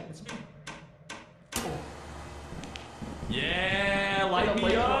 Yeah, dude, that's me. Yeah, light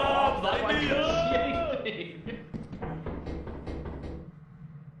me up, light me up.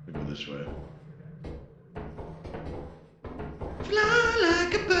 We go this way. Fly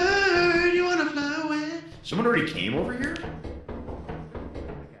like a bird, you wanna fly away? Someone already came over here?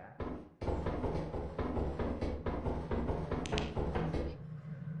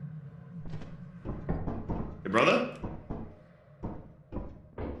 Hey, brother?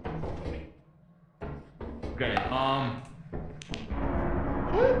 Okay,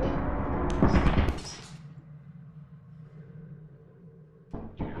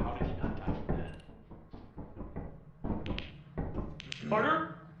 Dude, how did he not die from that?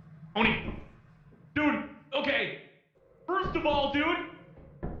 Carter? Tony! Dude, okay. First of all, dude,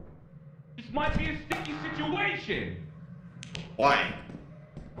 this might be a sticky situation. Why?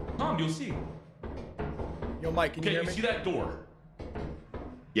 Tom, you'll see. Yo, Mike, can you hear me? You see that door?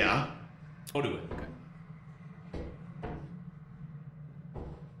 Yeah? Go to it.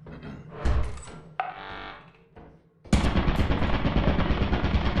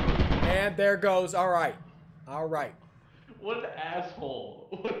 And there goes. All right. All right. What an asshole.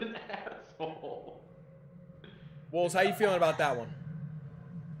 What an asshole. Wolves, how you feeling about that one?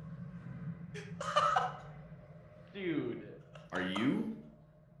 Dude. Are you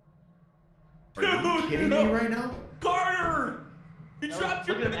kidding me right now? Carter! You dropped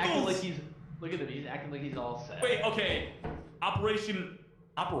your Look at him acting pickles! like he's... Look at him, he's acting like he's all set. Wait, okay. Operation?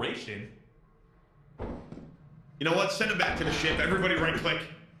 You know what? Send him back to the ship. Everybody right click.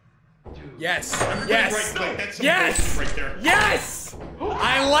 Yes. Everybody Yes. right click. That's some Yes. bullshit right there. Yes.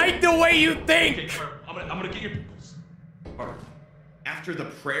 I like the way you think. Okay, Carter, I'm gonna get your pickles. Carter. After the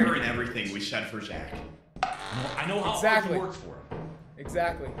prayer and everything we said for Zach. I know how Exactly. hard he works for him.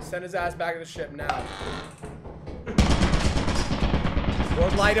 Exactly. Send his ass back to the ship now. Or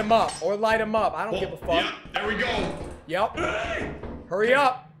light him up. Or light him up. I don't give a fuck. Yeah, there we go. Yep. Hurry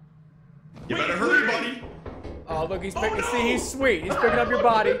up. You better hurry, buddy. Oh, look, he's picking. See, he's sweet. He's picking up your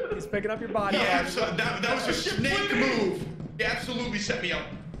body. He's picking up your body. Yeah, that was a snake move. He absolutely set me up.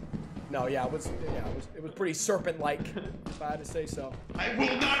 No, yeah, it was pretty serpent-like, if I had to say so. I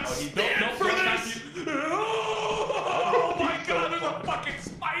will not stand for this. Oh my God! There's a fucking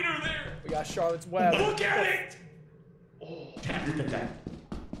spider there. We got Charlotte's Web. Look at it. Oh,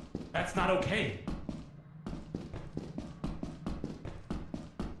 that's not okay.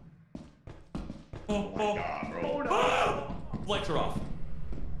 Oh my God, bro. Oh, no. Lights are off.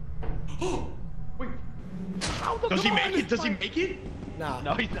 Wait. Does he make it? Does he make it? Nah.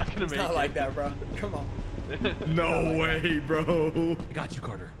 No, he's not gonna make it. Not like that, bro. Come on. No way, bro. I got you,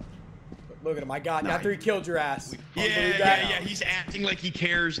 Carter. Look at him. I got after he killed your ass. Yeah. He's acting like he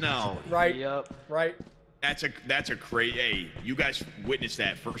cares now. Right. Yep. Right. That's a crazy. Hey, you guys witnessed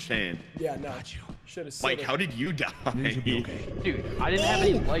that firsthand. Yeah. No. Should have. Mike, how did you die? Dude, I didn't have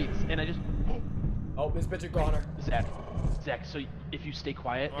any lights, and I just... Oh, this bitch a goner. Zach, so if you stay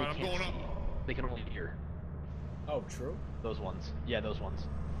quiet, they I'm can't going see up. you. They can only hear. Oh, true. Those ones. Yeah, those ones.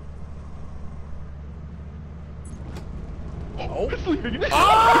 Oh!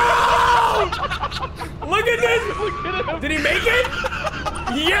 Oh! Look at this! Look at him! Did he make it?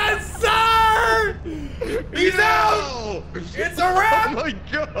 Yes, sir! He's out! It's a wrap! Oh my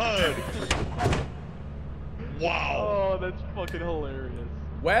God! Wow! Oh, that's fucking hilarious.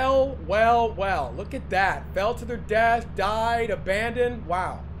 Well. Look at that. Fell to their death, died, abandoned.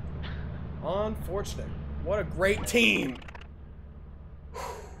 Wow. Unfortunate. What a great team.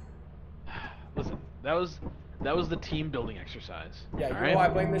 Listen, that was the team building exercise. Yeah, you all know right? who I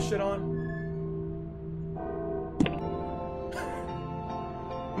blame this shit on?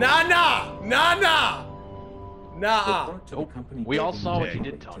 Nah. Nope. We all saw what you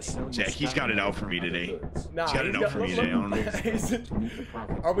did, Tony. Zach, he's got it out for me today. Nah, He's got it out for me today. I don't know.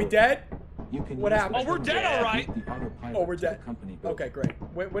 Are we dead? What happened? Oh, we're dead, all right. Oh, we're dead. Okay, great.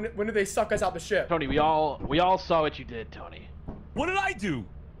 When did they suck us out the ship? Tony, we all saw what you did, Tony. What did I do?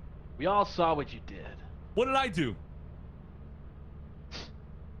 We all saw what you did. What did I do?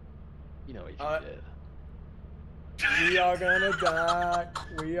 You know what you did. We are gonna die.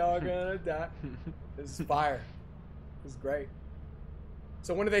 We are gonna die. This is fire. This is great.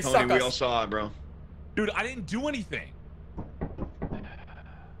 So when did they Tony, suck us? we all saw it, bro. Dude, I didn't do anything. I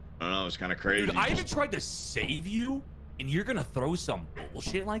don't know, it's kind of crazy. Dude, I even tried to save you, and you're gonna throw some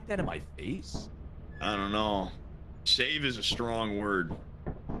bullshit like that in my face? I don't know. Save is a strong word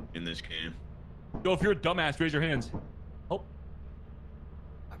in this game. Yo, if you're a dumbass, raise your hands. Oh.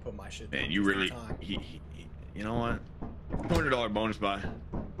 I put my shit. Man, you really, you know what? $200 bonus buy.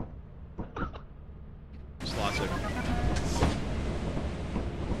 Slots it.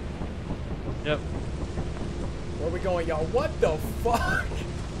 Yep. Where are we going, y'all? What the fuck?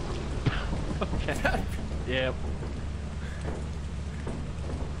 Okay. Yep.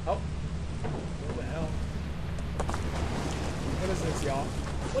 Oh. What the hell? What is this, y'all?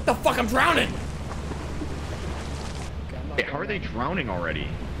 What the fuck? I'm drowning! Okay, I'm not Wait, how are they drowning already?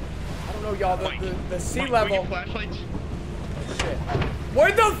 I don't know, y'all. The sea Mike, level. we get flashlights? Oh, shit.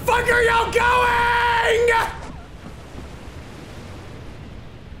 Where the fuck are y'all going?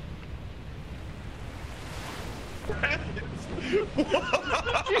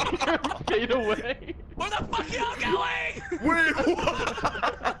 Fade away. Where the fuck y'all going? Wait,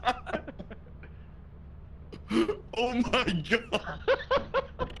 what? Oh my God.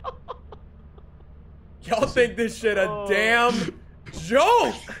 Y'all think this shit a damn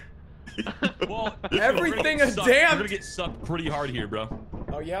joke? Well, everything we're a gonna damn. We're gonna get sucked pretty hard here, bro.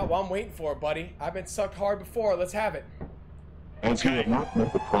 Oh yeah, well I'm waiting for it, buddy. I've been sucked hard before. Let's have it. Okay. Oh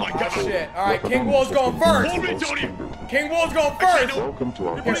my God. Shit. All right, King Wool's going first. Hold me, Tony. King Wool's going first. Welcome to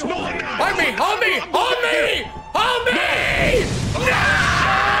our It's not. Hold me! Hold me! Hold me! Hold me!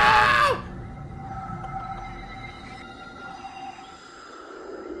 No!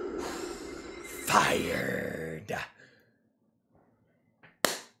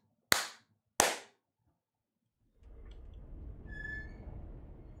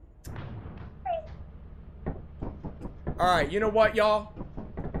 All right, you know what, y'all?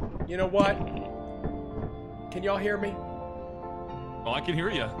 You know what? Can y'all hear me? Oh, I can hear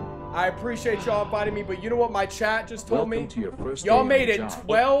you. I appreciate y'all inviting me, but you know what my chat just told me? Welcome to your first Y'all day made on it the job.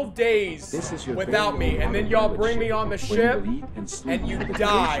 12 days This is your without very me, own and then y'all bring me on the ship, when you eat and sleep and you at the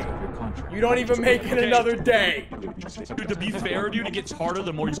die. duration of your contract. You don't even make it another day. Dude, to be fair, dude, it gets harder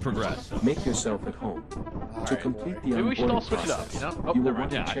the more you progress. Make yourself at home. To complete the Maybe we should all onboarding switch it up, process, you know? Oh, you will never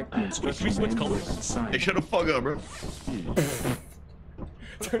want mind. to check the we instruction switch manual colors. and sign They shut the fuck up, bro.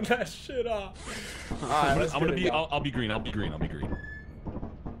 Turn that shit off. All right, I'm gonna be. I'll be green. I'll be green. I'll be green.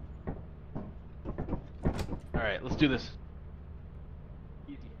 All right, let's do this.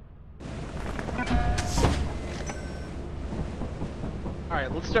 Easy. All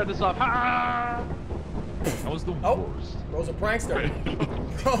right, let's start this off. Ha! That was the worst. Bro's a prankster. Dude,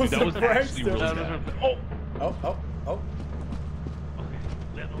 that was actually really bad. Oh! Oh.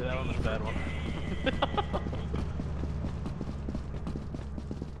 Yeah, that was a bad one.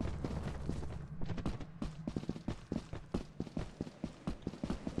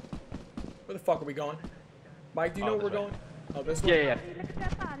 Where the fuck are we going? Mike, do you know where we're going? Oh, this way? Yeah.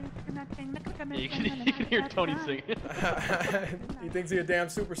 Yeah, you can hear Tony singing. He thinks he's a damn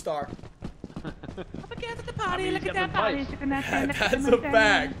superstar. I mean, he's got some pipes. That's a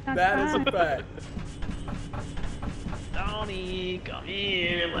fact. That is a fact. Tony, come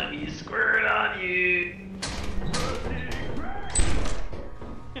here, let me squirt on you.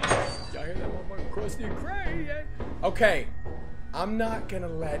 Y'all hear that motherfucker? Krusty Krab, yeah. Okay, I'm not gonna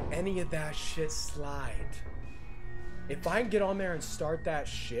let any of that shit slide. If I can get on there and start that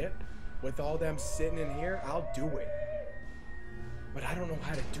ship with all them sitting in here, I'll do it. But I don't know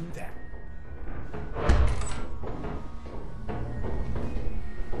how to do that.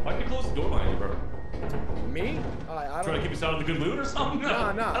 Why'd you close the door behind you, bro? Me? I don't. Trying to keep us out of the good mood or something? Nah.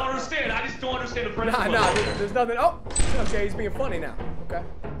 I don't understand. I just don't understand the principle. Nah. There's nothing. Oh, okay. He's being funny now. Okay.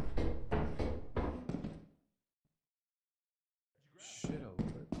 Shit a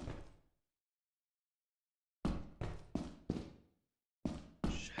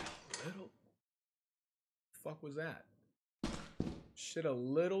little. Fuck was that? Shit a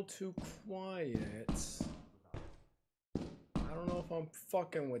little too quiet. I don't know if I'm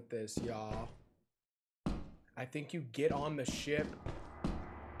fucking with this, y'all. I think you get on the ship.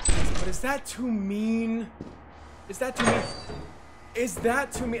 But is that too mean? Is that too mean? Is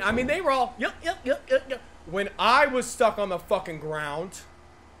that too mean? I mean, they were all, yep. When I was stuck on the fucking ground.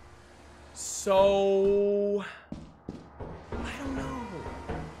 So, I don't know.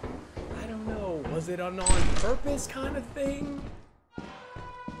 Was it an on purpose kind of thing?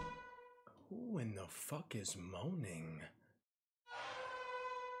 Who in the fuck is moaning?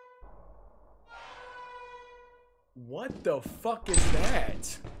 What the fuck is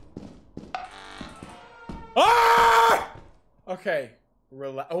that? Ah! Okay.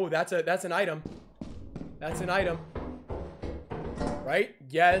 Oh, that's an item. That's an item. Right?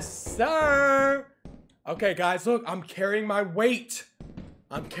 Yes, sir. Okay, guys, look, I'm carrying my weight.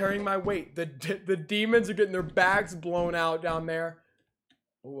 The demons are getting their bags blown out down there.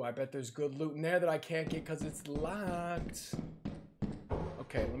 Oh, I bet there's good loot in there that I can't get because it's locked.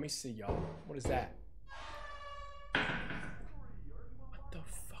 Okay, let me see, y'all. What is that? What the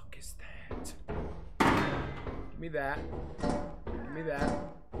fuck is that? Give me that. Give me that.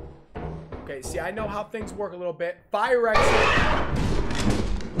 Okay, see, I know how things work a little bit. Fire exit.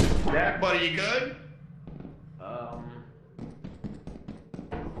 Zach, buddy, you good?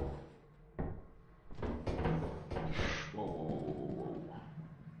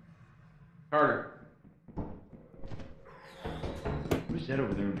 Carter. Who's that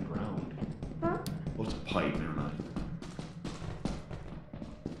over there in the ground? Huh? Well, it's a pipe, never mind.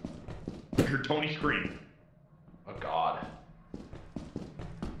 I heard Tony scream. Oh, God.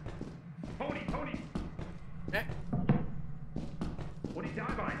 Tony! Eh. What did he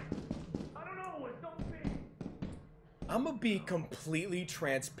die by? I don't know, it's so big. I'm gonna be completely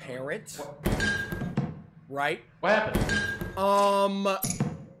transparent. Right? What happened?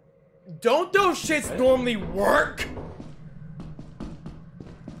 Don't those shits normally work?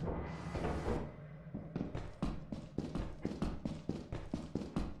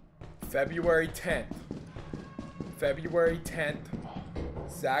 February 10th.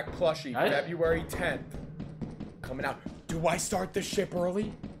 Zach Plushie, Nice. February 10th. Coming out. Do I start the ship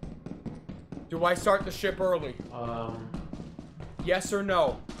early? Yes or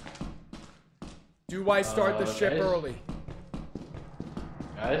no? Do I start the ship guys? early?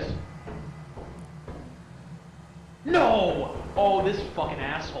 Guys? No! Oh, this fucking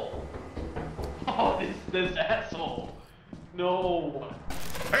asshole. Oh, this asshole. No.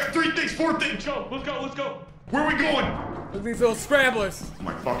 I have 3 things, 4 things. Let's go. Where are we going? Look at these little scramblers. Oh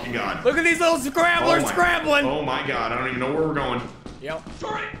my fucking god. Look at these little scramblers scrambling. Oh my god, I don't even know where we're going. Yep.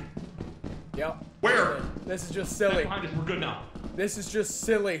 Sorry. Yep. Where? This is just silly. Behind us, we're good now. This is just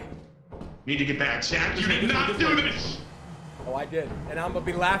silly. Need to get back. Zach, you did not do this. Oh, I did. And I'm gonna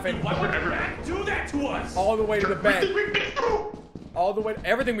be laughing. Why would Zach do that to us? All the way to the bank. All the way.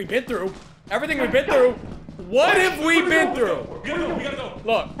 Everything we've been through. Everything we've been through. What have we been through? We gotta go. We gotta go.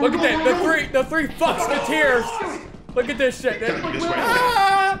 Look at that. The three fucksketeers. Look at this shit. This way.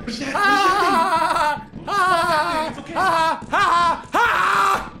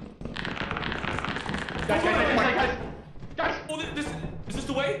 Guys. Oh, is this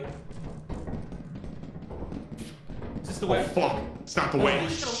the way? Is this the way? Oh fuck! It's not the way. Oh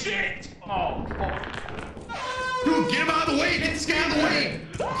shit! Oh fuck! Dude, get him out of the way! Get this guy out of the way!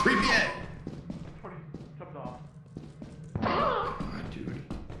 Creepy head. Comes off. God, dude.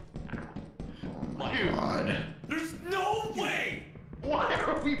 My God. There's no way! Why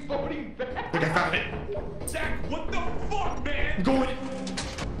are we voting back? I think I found it. Zach, what the fuck, man? I'm going.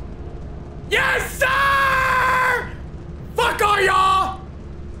 Yes, sir! Fuck all y'all!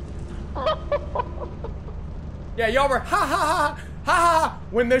 Yeah, y'all were ha ha ha ha ha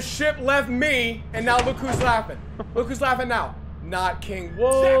when the ship left me, and now look who's laughing. Look who's laughing now. Not King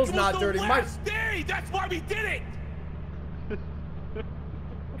Wolves, not Dirty Mike. Day. That's why we did it.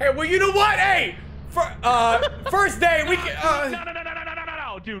 Hey, well, you know what? Hey, first day we can.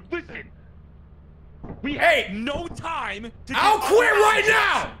 No, dude, listen. We Hey, had no time to. I'll quit right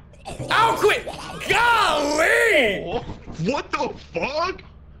now. I'll quit. Golly! What the fuck?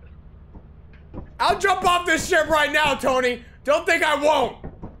 I'll jump off this ship right now, Tony. Don't think I won't.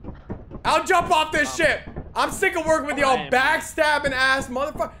 I'll jump off this ship. I'm sick of working with y'all backstabbing ass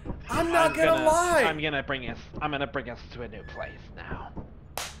motherfucker. I'm not gonna lie. I'm gonna bring us to a new place now.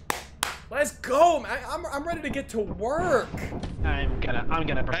 Let's go, man. I'm ready to get to work. I'm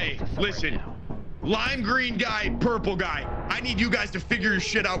gonna bring Hey, us to somewhere listen. now. Lime green guy, purple guy. I need you guys to figure your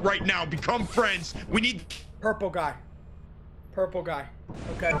shit out right now. Become friends. We need purple guy. Purple guy.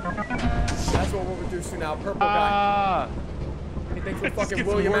 Okay. That's what we'll reduce to now. Purple guy. He thinks we're fucking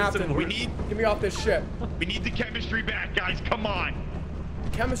William Afton. Get me off this ship. We need the chemistry back, guys. Come on.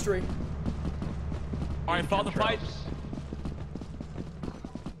 Chemistry. All right, follow the pipes.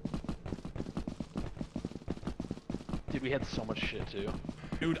 Dude, we had so much shit too.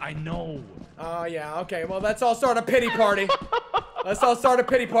 Dude, I know. Oh, yeah. Okay. Well, let's all start a pity party. Let's all start a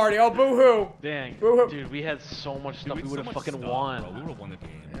pity party. Oh, boo-hoo. Dang. Boo-hoo. Dude, we had so much stuff. Dude, We would have so much fucking stuff, won. bro. We would have won the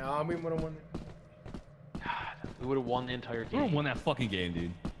game. Yeah, we would have won. We would have won the entire We would game. have won that fucking game,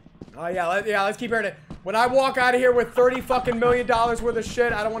 dude. Oh, yeah. Let's keep hearing it. When I walk out of here with $30 fucking million worth of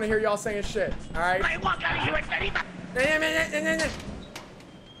shit, I don't want to hear y'all saying shit. All right? I walk out of here with $30.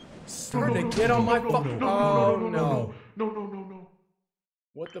 Starting to get on my fucking. Oh, no. No.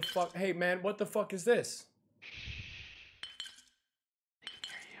 What the fuck? Hey, man, what the fuck is this?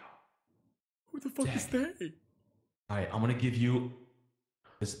 Who the fuck is they? All right, I'm gonna give you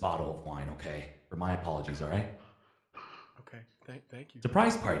this bottle of wine, okay? For my apologies, all right? Okay, thank you.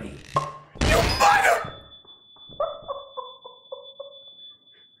 Surprise party. You mother!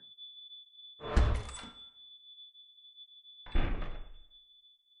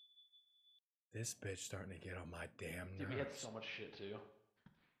 This bitch starting to get on my damn nerves. Dude, we had so much shit too.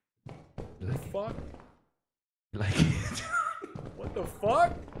 What the fuck? Like it. What the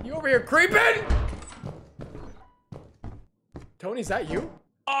fuck? You over here creeping? Tony, is that you?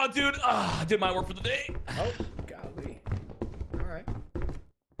 Oh, dude. I did my work for the day. Oh, golly. All right.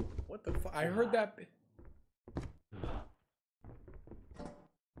 What the fuck? I heard that. The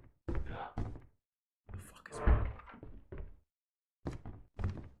fuck is that?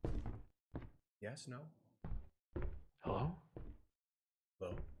 Yes, no? Hello?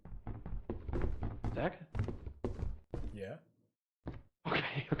 Hello? Zach? Yeah?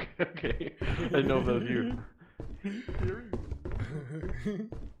 Okay. I didn't know if that was you.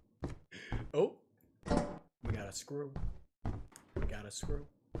 Oh, we got a screw.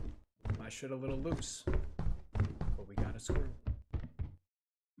 My shit a little loose, but we got a screw.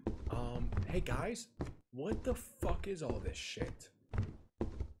 Hey guys, what the fuck is all this shit?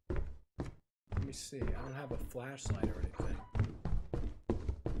 Let me see. I don't have a flashlight or anything.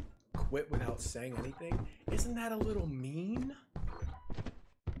 Quit without saying anything? Isn't that a little mean?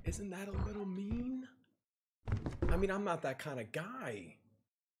 I mean, I'm not that kind of guy.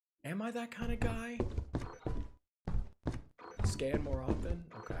 Am I that kind of guy? Scan more often?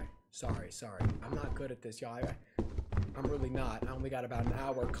 Okay. Sorry. I'm not good at this, y'all. I'm really not. I only got about an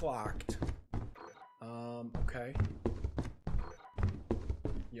hour clocked. Okay.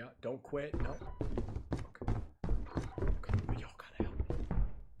 Yeah, don't quit. No. Okay.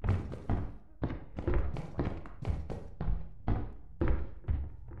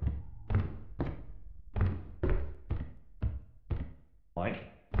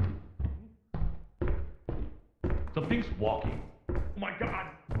 Something's walking. Oh my god!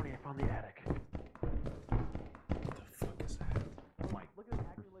 Tony, I found the attic. What the fuck is that? Mike, look at the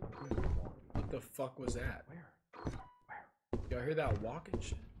attic. What the fuck was that? Where? Y'all hear that walking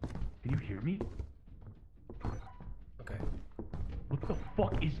shit? Can you hear me? Okay. What the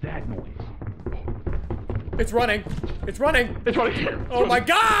fuck is that noise? It's running. It's running. It's running. Oh my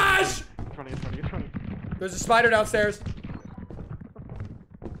gosh! It's running. There's a spider downstairs.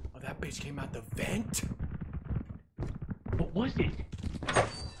 Oh, that bitch came out the vent. What was it?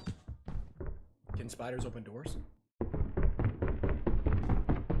 Can spiders open doors?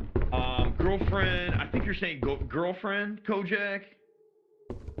 Girlfriend. I think you're saying girlfriend, Kojak.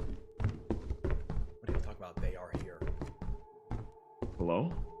 What do you talk about? They are here.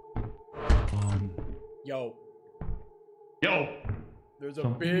 Hello? Yo. There's a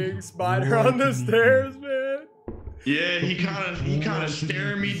Something's big spider on the stairs, man. Yeah, he kind of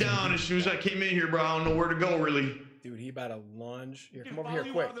staring me down as soon as I came in here, bro. I don't know where to go, really. Dude, he about to lunge. Here, come over here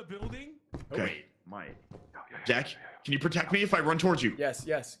quick. Okay. Zach, can you protect me if I run towards you? Yes.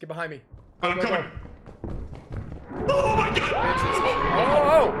 Get behind me. I'm Go, coming. go. Oh my god!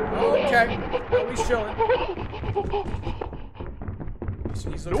 Oh, okay. Oh, he's chilling.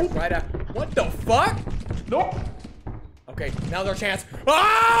 He's looking right at. What the fuck? Nope. Okay, now's our chance.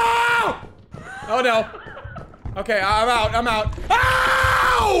 Oh! Oh no. Okay, I'm out.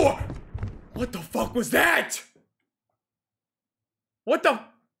 Ow! What the fuck was that? What the?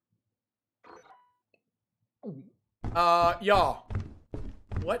 Y'all.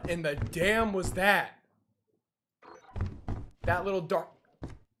 What in the damn was that? That little dark.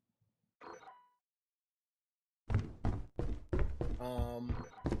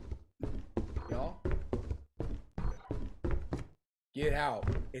 Y'all. Get out.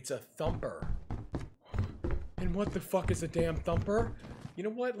 It's a thumper. And what the fuck is a damn thumper? You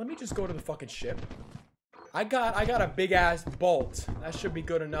know what? Let me just go to the fucking ship. I got a big ass bolt. That should be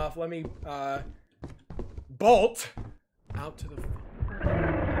good enough. Let me bolt out to the.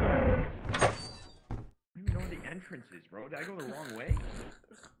 You know the entrance is, bro. Did I go the wrong way?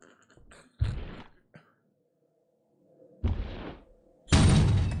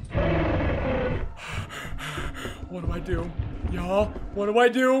 What do I do? Y'all, what do I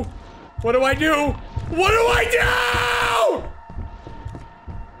do? What do I do? What do I do?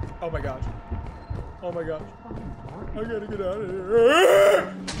 Oh my gosh. Oh my gosh. I gotta get out of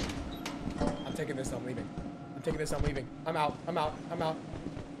here. I'm taking this, I'm leaving. I'm out.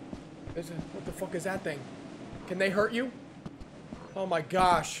 What the fuck is that thing? Can they hurt you? Oh my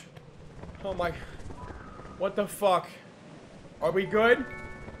gosh. Oh my. What the fuck? Are we good?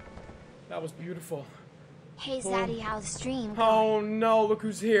 That was beautiful. Hey Zaddy, how's the stream going? Oh no, look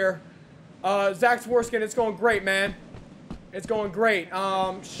who's here. Zach Sworskin, it's going great, man. It's going great.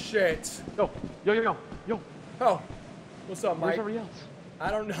 Shit. Yo. Oh, what's up, Mike? Where's everybody else? I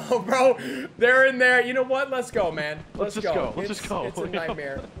don't know, bro. They're in there. You know what? Let's go, man. Let's just go. Let's just go. It's a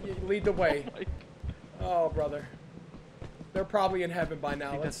nightmare. Lead the way. Oh, brother. They're probably in heaven by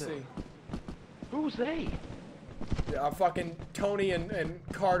now. Let's see. Who's they? Fucking Tony and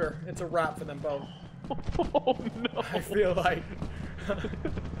Carter. It's a wrap for them both. Oh no. I feel like.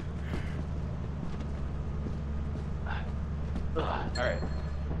 All right.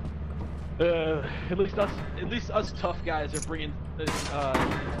 At least us tough guys are bringing,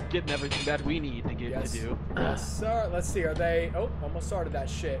 getting everything that we need to get to do. Yes, sir. Let's see. Are they? Oh, almost started that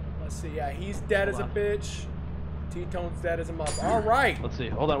shit. Let's see. Yeah, he's dead as a bitch. T-Tone's dead as a mother. All right. Let's see.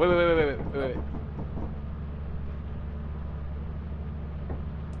 Hold on. Wait.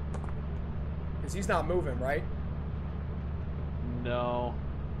 Because he's not moving, right? No.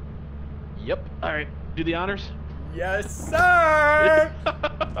 Yep. All right. Do the honors. Yes, sir!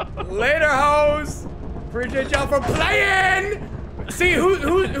 Later, hoes! Appreciate y'all for playing! See,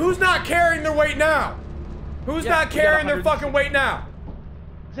 who's not carrying their weight now? Who's not carrying their fucking weight now?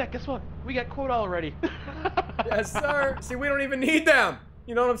 Zach, guess what? We got quota already. Yes, sir. See, we don't even need them.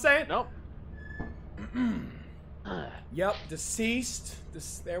 You know what I'm saying? Nope. Yep, deceased.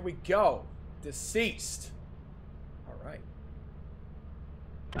 There we go. Deceased. All right.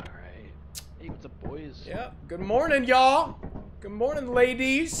 Hey, what's up, boys? Yeah. Good morning, y'all. Good morning,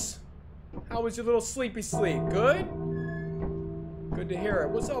 ladies. How was your little sleepy sleep? Good? Good to hear it.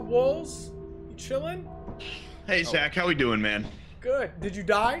 What's up, Wolves? You chilling? Hey, Zach. How we doing, man? Good. Did you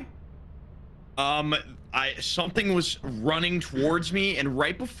die? Something was running towards me, and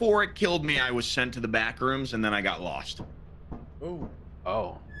right before it killed me, I was sent to the back rooms, and then I got lost. Ooh.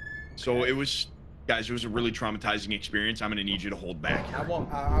 Oh. So it was, guys, it was a really traumatizing experience. I'm gonna need you to hold back. I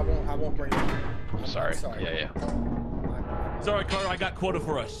won't bring it. I'm sorry. Sorry. Yeah. It's all right, Carter. I got quota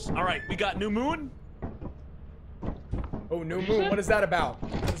for us. All right, we got New Moon. Oh, new moon. What is that about?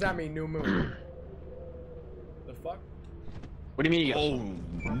 What does that mean, new moon? The fuck? What do you mean you got? Oh,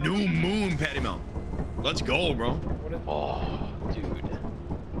 new moon patty melt. Let's go, bro. What is... Oh, dude.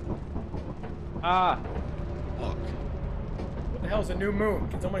 Ah. Fuck. What the hell is a new moon?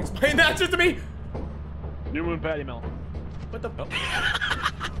 Can someone explain that just to me? New moon patty melt. What the?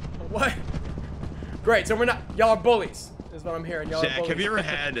 What? Great. So we're not. Y'all are bullies. Is what I'm hearing. Y'all are Zach, bullies. have you ever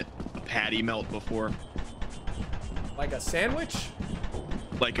had a patty melt before? Like a sandwich?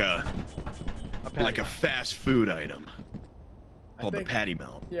 Like a fast food item called the patty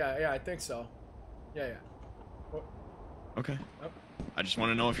melt. Yeah, I think so. Yeah. What? Okay. Oh. I just want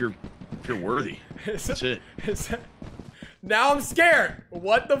to know if you're worthy. That's it. Now I'm scared.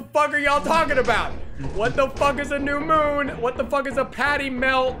 What the fuck are y'all talking about? What the fuck is a new moon? What the fuck is a patty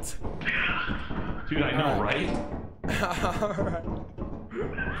melt? Dude, I know, right? Alright.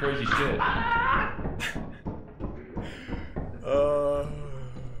 Crazy shit.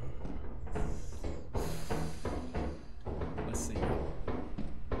 Let's see.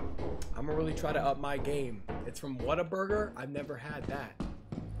 I'm gonna really try to up my game. It's from Whataburger. I've never had that.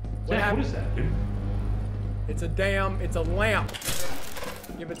 What is that, dude? It's a lamp.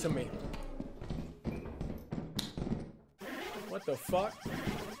 Give it to me. What the fuck?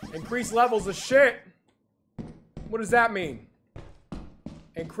 Increased levels of shit. What does that mean?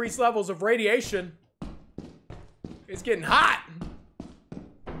 Increased levels of radiation. It's getting hot.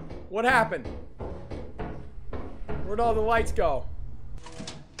 What happened? Where'd all the lights go?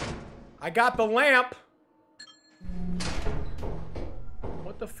 I got the lamp.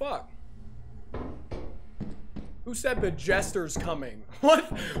 What the fuck? Who said the jester's coming?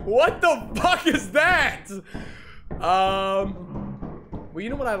 What the fuck is that? Well, you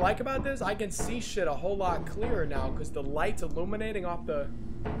know what I like about this? I can see shit a whole lot clearer now because the light's illuminating off the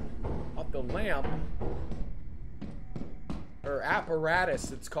lamp. Or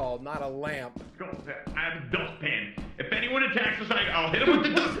apparatus, it's called, not a lamp. I have a dustpan. If anyone attacks us, I'll hit him with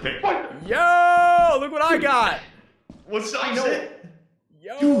the dustpan. Yo, look what I got. What's up, Zach?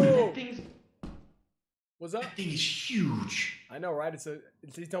 Yo. Dude, that thing's... What's up? That thing is huge. I know, right?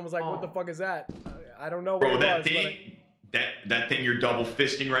 He's almost like, what the fuck is that? I don't know what Bro, it that was, thing, that thing you're double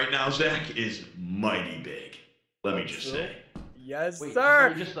fisting right now, Zach, is mighty big. Let me just say. Yes, Wait, sir.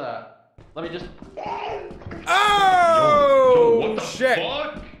 Let me just. Oh, Yo, what the shit.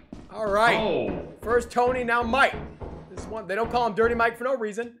 fuck? All right. Oh. First Tony, now Mike. This one, they don't call him Dirty Mike for no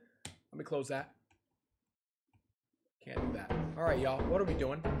reason. Let me close that. Can't do that. All right, y'all. What are we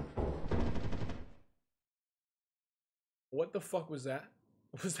doing? What the fuck was that?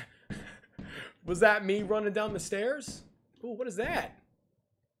 Was that me running down the stairs? Ooh, what is that?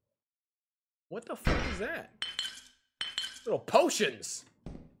 What the fuck is that? Little potions.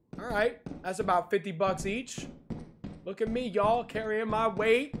 All right, that's about 50 bucks each. Look at me, y'all, carrying my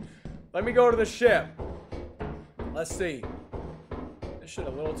weight. Let me go to the ship. Let's see. This shit a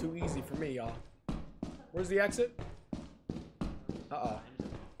little too easy for me, y'all. Where's the exit? Uh-oh.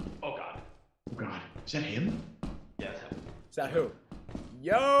 Oh, God. Oh, God. Is that him? Yeah, it's him. Is that who?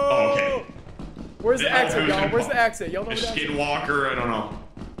 Yo! Oh, okay. Where's the exit, y'all? Where's the exit? Y'all know A where the exit? skinwalker, I don't know.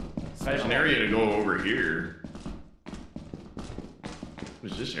 There's an area to go over here.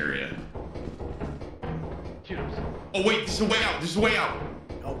 What is this area? Oh, wait, this is the way out. This is the way out.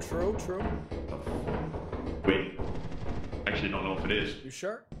 Oh, true. Wait. Actually, don't know if it is. You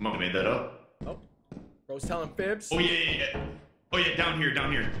sure? I might have made that up. Oh. Bro's telling fibs. Oh, yeah. Oh, yeah, down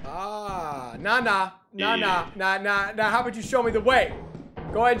here. Ah, nah. How about you show me the way?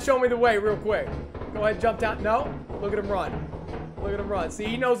 Go ahead and show me the way real quick. Go ahead and jump down. No? Look at him run. See,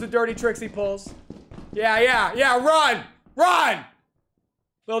 he knows the dirty tricks he pulls. Yeah, run!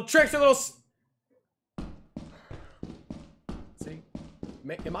 Little tricks and little... See?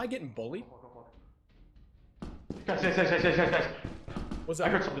 Am I getting bullied? Guys. What's up? I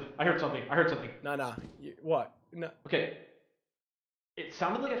heard something. Nah. What? No. Okay. It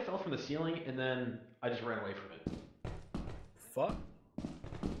sounded like I fell from the ceiling, and then I just ran away from it. Fuck?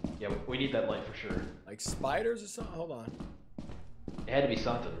 Yeah, we need that light for sure. Like spiders or something? Hold on. It had to be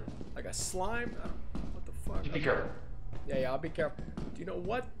something. Like a slime? What the fuck? Just be careful. Yeah, I'll be careful. Do you know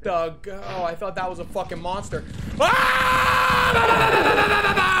what the... Oh, I thought that was a fucking monster. Ah!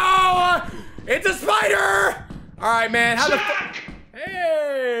 No! It's a spider! Alright, man. How the fuck...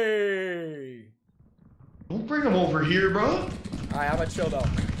 Hey! Don't bring him over here, bro. Alright, how about chill, though?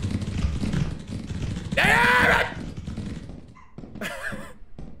 Damn it!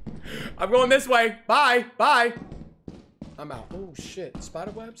 I'm going this way. Bye. I'm out. Oh, shit.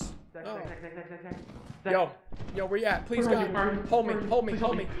 Spider webs? Oh. Yo, where you at? Please, God. Hold me.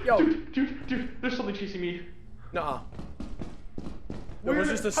 Yo. Dude, there's something chasing me. Nuh-uh. It was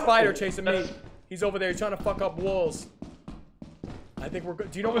just a spider chasing me. He's over there. He's trying to fuck up walls. I think we're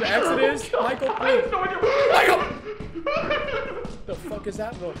good. Do you know where the exit is? Michael, please. Michael! The fuck is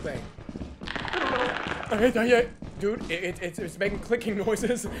that little thing? Okay, dude, it's making clicking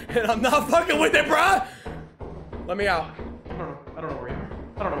noises, and I'm not fucking with it, bruh! Let me out. I don't know where you are.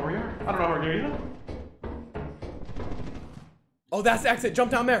 I don't know where you are. I don't know where you are. Oh, that's the exit.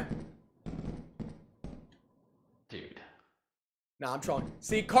 Jump down there. Dude. Nah, I'm trolling.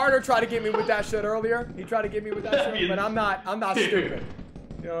 See, Carter tried to get me with that shit earlier. He tried to get me with that shit, but I'm not stupid.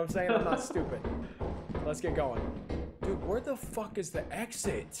 You know what I'm saying? I'm not stupid. Let's get going. Dude, where the fuck is the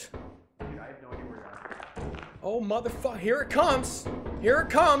exit? Dude, I have no idea where you are. Oh, motherfucker. Here it comes. Here it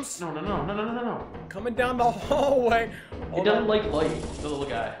comes. No. Coming down the hallway. It doesn't like light, the little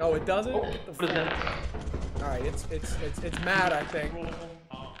guy. Oh, it doesn't? Oh, what is that? Alright, it's mad, I think.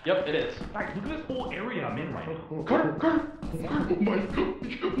 Yep, it is. Guys, look at this whole area I'm in right now. Carter! Oh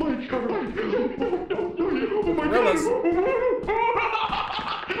my God!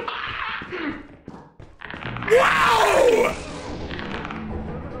 Wow!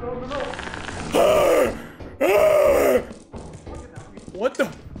 What the?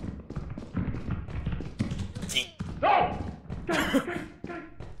 No!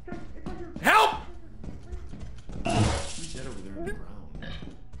 Help! Who's dead over there on the ground?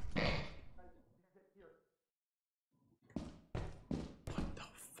 What the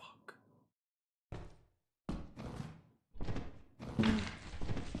fuck?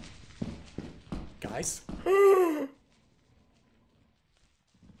 Guys?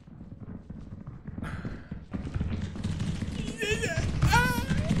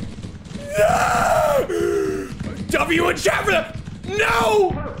 W and Chapter!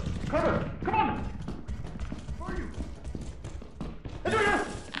 No! Carter, come on! Where are you?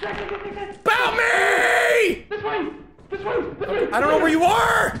 Help me! This way! I don't know where you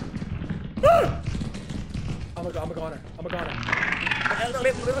are! I'm a goner.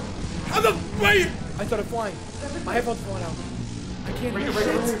 How the wait! I started flying. My headphones flying out. I can't hear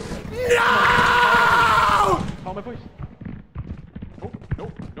shit. No! Follow my voice.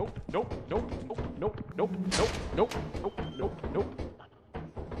 Nope.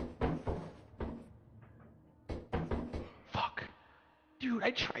 Fuck. Dude,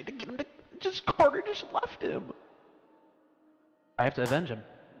 I tried to get him to... Carter just left him. I have to avenge him.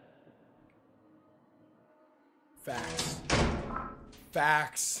 Facts.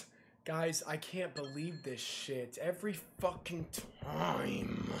 Guys, I can't believe this shit. Every fucking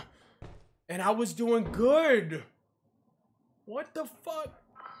time. And I was doing good. What the fuck?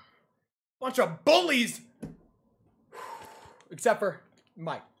 Bunch of bullies. Except for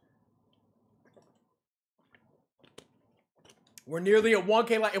Mike. We're nearly at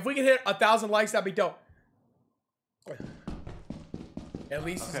 1K like. If we can hit 1,000 likes, that'd be dope. At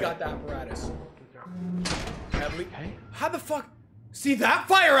least he's got the apparatus. At least. How the fuck? See, that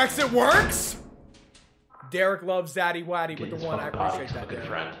fire exit works. Derek loves Zaddy Waddy with the one. I appreciate that, Derek.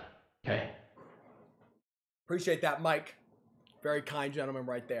 Friend. Okay. Appreciate that, Mike. Very kind gentleman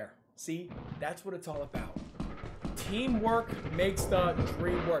right there. See, that's what it's all about. Teamwork makes the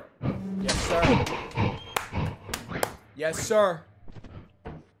dream work. Yes, sir. Yes, sir.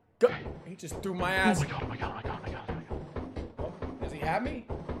 Go. He just threw my ass. Oh my god. Oh, does he have me?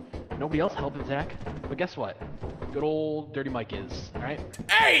 Nobody else helped Zach. But guess what? Good old Dirty Mike is, alright?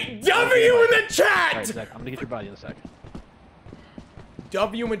 Hey, W in the chat! Alright, Zach, I'm gonna get your body in a sec.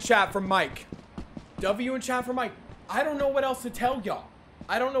 W in chat for Mike. W in chat for Mike. I don't know what else to tell y'all.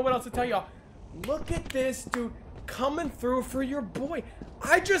 Look at this dude coming through for your boy.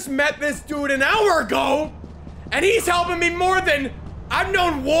 I just met this dude an hour ago, and he's helping me more than I've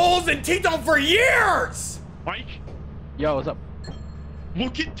known Wolves and Tito for years. Mike? Yo, what's up?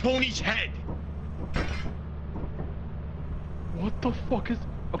 Look at Tony's head. What the fuck is...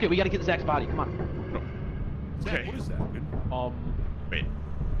 Okay, we gotta get Zach's body, come on. Okay. What is that, dude? Wait.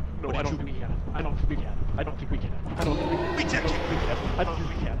 No, I don't think we can. I don't think we can.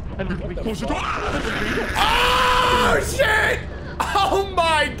 Close the door! Oh, shit! Oh,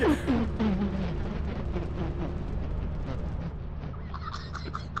 my God.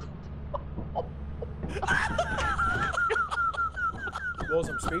 Wolves,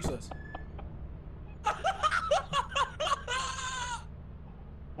 I'm speechless.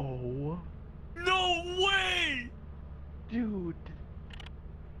 Oh. No way! Dude.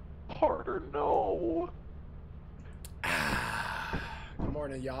 Harder, no. Good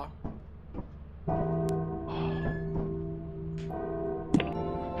morning, y'all.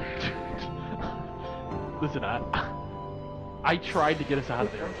 Listen, I tried to get us out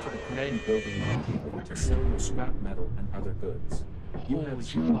of there. Okay? Building to sell your scrap metal and other goods. You have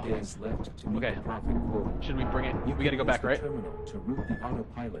 0 days left to meet the profit quota. Should we bring it? We gotta go back, right? Terminal to route the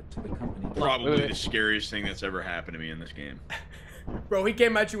autopilot to the company. Probably the scariest thing that's ever happened to me in this game. Bro, he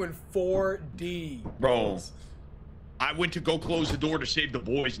came at you in 4D. Bro, I went to go close the door to save the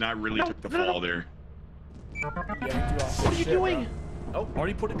boys, and I really took the fall there. What are you doing? Oh,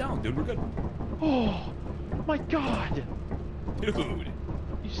 already put it down, dude. We're good. Oh my god. Dude.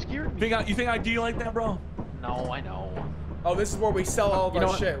 You scared me. You think I do you like that, bro? No, I know. Oh, this is where we sell all of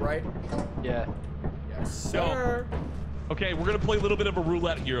our shit, right? Yeah. Yes, sir. Okay, we're gonna play a little bit of a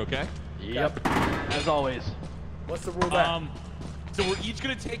roulette here, okay? Yep. As always. What's the roulette? So we're each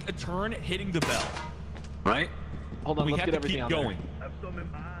gonna take a turn hitting the bell, right? Hold on, we let's have get to everything keep on going.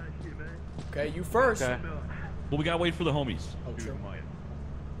 Okay, you first. Okay. Well, we gotta wait for the homies. Oh, true.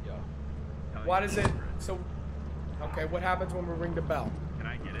 Why does it? So, okay, what happens when we ring the bell? Can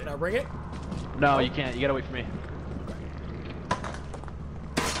I get it? Can I ring it? No, you can't. You gotta wait for me.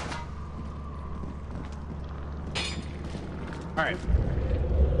 All right.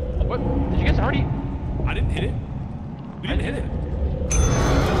 What? Did you guys already? I didn't hit it. We didn't hit it.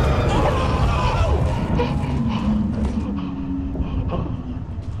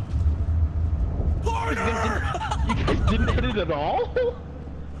 You guys didn't hit it at all?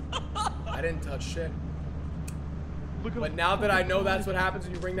 I didn't touch shit. But now that I know that's what happens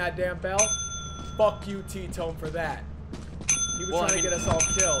when you ring that damn bell, fuck you, T-Tone, for that. He was trying to get us all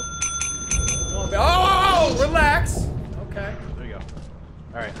killed. Oh, relax. Okay. There you go.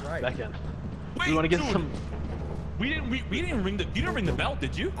 All right, back in. Wait, we want to get dude, some. We didn't ring the. You didn't ring the bell,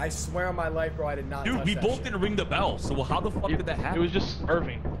 did you? I swear on my life, bro, I did not. Dude, we both didn't ring the bell. So how the fuck did that happen? It was just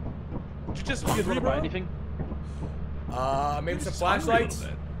Irving. Did you just You guys want to buy anything? Maybe some flashlights.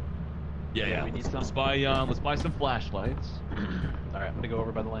 Yeah. We need some. Let's buy some flashlights. All right, I'm gonna go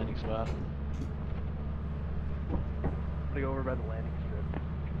over by the landing spot. I'm gonna go over by the landing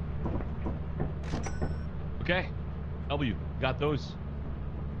strip. Okay. W, got those.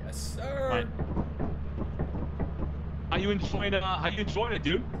 Yes, sir. Right. How you enjoying it,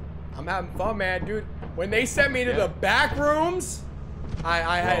 dude? I'm having fun, man, dude. When they sent me to the back rooms,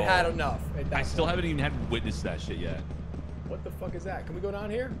 I had enough. I still haven't even had witnessed that shit yet. What the fuck is that? Can we go down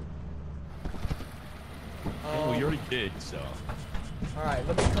here? Oh, we already did, so. All right,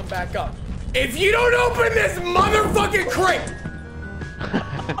 let me come back up. If you don't open this motherfucking crate!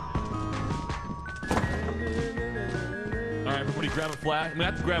 All right, everybody grab a flash. I'm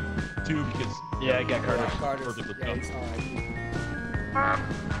gonna have to grab two because. Yeah, I got Carter. Carter's. Yeah, he's all right.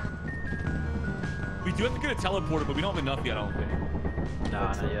 We do have to get a teleporter, but we don't have enough yet, I don't think.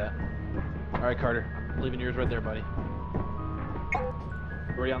 Nah, not yet. All right, Carter. I'm leaving yours right there, buddy.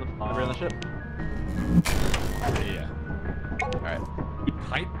 Were you on the ship? Yeah. All right.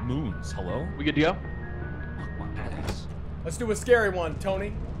 Pipe moons. Hello. We good to go? Fuck my ass. Let's do a scary one,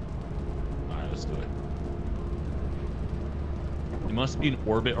 Tony. All right, let's do it. It must be an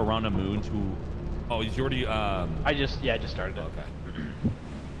orbit around a moon to. Oh, he's already. I just started it. Okay.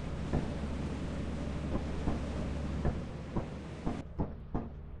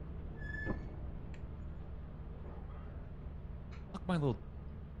 Fuck my little.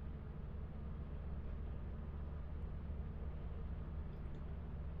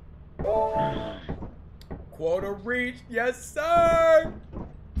 Quota reached, yes sir!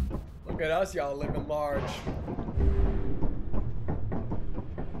 Look at us, y'all living large.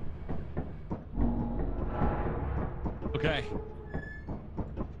 Okay.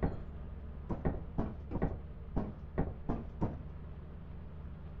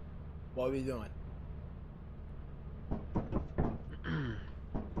 What are we doing?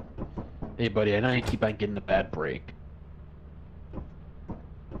 Hey, buddy, I know you keep on getting a bad break. But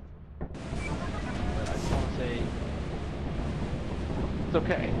I just want to say it's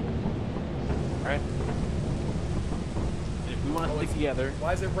okay. Alright? If we want to stick together...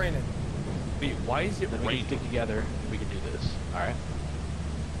 Why is it raining? Wait, why is it raining? We can stick together, we can do this. Alright?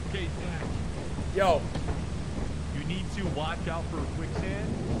 Okay, Zach. Yo. You need to watch out for quicksand.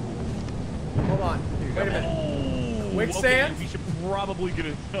 Hold on. Wait a minute. Oh, Quicksand? Okay, we should probably get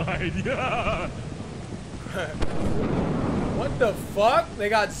inside. Yeah. What the fuck? They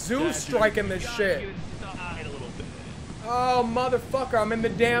got Zeus striking this shit. Oh, motherfucker, I'm in the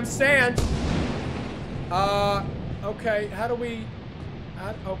damn sand. Okay, how do we...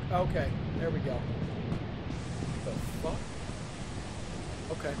 okay, there we go. What the fuck?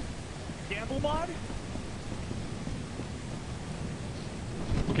 Okay. Gamble mod?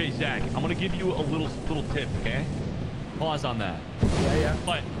 Okay, Zach, I'm gonna give you a little tip, okay? Pause on that. Yeah.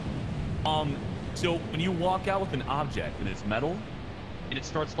 But, so when you walk out with an object and it's metal, and it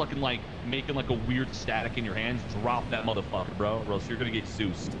starts fucking like making like a weird static in your hands, drop that motherfucker, bro, or else you're gonna get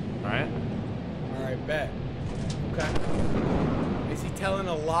Zeused. All right? All right, bet. Okay. Is he telling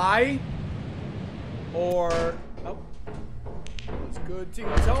a lie? Or oh, what's good,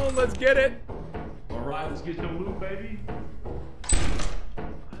 T-Tone? Let's get it. All right, let's get some loot, baby. I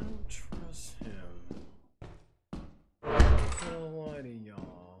don't trust him. I'm gonna lie to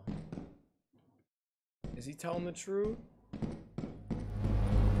y'all. Is he telling the truth?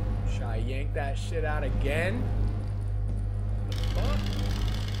 Should I yank that shit out again? What the fuck?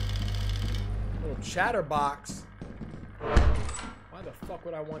 Little chatterbox. Why the fuck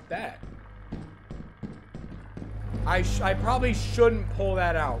would I want that? I probably shouldn't pull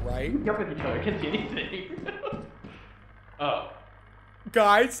that out, right? Jump at each other, can't see anything. Oh.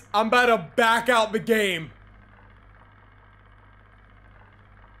 Guys, I'm about to back out the game.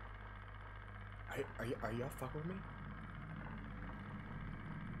 Are y'all fucking with me?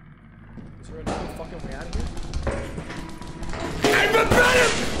 Is there another fucking way out of here? I'm about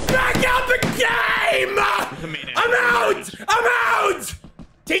to back out the game! I'm out! I'm out!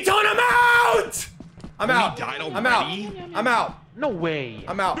 T-Tone, I'm out! I'm out. I'm out. I'm out. No way.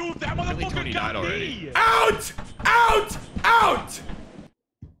 I'm out. Dude, that motherfucker got me. Out! Out! Out!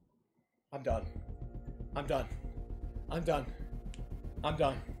 I'm done. I'm done. I'm done. I'm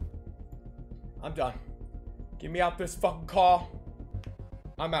done. I'm done. Get me out this fucking call.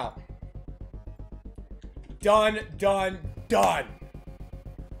 I'm out. Done, done, done.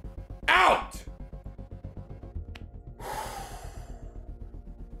 Out!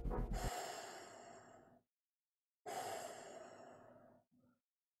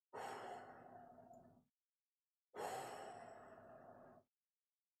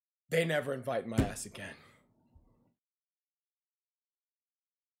 They never invite my ass again.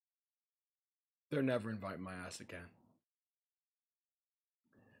 They're never inviting my ass again.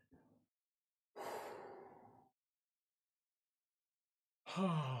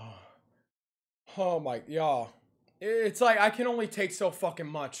 Oh my, y'all. It's like I can only take so fucking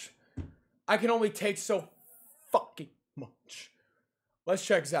much. I can only take so fucking much. Let's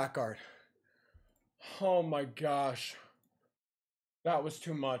check Zachard. Oh my gosh. That was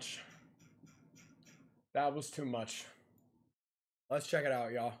too much. That was too much. Let's check it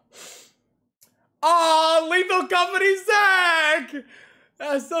out, y'all. Oh, Lethal Company Zach!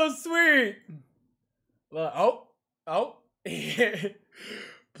 That's so sweet. Oh.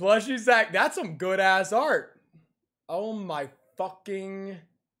 Plushy Zach. That's some good ass art. Oh my fucking.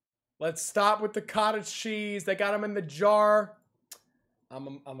 Let's stop with the cottage cheese. They got them in the jar.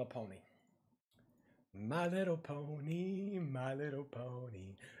 I'm a pony. My little pony, my little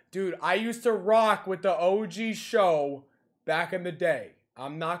pony. Dude, I used to rock with the OG show back in the day.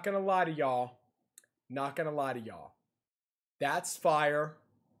 I'm not gonna lie to y'all. Not gonna lie to y'all. That's fire.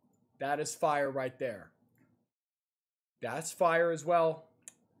 That is fire right there. That's fire as well.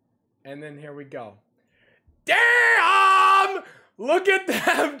 And then here we go. Damn! Look at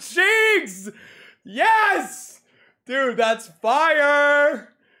them cheeks! Yes! Dude, that's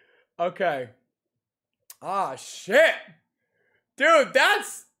fire! Okay. Ah, shit. Dude,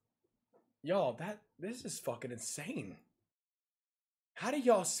 that's... Y'all, this is fucking insane. How do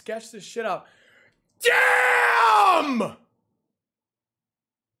y'all sketch this shit up? Damn!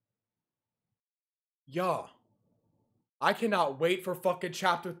 Y'all, I cannot wait for fucking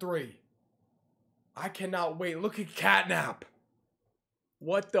chapter 3. I cannot wait. Look at Catnap.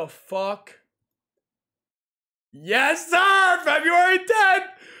 What the fuck? Yes, sir! February 10th!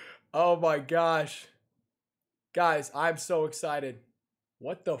 Oh my gosh. Guys, I'm so excited.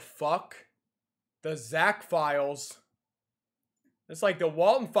 What the fuck? The Zach files. It's like the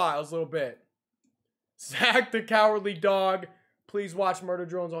Walton files a little bit. Zach the Cowardly Dog. Please watch Murder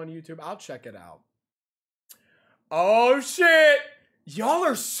Drones on YouTube. I'll check it out. Oh shit! Y'all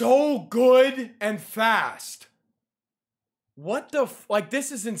are so good and fast. What the like,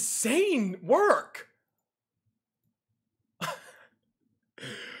 this is insane work.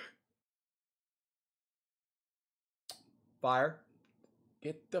 Fire.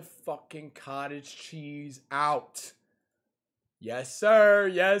 Get the fucking cottage cheese out. Yes, sir.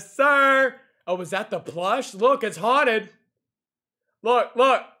 Yes, sir. Oh, was that the plush? Look, it's haunted. Look,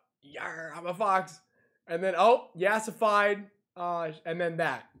 look. Yarr, I'm a fox. And then, oh, yassified. And then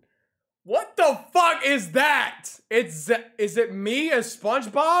that. What the fuck is that? Is it me as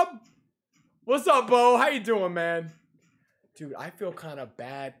SpongeBob? What's up, Bo? How you doing, man? Dude, I feel kind of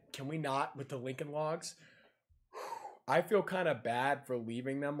bad. Can we not with the Lincoln Logs? I feel kind of bad for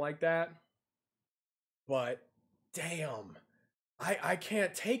leaving them like that. But, damn. I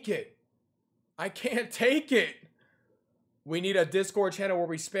can't take it. I can't take it. We need a Discord channel where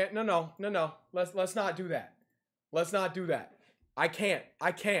we spam. No. Let's not do that. Let's not do that. I can't.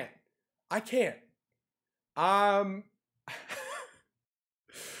 I can't yo.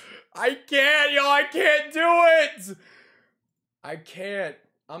 I can't do it. I can't.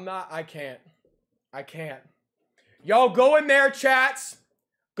 I can't. Y'all go in there, chats.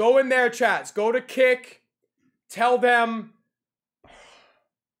 Go in there, chats. Go to Kick. Tell them.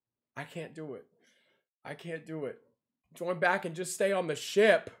 I can't do it. I can't do it. Join back and just stay on the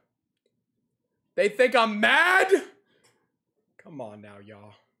ship. They think I'm mad? Come on now,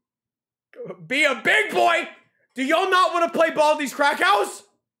 y'all. Be a big boy. Do y'all not want to play Baldi's Crack House?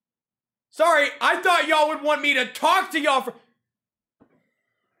 Sorry, I thought y'all would want me to talk to y'all for...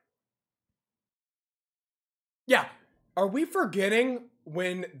 Yeah. Are we forgetting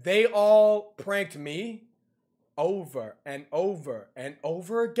when they all pranked me over and over and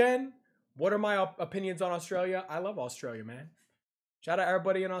over again? What are my opinions on Australia? I love Australia, man. Shout out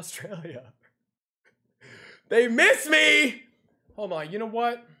everybody in Australia. They miss me. Hold on, you know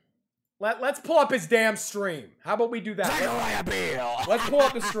what? Let's pull up his damn stream. How about we do that? Let's pull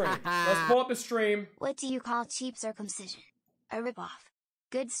up the stream. Let's pull up the stream. What do you call cheap circumcision? A ripoff.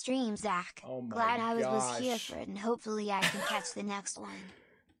 Good stream, Zach. Oh my Glad I was gosh. here for it, and hopefully I can catch the next one.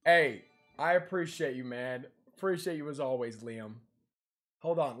 Hey, I appreciate you, man. Appreciate you as always, Liam.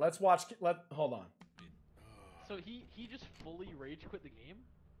 Hold on. Let's watch. Hold on. So he just fully rage quit the game?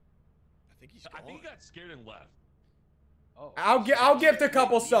 I think he got scared and left. Oh. I'll gift a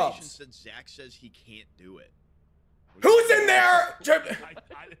couple subs. Said Zach says he can't do it. Who's in there? Dude,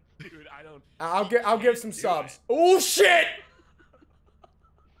 I don't. I'll give some subs. Oh shit!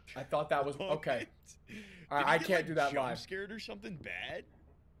 I thought that was okay. All right, I can't do that live. Scared or something bad?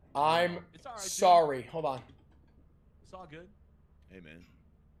 I'm sorry. Hold on. It's all good. Hey man,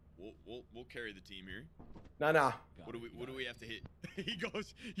 we'll carry the team here. Nah. What do we have to hit? He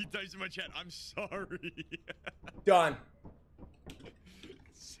types in my chat, I'm sorry. Done.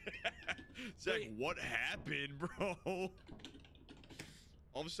 Zach, what happened, bro?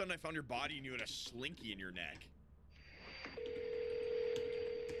 All of a sudden I found your body and you had a slinky in your neck.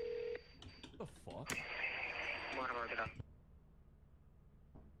 What the fuck?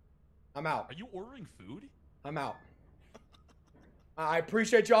 I'm out. Are you ordering food? I'm out. I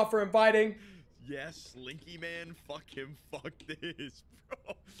appreciate y'all for inviting. Yes, Slinky man, fuck him, fuck this,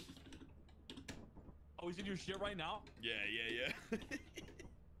 bro. Oh, he's in your shit right now? Yeah.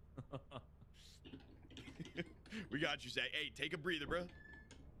 We got you, Zach. Hey, take a breather, bro.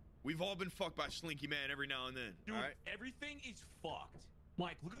 We've all been fucked by Slinky man every now and then. Dude, all right? Everything is fucked.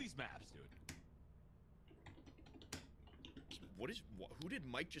 Mike, look at these maps, dude. Who did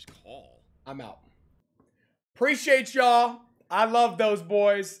Mike just call? I'm out. Appreciate y'all. I love those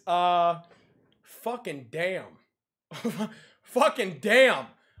boys. Fucking damn. Fucking damn.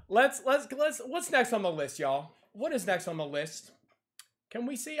 Let's what's next on the list, y'all? What is next on the list? Can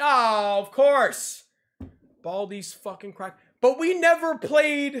we see? Oh, of course. Baldi's fucking crack. But we never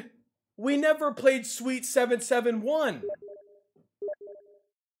played Sweet 771.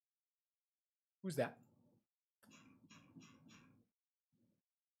 Who's that?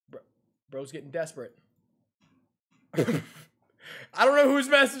 Bro's getting desperate. I don't know who's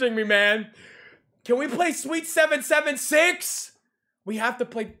messaging me, man. Can we play Sweet 776? We have to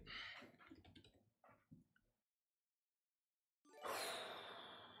play.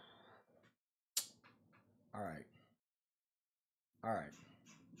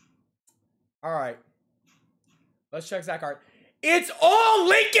 All right. Let's check Zach Art. It's all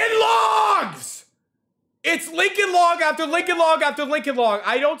Lincoln Logs! It's Lincoln Log after Lincoln Log after Lincoln Log.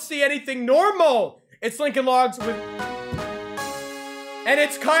 I don't see anything normal. It's Lincoln Logs with... And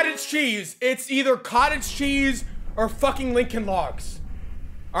it's cottage cheese. It's either cottage cheese or fucking Lincoln Logs.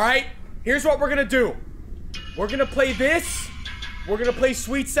 All right? Here's what we're gonna do. We're gonna play this. We're gonna play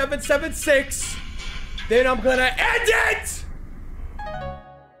Sweet 776. Then I'm gonna end it!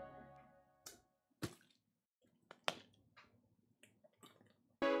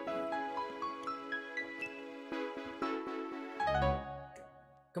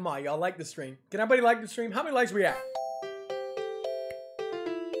 Come on, y'all like the stream. Can everybody like the stream? How many likes we at?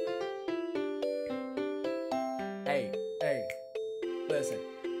 Hey, listen.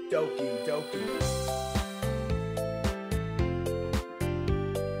 Doki.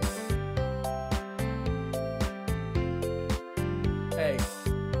 Hey,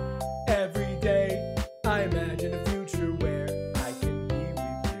 every day I imagine a future where I can be with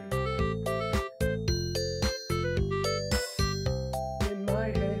you. In my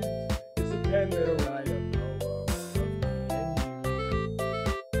hand is a pen that'll write a poem of me and you.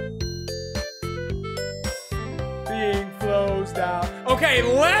 Being flown Okay,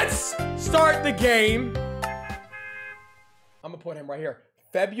 let's start the game. I'm gonna put him right here.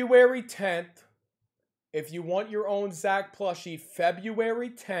 February 10th. If you want your own Zach plushie,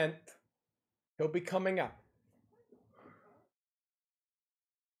 February 10th, he'll be coming out.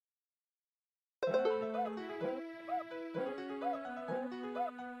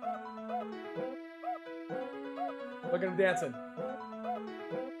 Look at him dancing.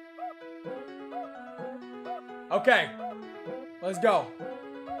 Okay, let's go.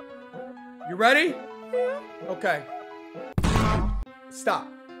 You ready? Okay. Stop.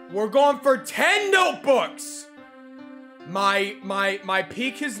 We're going for 10 notebooks. My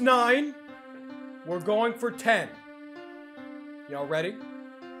peak is 9. We're going for 10. Y'all ready?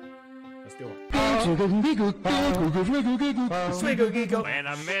 Let's do it. Man,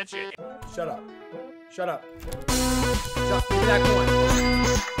 I met you. Shut up. Shut up. Shut. Give me that coin.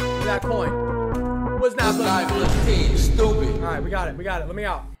 Give me that coin. What's not live? Stupid. All right, we got it. We got it. Let me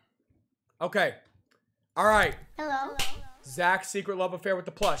out. Okay. All right. Hello. Zach's secret love affair with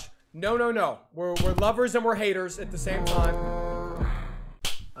the plush. No, no, no. We're lovers and we're haters at the same time.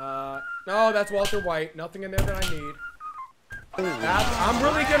 No, that's Walter White. Nothing in there that I need. I'm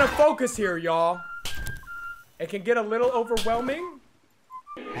really gonna focus here, y'all. It can get a little overwhelming.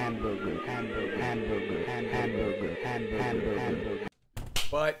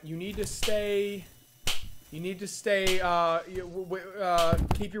 But you need to stay. You need to stay.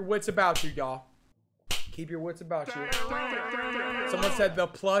 Keep your wits about you, y'all. Keep your wits about you. Someone said the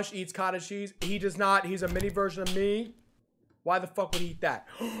plush eats cottage cheese. He does not. He's a mini version of me. Why the fuck would he eat that?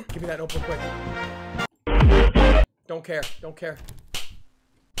 Give me that notebook quick. Don't care. Don't care.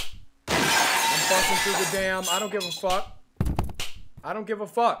 I'm busting through the dam. I don't give a fuck. I don't give a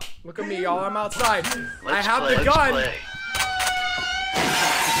fuck. Look at me, y'all. I'm outside. I have the gun.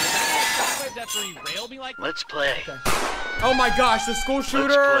 Let's play. Okay. Oh my gosh, the school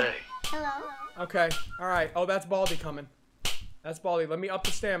shooter. Let's play. Hello. Okay. All right. Oh, that's Baldy coming. That's Baldy. Let me up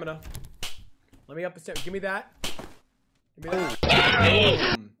the stamina. Let me up the stamina. Give me that. Give me that.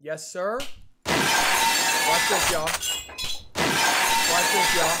 Boom. Yes, sir. Watch this, y'all. Watch this,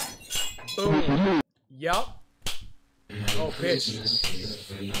 y'all. Boom. Yup. Oh, bitch.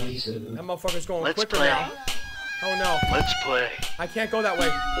 That motherfucker's going quicker now. Oh, no. Let's play. I can't go that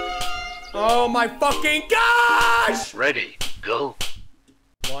way. Oh, my fucking gosh! Ready, go.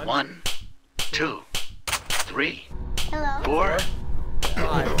 1, 2, 3, Hello. 4. 5.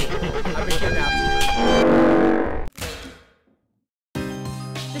 I've been kidnapped.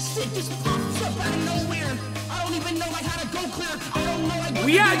 This shit just pops up out of nowhere. I don't even know like how to go clear. I don't know like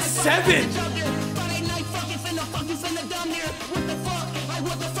we had 7.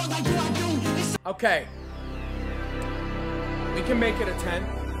 Okay. We can make it a 10.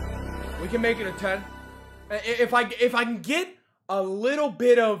 We can make it a 10. If I can get a little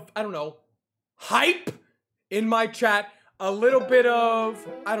bit of, I don't know, hype in my chat, a little bit of,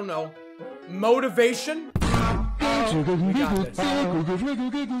 I don't know, motivation. We got this.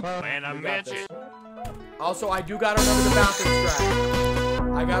 Man, I met you. Also, I do gotta remember the bathroom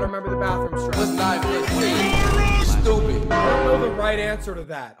strat. I gotta remember the bathroom strat. Stupid. I don't know the right answer to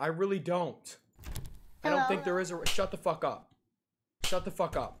that. I really don't. I don't think there is a. Shut the fuck up. Shut the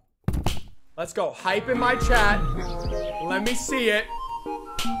fuck up. Let's go. Hype in my chat. Let me see it.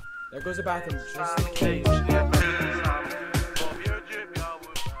 There goes the bathroom. Just in case.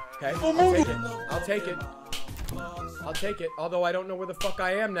 Okay, I'll take it. I'll take it. I'll take it. Although I don't know where the fuck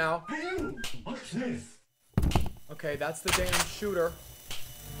I am now. What's this? Okay, that's the damn shooter.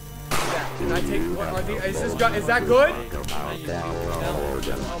 Did I take? What are the? Is this gun? Is that good? Oh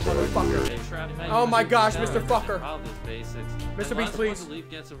motherfucker! Oh my gosh, Mr. Fucker! Mr. Beast, please.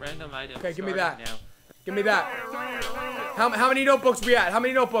 Okay, give me that. Give me that. How many notebooks we at? How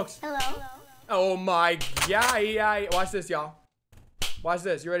many notebooks? Hello. Oh my, yeah. Watch this, y'all. Watch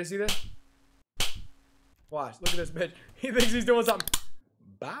this. You ready to see this? Watch. Look at this bitch. He thinks he's doing something.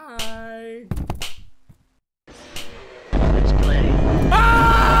 Bye. Let's play.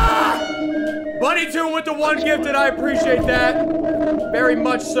 Ah! Bunny Toon with the 1 gifted. I appreciate that. Very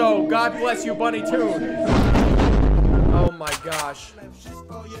much so. God bless you, Bunny Toon. Oh my gosh. That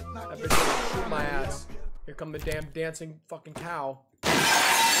bitch gonna shoot my ass. Here come the damn dancing fucking cow.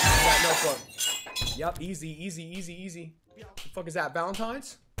 That notebook. Yep, easy. What the fuck is that?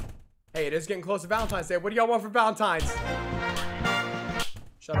 Valentine's? Hey, it is getting close to Valentine's Day. What do y'all want for Valentine's?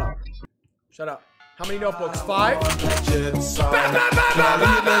 Shut up. Shut up. How many notebooks? 5?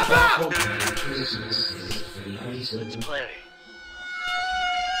 Let's play.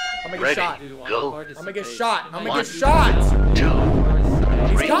 I'm gonna get Ready, shot. go. I'm gonna get shot. I'm gonna 1, get shot.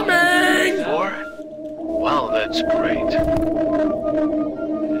 2, 3, He's coming! 4. Wow, that's great. Hey,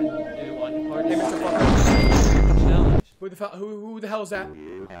 Mr. Fucker. Who the hell is that?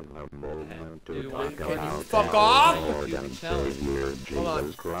 Fuck off! Hold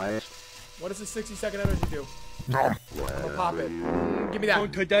on. What does the 60-second energy do? I'm gonna pop it. Give me that.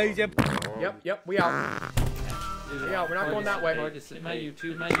 Yep, we out. We out. We're not going that way. Is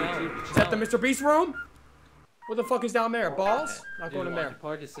that the Mr. Beast room? What the fuck is down there? Balls? Not going in there.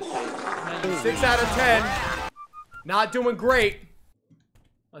 6 out of 10. Not doing great.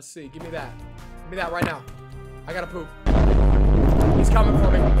 Let's see. Give me that. Give me that right now. I gotta poop. He's coming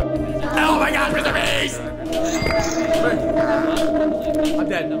for me. Oh my god, Mr. Beast! I'm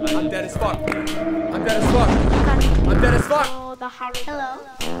dead. I'm dead as fuck. I'm dead as fuck. I'm dead as fuck. Hello.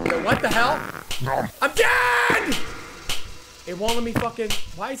 Wait, what the hell? I'm dead! It won't let me fucking...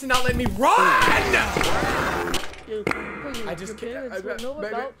 Why is it not letting me run? I just can't...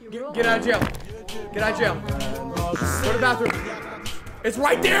 Get out of jail. Get out of jail. Go to the bathroom. It's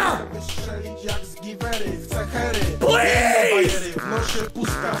right there! Please!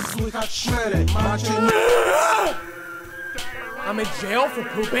 I'm in jail for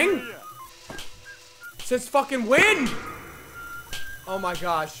pooping? Since fucking when? Oh my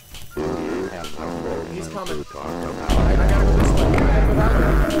gosh. He's coming. I gotta go this way. I gotta go that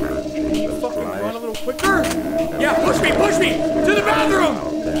way. Can you fucking run a little quicker? Yeah, push me! To the bathroom!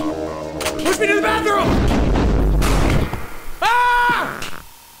 Push me to the bathroom! Ah!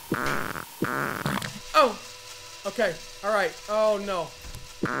 Oh! Okay, alright. Oh no.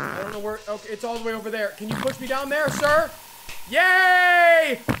 I don't know where. Okay, it's all the way over there. Can you push me down there, sir?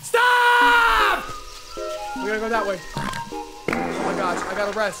 Yay! Stop! We gotta go that way. Oh my gosh, I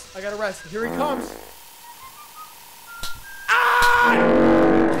gotta rest. Here he comes.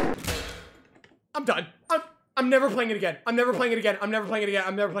 Ah! I'm done. I'm never playing it again. I'm never playing it again. I'm never playing it again.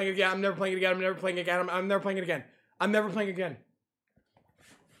 I'm never playing it again. I'm never playing it again. I'm never playing it again. I'm never playing it again. I'm never playing it again.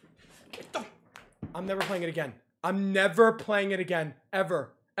 I'm never playing it again. I'm never playing it again.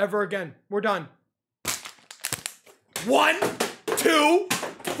 Ever. Ever again. We're done. 1, 2,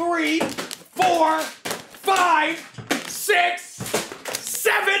 3, 4, 5, 6,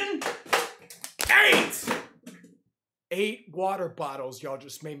 7, 8. 8 water bottles y'all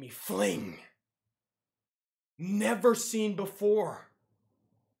just made me fling. Never seen before.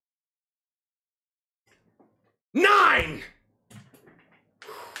 9!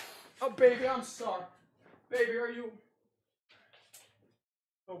 Oh, baby, I'm sorry. Baby, are you...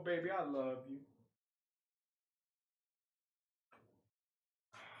 Oh, baby, I love you.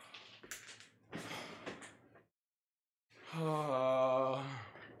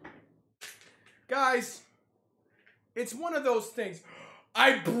 Guys, it's one of those things.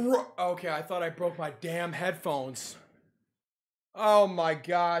 Okay, I thought I broke my damn headphones. Oh my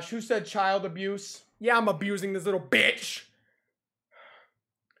gosh, who said child abuse? Yeah, I'm abusing this little bitch.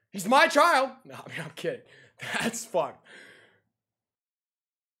 He's my child. No, I mean, I'm kidding. That's fucked.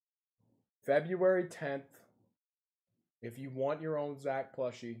 February 10th. If you want your own Zach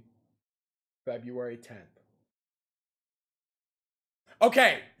plushie, February 10th.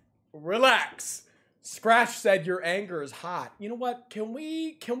 Okay, relax. Scratch said your anger is hot. You know what? Can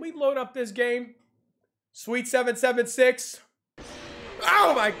we load up this game? Sweet 776.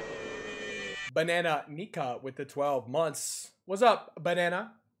 Oh my. Banana Nika with the 12 months. What's up,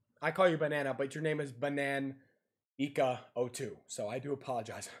 Banana? I call you Banana, but your name is Banan Ika 02. So I do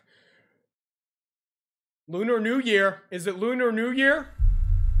apologize. Lunar New Year. Is it Lunar New Year?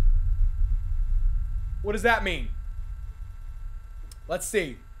 What does that mean? Let's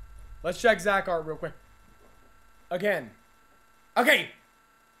see. Let's check Zach art real quick. Again. Okay.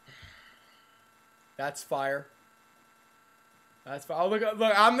 That's fire. That's fire. Oh, look,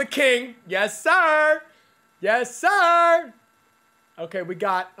 I'm the king. Yes, sir. Yes, sir. Okay, we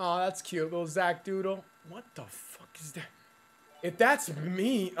got, oh, that's cute. Little Zach Doodle. What the fuck is that? If that's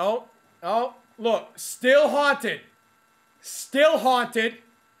me, oh, look. Still haunted. Still haunted.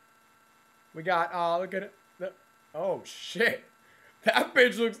 We got, oh, look at it. Oh, shit. That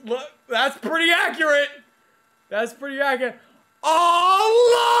bitch looks, look, that's pretty accurate. That's pretty accurate.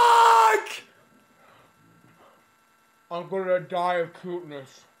 Oh, look! I'm gonna die of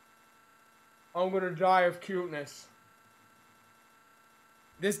cuteness. I'm gonna die of cuteness.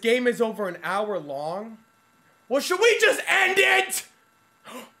 This game is over an hour long. Well, should we just end it?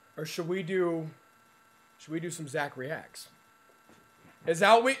 Or should we do some Zach Reacts? Is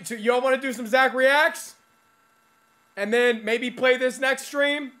that what y'all want to do some Zach Reacts? And then maybe play this next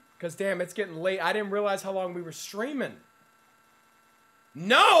stream? Because damn, it's getting late. I didn't realize how long we were streaming.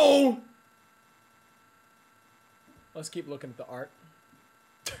 No! Let's keep looking at the art.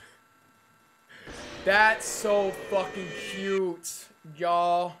 That's so fucking cute,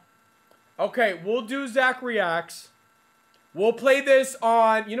 y'all. Okay, we'll do Zach Reacts. We'll play this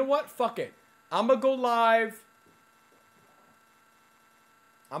on... You know what? Fuck it. I'm gonna go live.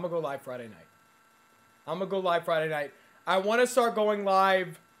 I'm gonna go live Friday night. I want to start going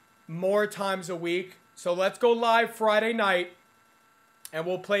live more times a week. So let's go live Friday night. And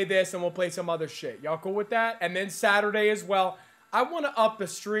we'll play this and we'll play some other shit. Y'all cool with that? And then Saturday as well. I want to up the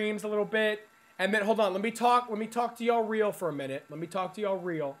streams a little bit. And then, hold on. Let me talk to y'all real for a minute.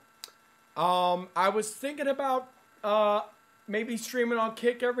 I was thinking about maybe streaming on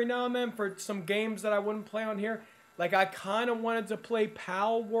Kick every now and then for some games that I wouldn't play on here. Like, I kind of wanted to play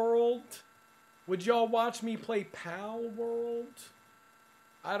Pal World. Would y'all watch me play Pal World?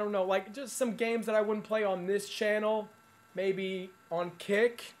 I don't know. Like, just some games that I wouldn't play on this channel. Maybe on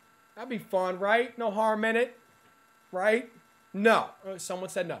Kick. That'd be fun, right? No harm in it. Right? No. Someone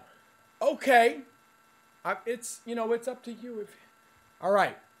said no. Okay. It's up to you. All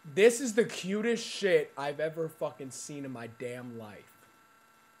right. This is the cutest shit I've ever fucking seen in my damn life.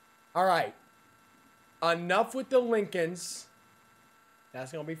 All right. Enough with the Lincolns.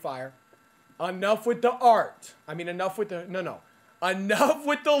 That's going to be fire. Enough with the art. I mean, enough with the... No. Enough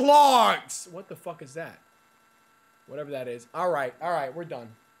with the logs. What the fuck is that? Whatever that is. All right. We're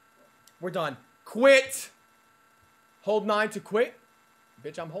done. Quit. Hold 9 to quit.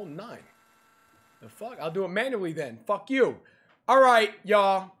 Bitch, I'm holding 9. The fuck? I'll do it manually then. Fuck you. All right,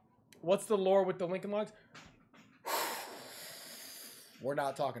 y'all. What's the lore with the Lincoln Logs? We're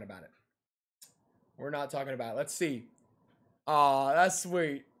not talking about it. Let's see. Aw, that's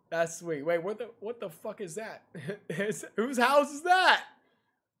sweet. Wait, what the fuck is that? Whose house is that?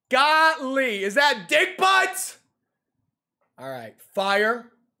 Golly, is that Dick Butts? All right,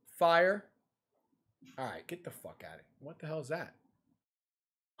 fire. All right, get the fuck out of here. What the hell is that?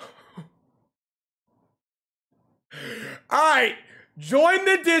 All right, join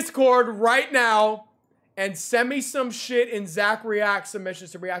the Discord right now and send me some shit in Zach React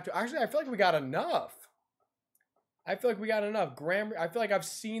submissions to react to. Actually, I feel like we got enough. Graham, I feel like I've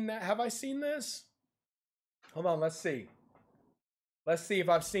seen that. Have I seen this? Hold on, let's see. Let's see if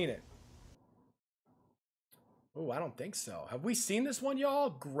I've seen it. Oh, I don't think so. Have we seen this one, y'all?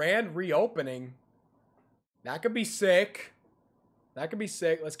 Grand reopening. That could be sick.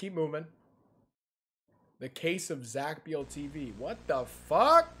 Let's keep moving. The Case of Zach BLTV. What the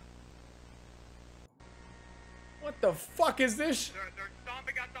fuck? What the fuck is this? They're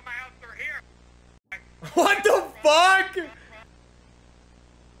stomping us on my house. They're here. What the fuck?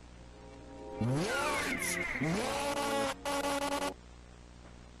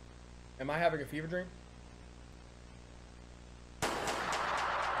 Am I having a fever dream?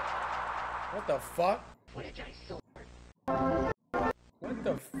 What the fuck?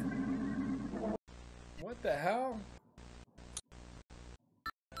 What the hell?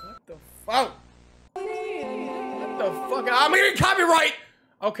 What the fuck? What the fuck? I'm gonna get copyright!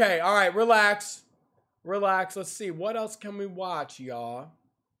 Okay, alright, relax. Let's see. What else can we watch, y'all?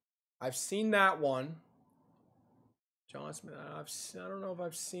 I've seen that one. John Smith. I don't know if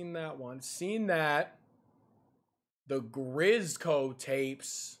I've seen that one. Seen that. The Grizzco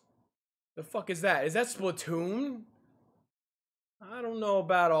tapes. The fuck is that? Is that Splatoon? I don't know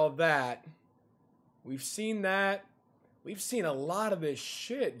about all that. We've seen that. We've seen a lot of this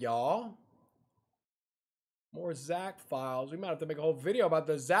shit, y'all. More Zach files. We might have to make a whole video about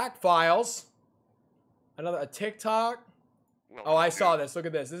the Zach files. A TikTok. Oh, I saw this. Look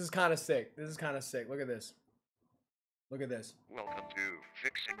at this. This is kind of sick. Look at this. Welcome to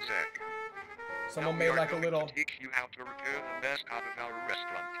Fixing Zach. Someone made like a little... teach you how to prepare the best out of our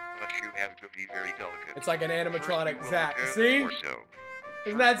restaurant, but you have to be very delicate. It's like an animatronic First, Zach. prepare See? the torso.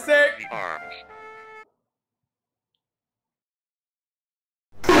 Isn't that sick? The arms.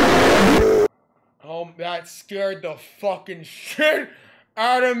 Oh, that scared the fucking shit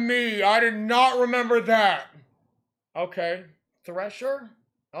out of me. I did not remember that. Okay. Thresher?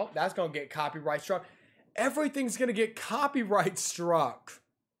 Oh, that's going to get copyright struck. Everything's going to get copyright struck.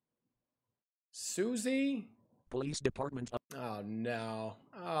 Susie? Police Department. Oh, no.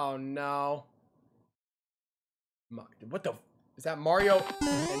 Oh, no. What the... Is that Mario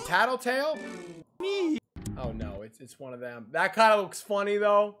and Tattletale? Oh, no. It's one of them. That kind of looks funny,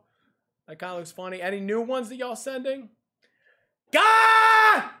 though. Any new ones that y'all sending?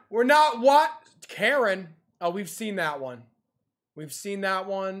 Gah! We're not what? Karen. Oh, we've seen that one.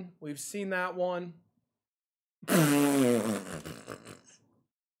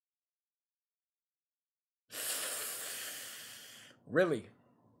 Really?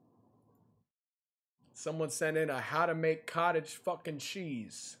 Someone sent in a how to make cottage fucking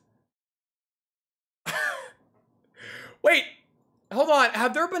cheese. Wait, hold on.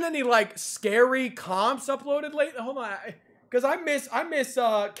 Have there been any like scary comps uploaded lately? Hold on, because I miss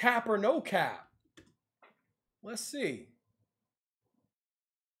cap or no cap. Let's see.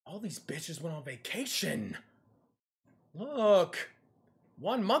 All these bitches went on vacation. Look,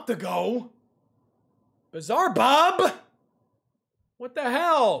 1 month ago. Bizarre Bob. What the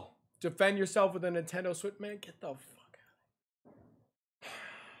hell? Defend yourself with a Nintendo Switch, man. Get the fuck out.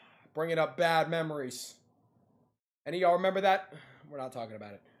 Bringing up bad memories. Any of y'all remember that? We're not talking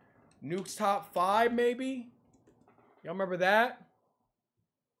about it. Nuke's Top 5, maybe? Y'all remember that?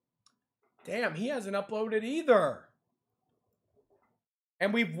 Damn, he hasn't uploaded either.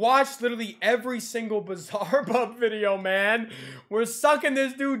 And we've watched literally every single Bizarre Bub video, man. We're sucking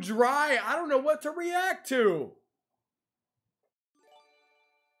this dude dry. I don't know what to react to.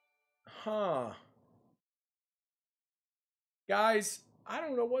 Huh. Guys, I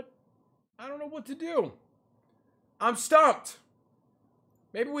don't know what to do. I'm stumped.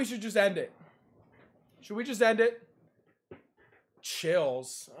 Maybe we should just end it. Should we just end it?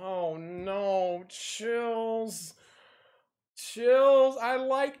 Chills. Oh no, Chills. Chills. I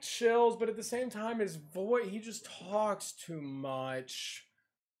like Chills, but at the same time, his voice, he just talks too much.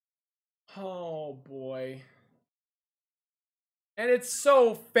 Oh boy. And it's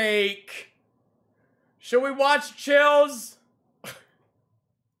so fake. Should we watch Chills?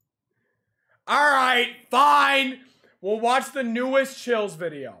 Alright, fine. We'll watch the newest Chills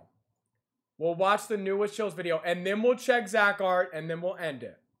video. We'll watch the newest Chills video, and then we'll check Zach Art, and then we'll end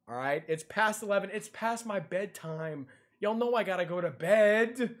it. Alright? It's past 11. It's past my bedtime. Y'all know I gotta go to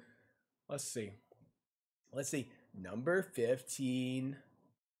bed. Let's see. Let's see. Number 15.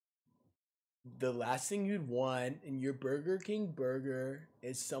 The last thing you'd want in your Burger King burger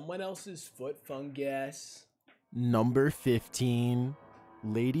is someone else's foot fungus. Number 15.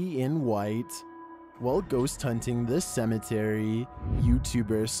 Lady in White. While ghost hunting this cemetery,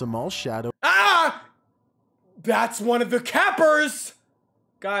 YouTuber Samal Shadow. Ah! That's one of the cappers!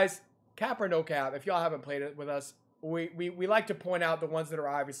 Guys, cap or no cap, if y'all haven't played it with us, we like to point out the ones that are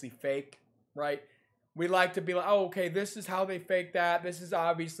obviously fake, right? We like to be like, oh, okay, this is how they fake that. This is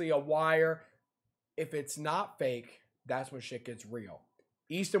obviously a wire. If it's not fake, that's when shit gets real.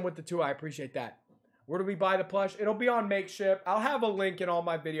 Easton with the 2, I appreciate that. Where do we buy the plush? It'll be on Makeshift. I'll have a link in all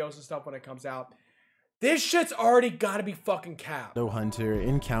my videos and stuff when it comes out. This shit's already gotta be fucking cap. Shadow Hunter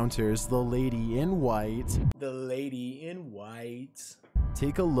encounters the Lady in White. The Lady in White.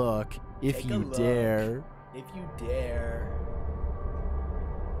 Take a look if you dare. If you dare.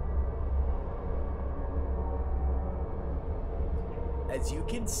 As you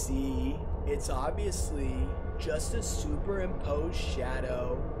can see, it's obviously just a superimposed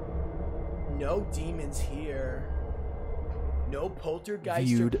shadow. No demons here. No poltergeist.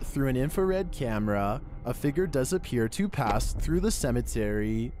 Viewed through an infrared camera, a figure does appear to pass through the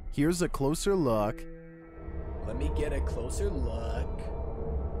cemetery. Here's a closer look. Let me get a closer look.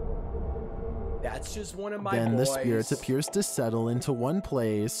 That's just one of my Then boys. the spirit appears to settle into one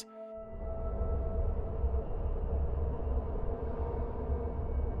place.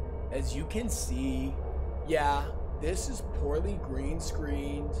 As you can see, yeah, this is poorly green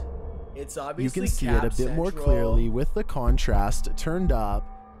screened. It's obviously You can see it a bit more clearly with the contrast turned up.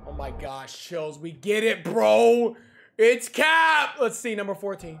 Oh my gosh, Chills, we get it, bro. It's Cap. Let's see, number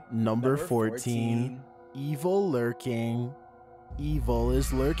 14. Number 14. Evil lurking. Evil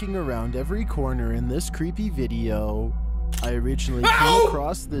is lurking around every corner in this creepy video. I originally came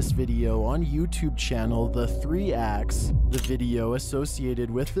across this video on YouTube channel The 3 Acts. The video associated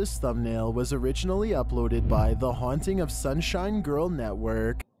with this thumbnail was originally uploaded by The Haunting of Sunshine Girl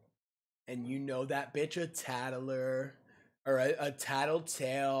Network. And you know that bitch a tattler or a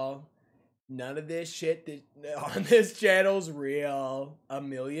tattletale. None of this shit that on this channel's real.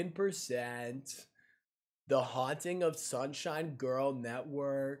 1,000,000%. The Haunting of Sunshine Girl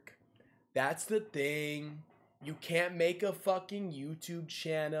Network. That's the thing. You can't make a fucking YouTube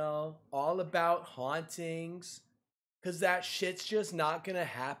channel all about hauntings, because that shit's just not gonna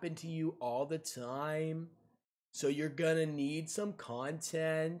happen to you all the time. So you're gonna need some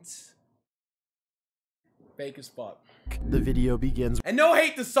content. Fake as fuck. The video begins. And no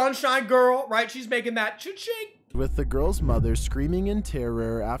hate to Sunshine Girl, right? She's making that cha-ching. With the girl's mother screaming in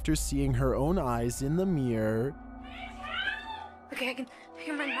terror after seeing her own eyes in the mirror. Okay, I can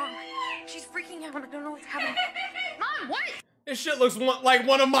run mom. She's freaking out. I don't know what's happening. Mom, what? This shit looks like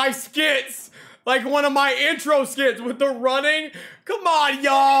one of my skits. Like one of my intro skits with the running. Come on,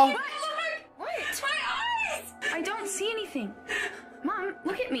 y'all. What? My eyes! I don't see anything. Mom,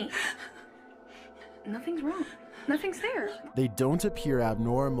 look at me. Nothing's wrong. Nothing's there. They don't appear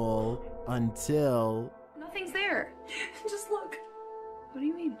abnormal until Nothing's there. Just look. What do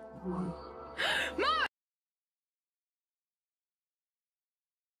you mean? Mom!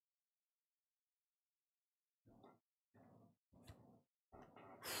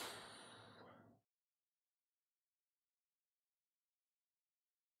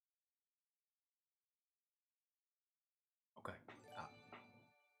 Okay.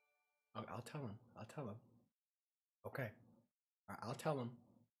 I'll tell him. I'll tell him. Okay. All right, I'll tell him.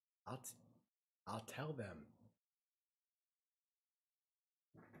 I'll tell them.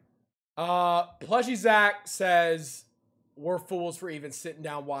 Plushy Zach says we're fools for even sitting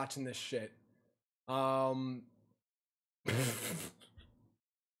down watching this shit. How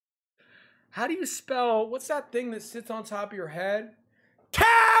do you spell, what's that thing that sits on top of your head?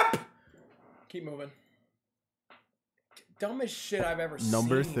 Cap! Keep moving. Dumbest shit I've ever seen.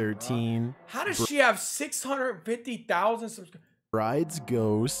 Number 13. Bro. How does she have 650,000 subscribers? Bride's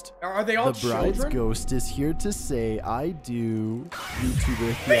ghost. Are they all The bride's children? ghost is here to say I do.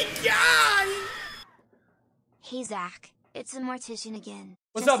 YouTuber. Hey Zach, it's the mortician again.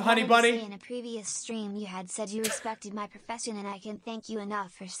 What's Just up, honey wanted to bunny? say in a previous stream you had said you respected my profession and I can thank you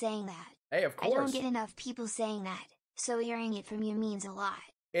enough for saying that. Hey, of course. I don't get enough people saying that, so hearing it from you means a lot.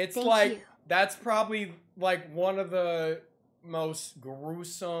 It's Thank like, you. that's probably like one of the most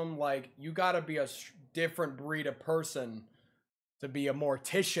gruesome, like, you gotta be a different breed of person to be a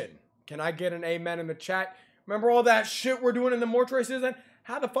mortician. Can I get an amen in the chat? Remember all that shit we're doing in the mortuary season?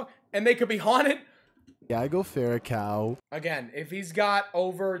 How the fuck? And they could be haunted? Yeah, I go Farrakhouse. Again, if he's got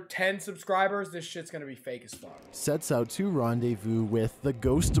over 10 subscribers, this shit's gonna be fake as fuck. Sets out to rendezvous with the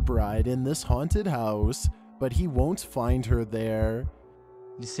ghost bride in this haunted house, but he won't find her there.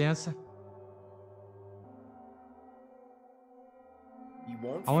 Licença. You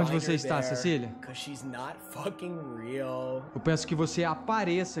won't Aonde find você her está, there Cecília? Because she's not fucking real. Eu peço que você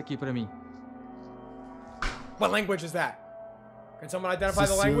apareça aqui pra mim. What language is that? Can someone identify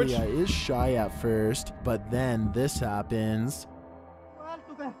the language? Cecilia is shy at first, but then this happens.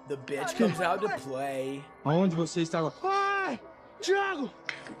 The bitch comes out to play. Aonde você está agora? Ai! Thiago!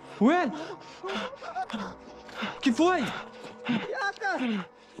 Ué? Que foi? Yata!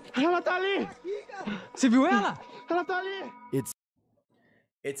 Ela tá ali! Você viu ela? Ela tá ali!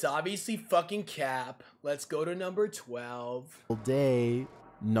 It's obviously fucking Cap. Let's go to number 12. Day.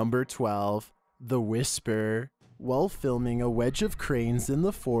 Number 12. The Whisper. While filming a wedge of cranes in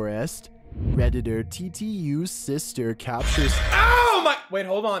the forest, Redditor TTU's sister captures— Oh my— Wait,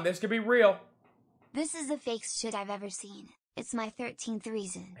 hold on. This could be real. This is the fakest shit I've ever seen. It's my 13th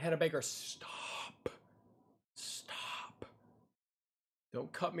reason. Hannah Baker, stop. Stop.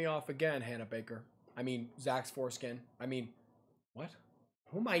 Don't cut me off again, Hannah Baker. I mean, Zach's foreskin. I mean, what?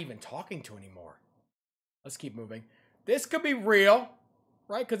 Who am I even talking to anymore? Let's keep moving. This could be real,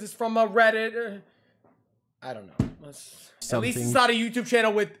 right? Because it's from a Reddit. I don't know. At least it's not a YouTube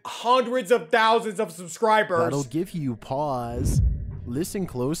channel with hundreds of thousands of subscribers. That'll give you pause. Listen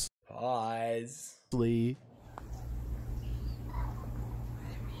closely. Pause.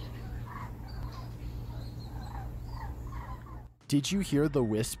 Did you hear the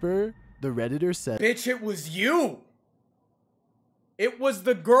whisper? The Redditor said— Bitch, it was you. It was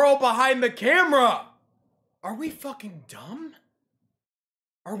the girl behind the camera. Are we fucking dumb?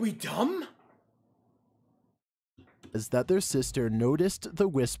 Are we dumb? Is that their sister noticed the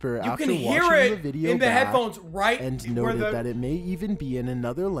whisper after can hear watching it the video in the back headphones, right? and where noted the— that it may even be in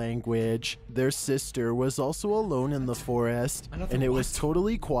another language. Their sister was also alone in the forest, and it was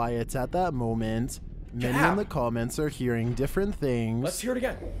totally quiet at that moment. Many in the comments are hearing different things. Let's hear it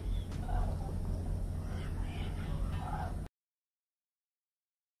again.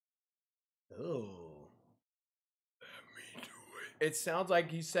 Oh. Let me do it. It sounds like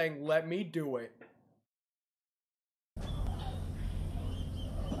he's saying, let me do it.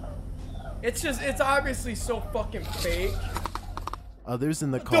 It's just, it's obviously so fucking fake. Others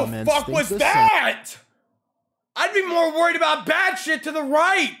in the The comments fuck think was the that? I'd be more worried about bad shit to the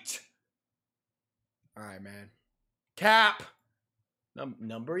right. All right, man. Cap.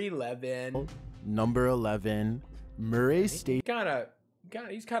 Number 11. Number 11. Murray State.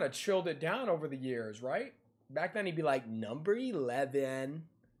 He's kind of chilled it down over the years, right? Back then he'd be like, number 11.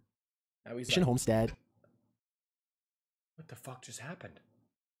 Now he's like, Homestead. what the fuck just happened?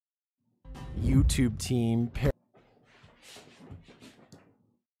 YouTube team.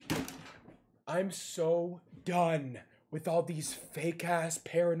 I'm so done with all these fake ass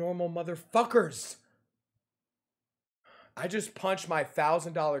paranormal motherfuckers. I just punched my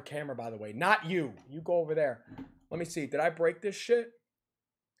 $1,000 camera, by the way. Not you. You go over there. Let me see. Did I break this shit?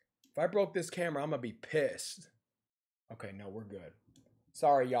 If I broke this camera, I'm gonna be pissed. Okay, no, we're good.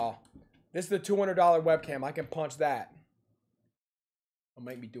 Sorry, y'all. This is the $200 webcam. I can punch that. It'll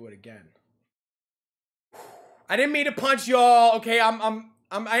make me do it again. I didn't mean to punch y'all. Okay, I'm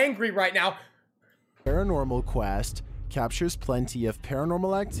angry right now. Paranormal Quest captures plenty of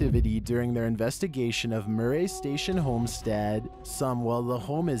paranormal activity during their investigation of Murray Station Homestead. Some while the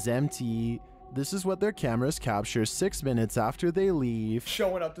home is empty. This is what their cameras capture 6 minutes after they leave.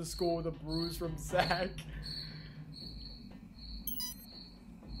 Showing up to school with a bruise from Zach.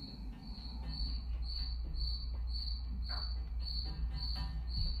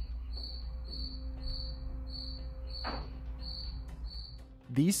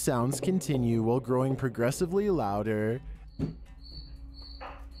 These sounds continue while growing progressively louder.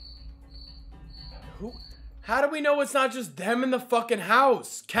 How do we know it's not just them in the fucking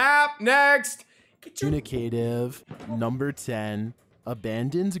house? Cap, next! Communicative. Number 10.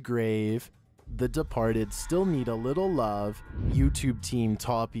 Abandoned grave. The departed still need a little love. YouTube team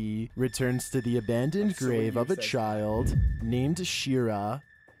Toppy returns to the abandoned grave of a child named Shira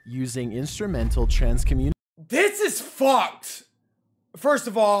using instrumental transcommunication. This is fucked! First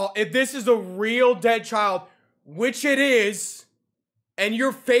of all, if this is a real dead child, which it is, and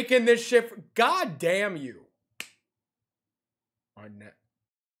you're faking this shit, god damn you.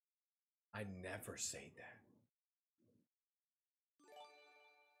 I never say that.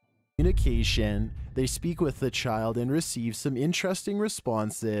 Communication. They speak with the child and receive some interesting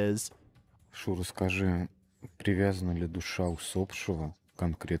responses. Шу, расскажи, привязана ли душа усопшего к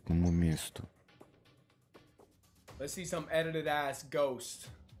конкретному месту? Let's see some edited ass ghost.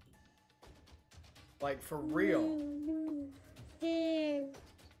 Like for real.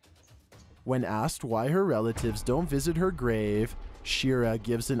 When asked why her relatives don't visit her grave, Shira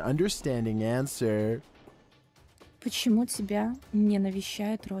gives an understanding answer. Почему тебя не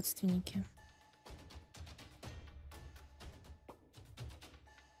навещают родственники?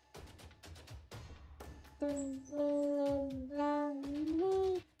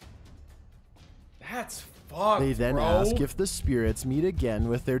 That's fucked, They then bro. ask if the spirits meet again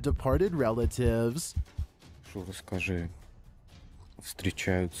with their departed relatives. Шу, расскажи,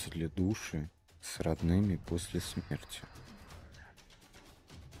 встречаются ли души с родными после смерти?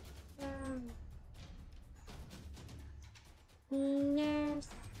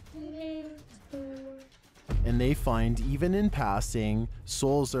 And they find even in passing,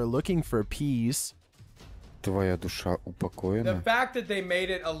 souls are looking for peace. Твоя душа The упокоена? fact that they made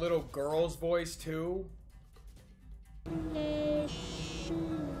it a little girl's voice too.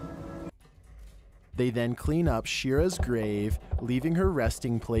 They then clean up Shira's grave, leaving her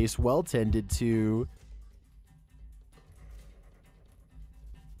resting place well tended to.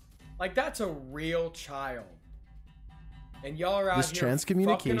 Like that's a real child. And y'all are out This here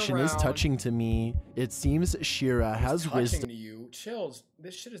transcommunication fucking is around. touching to me. It seems Shira has Touching wisdom. to you. Chills.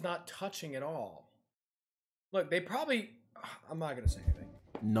 This shit is not touching at all. Look, they probably. I'm not gonna say anything.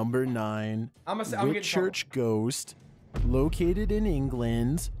 Number 9. I'm getting Whitchurch Ghost. Located in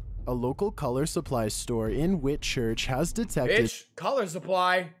England, a local color supply store in Whitchurch has detected Bitch, color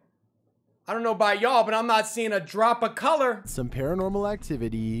supply. I don't know about y'all, but I'm not seeing a drop of color. some paranormal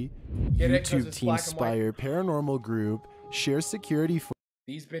activity. Get it? 'Cause YouTube it's Team black and white. Spire Paranormal Group shares security for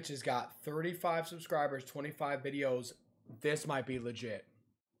These bitches got 35 subscribers, 25 videos. This might be legit.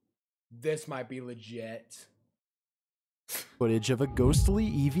 This might be legit. footage of a ghostly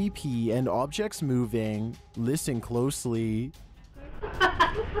EVP and objects moving. Listen closely.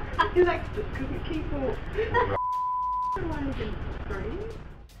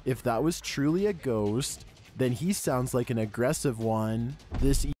 If that was truly a ghost, then he sounds like an aggressive one.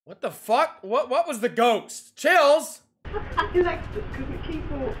 This What the fuck? What was the ghost? Chills.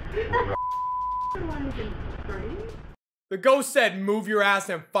 The ghost said, "Move your ass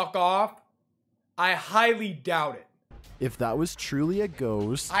and fuck off." I highly doubt it. If that was truly a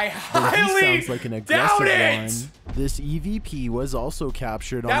ghost, I then highly he sounds like an aggressive doubt it! one. This EVP was also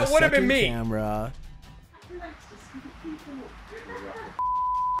captured on That a would have been second me. camera.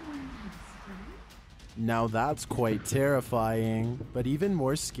 Now that's quite terrifying, but even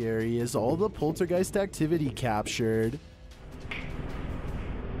more scary is all the poltergeist activity captured.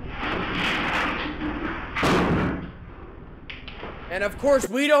 And of course,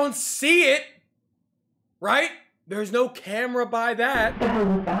 we don't see it, right? There's no camera by that.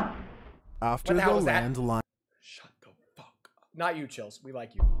 After What the hell the was that? landline. Not you, Chills. We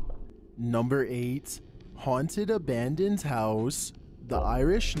like you. Number 8. Haunted abandoned house. The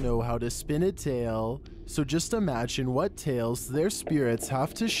Irish know how to spin a tale, so just imagine what tales their spirits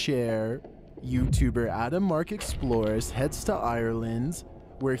have to share. YouTuber Adam Mark Explores heads to Ireland,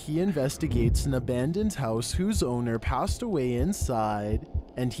 where he investigates an abandoned house whose owner passed away inside.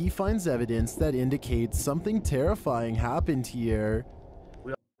 and he finds evidence that indicates something terrifying happened here.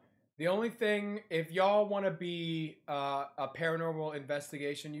 The only thing, if y'all want to be a paranormal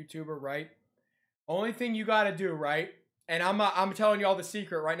investigation YouTuber, right? Only thing you got to do, right? And I'm telling y'all the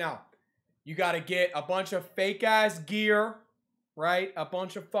secret right now. You got to get a bunch of fake ass gear, right? A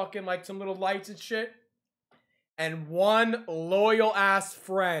bunch of fucking like some little lights and shit. And one loyal ass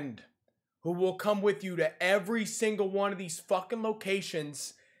friend who will come with you to every single one of these fucking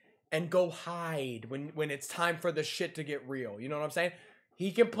locations and go hide when it's time for the shit to get real. You know what I'm saying?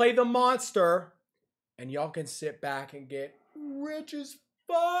 He can play the monster, and y'all can sit back and get rich as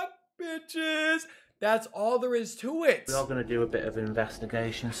fuck, bitches. That's all there is to it. We are going to do a bit of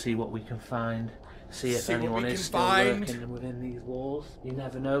investigation, see what we can find, see if anyone is still find. lurking within these walls. You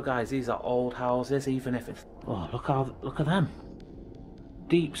never know, guys. These are old houses, even if it's... Oh, look at them.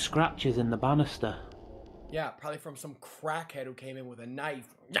 Deep scratches in the banister. Yeah, probably from some crackhead who came in with a knife.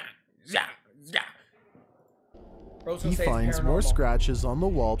 Yeah, yeah, yeah. He finds more scratches on the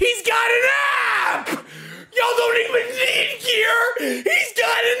wall. He's got an app! Y'all don't even need gear! He's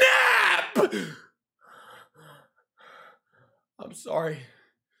got an app! I'm sorry.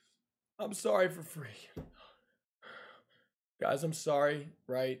 I'm sorry for free. Guys, I'm sorry,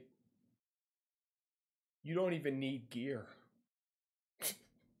 right? You don't even need gear.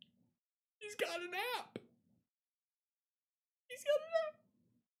 He's got an app. He's got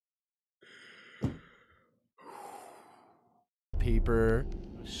an app. Paper.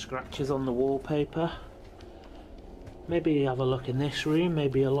 Scratches on the wallpaper. Maybe have a look in this room.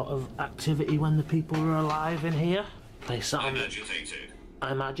 Maybe a lot of activity when the people were alive in here. I'm agitated.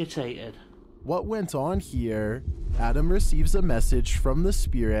 I'm agitated. What went on here? Adam receives a message from the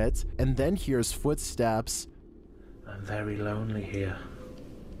spirit and then hears footsteps. I'm very lonely here.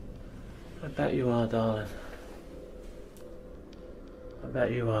 I bet you are, darling. I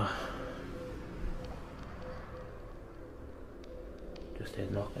bet you are. Just hear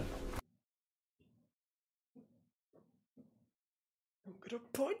knocking. I'm gonna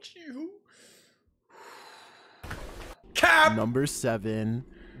punch you. Number 7,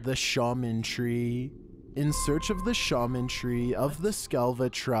 the shaman tree. In search of the shaman tree of the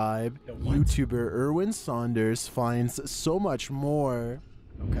Skelva tribe, YouTuber Erwin Saunders finds so much more.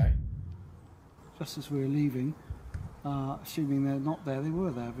 Okay. Just as we were leaving, assuming they're not there, they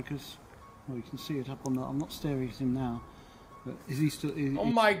were there because, well, you can see it up on the. I'm not staring at him now, but is he still? Oh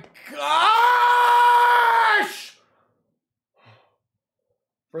my gosh!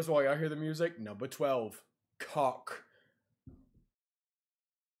 First of all, y'all hear the music? Number 12, cock.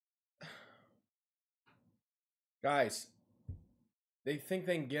 Guys, they think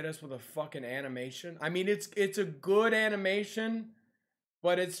they can get us with a fucking animation. I mean, it's a good animation,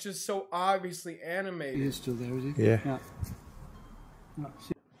 but it's just so obviously animated. He is still there, is he? Yeah. Yeah. Oh my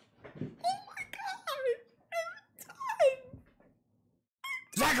god!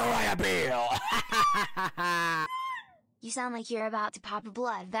 Zachariah Bill! You sound like you're about to pop a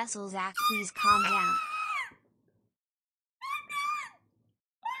blood vessel, Zach. Please calm down.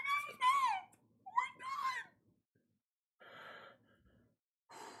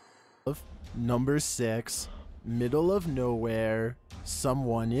 Number 6, middle of nowhere.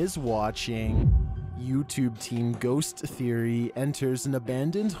 Someone is watching. YouTube team Ghost Theory enters an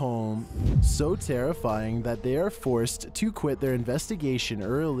abandoned home, so terrifying that they are forced to quit their investigation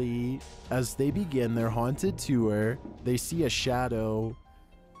early. As they begin their haunted tour, they see a shadow.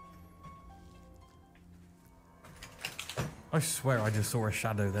 I swear I just saw a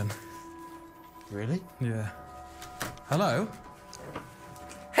shadow then. Really? Yeah. Hello?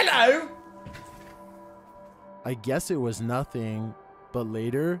 Hello? I guess it was nothing, but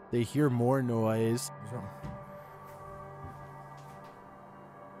later they hear more noise. What's wrong?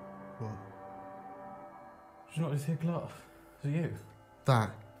 What? Did you not just hear glass? Is it you?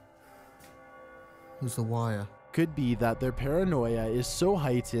 That was the wire. Could be that their paranoia is so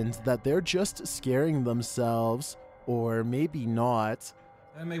heightened that they're just scaring themselves, or maybe not.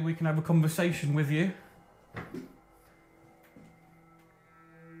 Maybe we can have a conversation with you.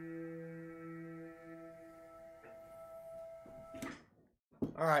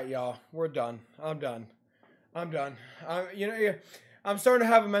 All right, y'all, we're done. I'm done. You know, I'm starting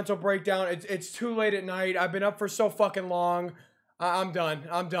to have a mental breakdown. It's too late at night. I've been up for so fucking long. I'm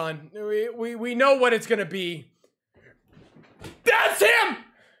done. We know what it's gonna be. That's him.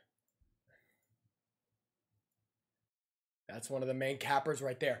 That's one of the main cappers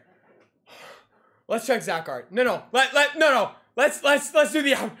right there. Let's check Zach art. No. Let's do the out. Let's do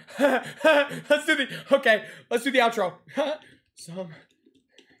the outro.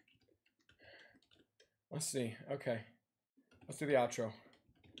 Let's see. Okay. Let's do the outro.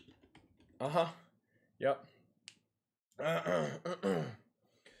 Uh-huh. Yep. Here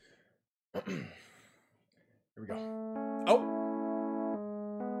we go. Oh.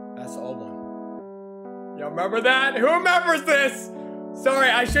 That's the old one. Y'all remember that? Who remembers this? Sorry,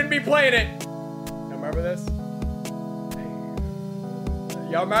 I shouldn't be playing it. Y'all remember this?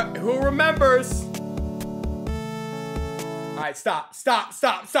 Y'all who remembers? All right, stop. Stop.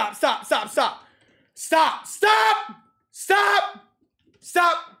 Stop. Stop. Stop. Stop. Stop. Stop. Stop. Stop.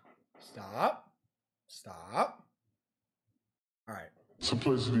 Stop. Stop. Stop. All right. It's a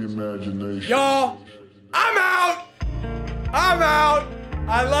place of the imagination. Y'all, I'm out. I'm out.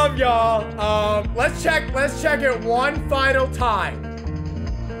 I love y'all. Let's check it one final time.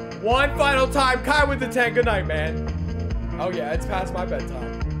 One final time. Kai with the 10. Good night, man. Oh yeah, it's past my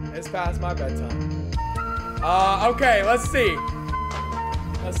bedtime. It's past my bedtime. Okay, let's see.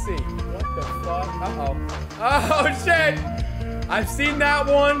 Let's see. What the fuck? Uh-oh. Oh shit. I've seen that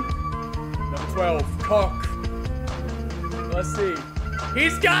one. Number 12, Cook. Let's see.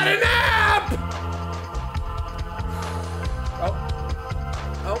 He's got an app!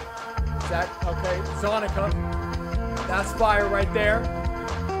 Oh, Zach, okay, Zonica. That's fire right there.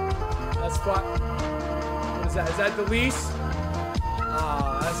 That's fire. What is that? Is that the lease?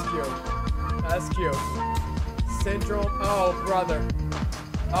 Ah, that's cute. That's cute. Syndrome. Oh, brother.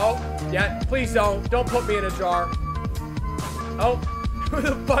 Oh, yeah, please don't. Don't put me in a jar. Oh, who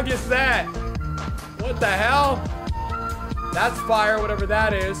the fuck is that? What the hell? That's fire, whatever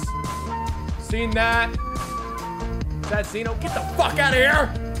that is. Seen that? Is that Zeno? Get the fuck out of here!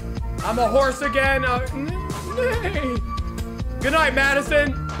 I'm a horse again. Good night,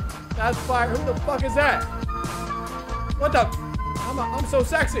 Madison. That's fire. Who the fuck is that? What the? I'm so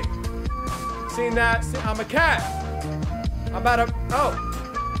sexy. Seen that? I'm a cat. I'm about to.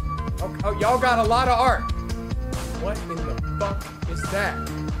 Oh, y'all got a lot of art. What in the fuck is that?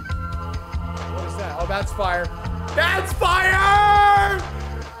 What is that? Oh, that's fire. That's fire!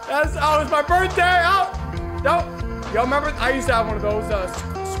 That's, oh, it's my birthday! Oh, no. Y'all remember, I used to have one of those,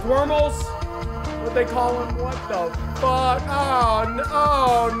 squirmels? What they call them? What the fuck? Oh,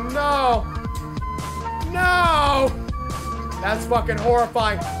 no. No! That's fucking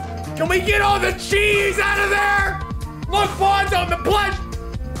horrifying. Can we get all the cheese out of there? Look, Bonds on the pledge!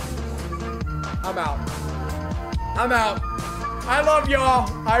 I'm out. I'm out. I love y'all.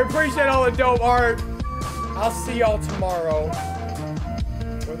 I appreciate all the dope art. I'll see y'all tomorrow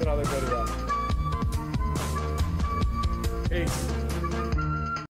with another video. Peace.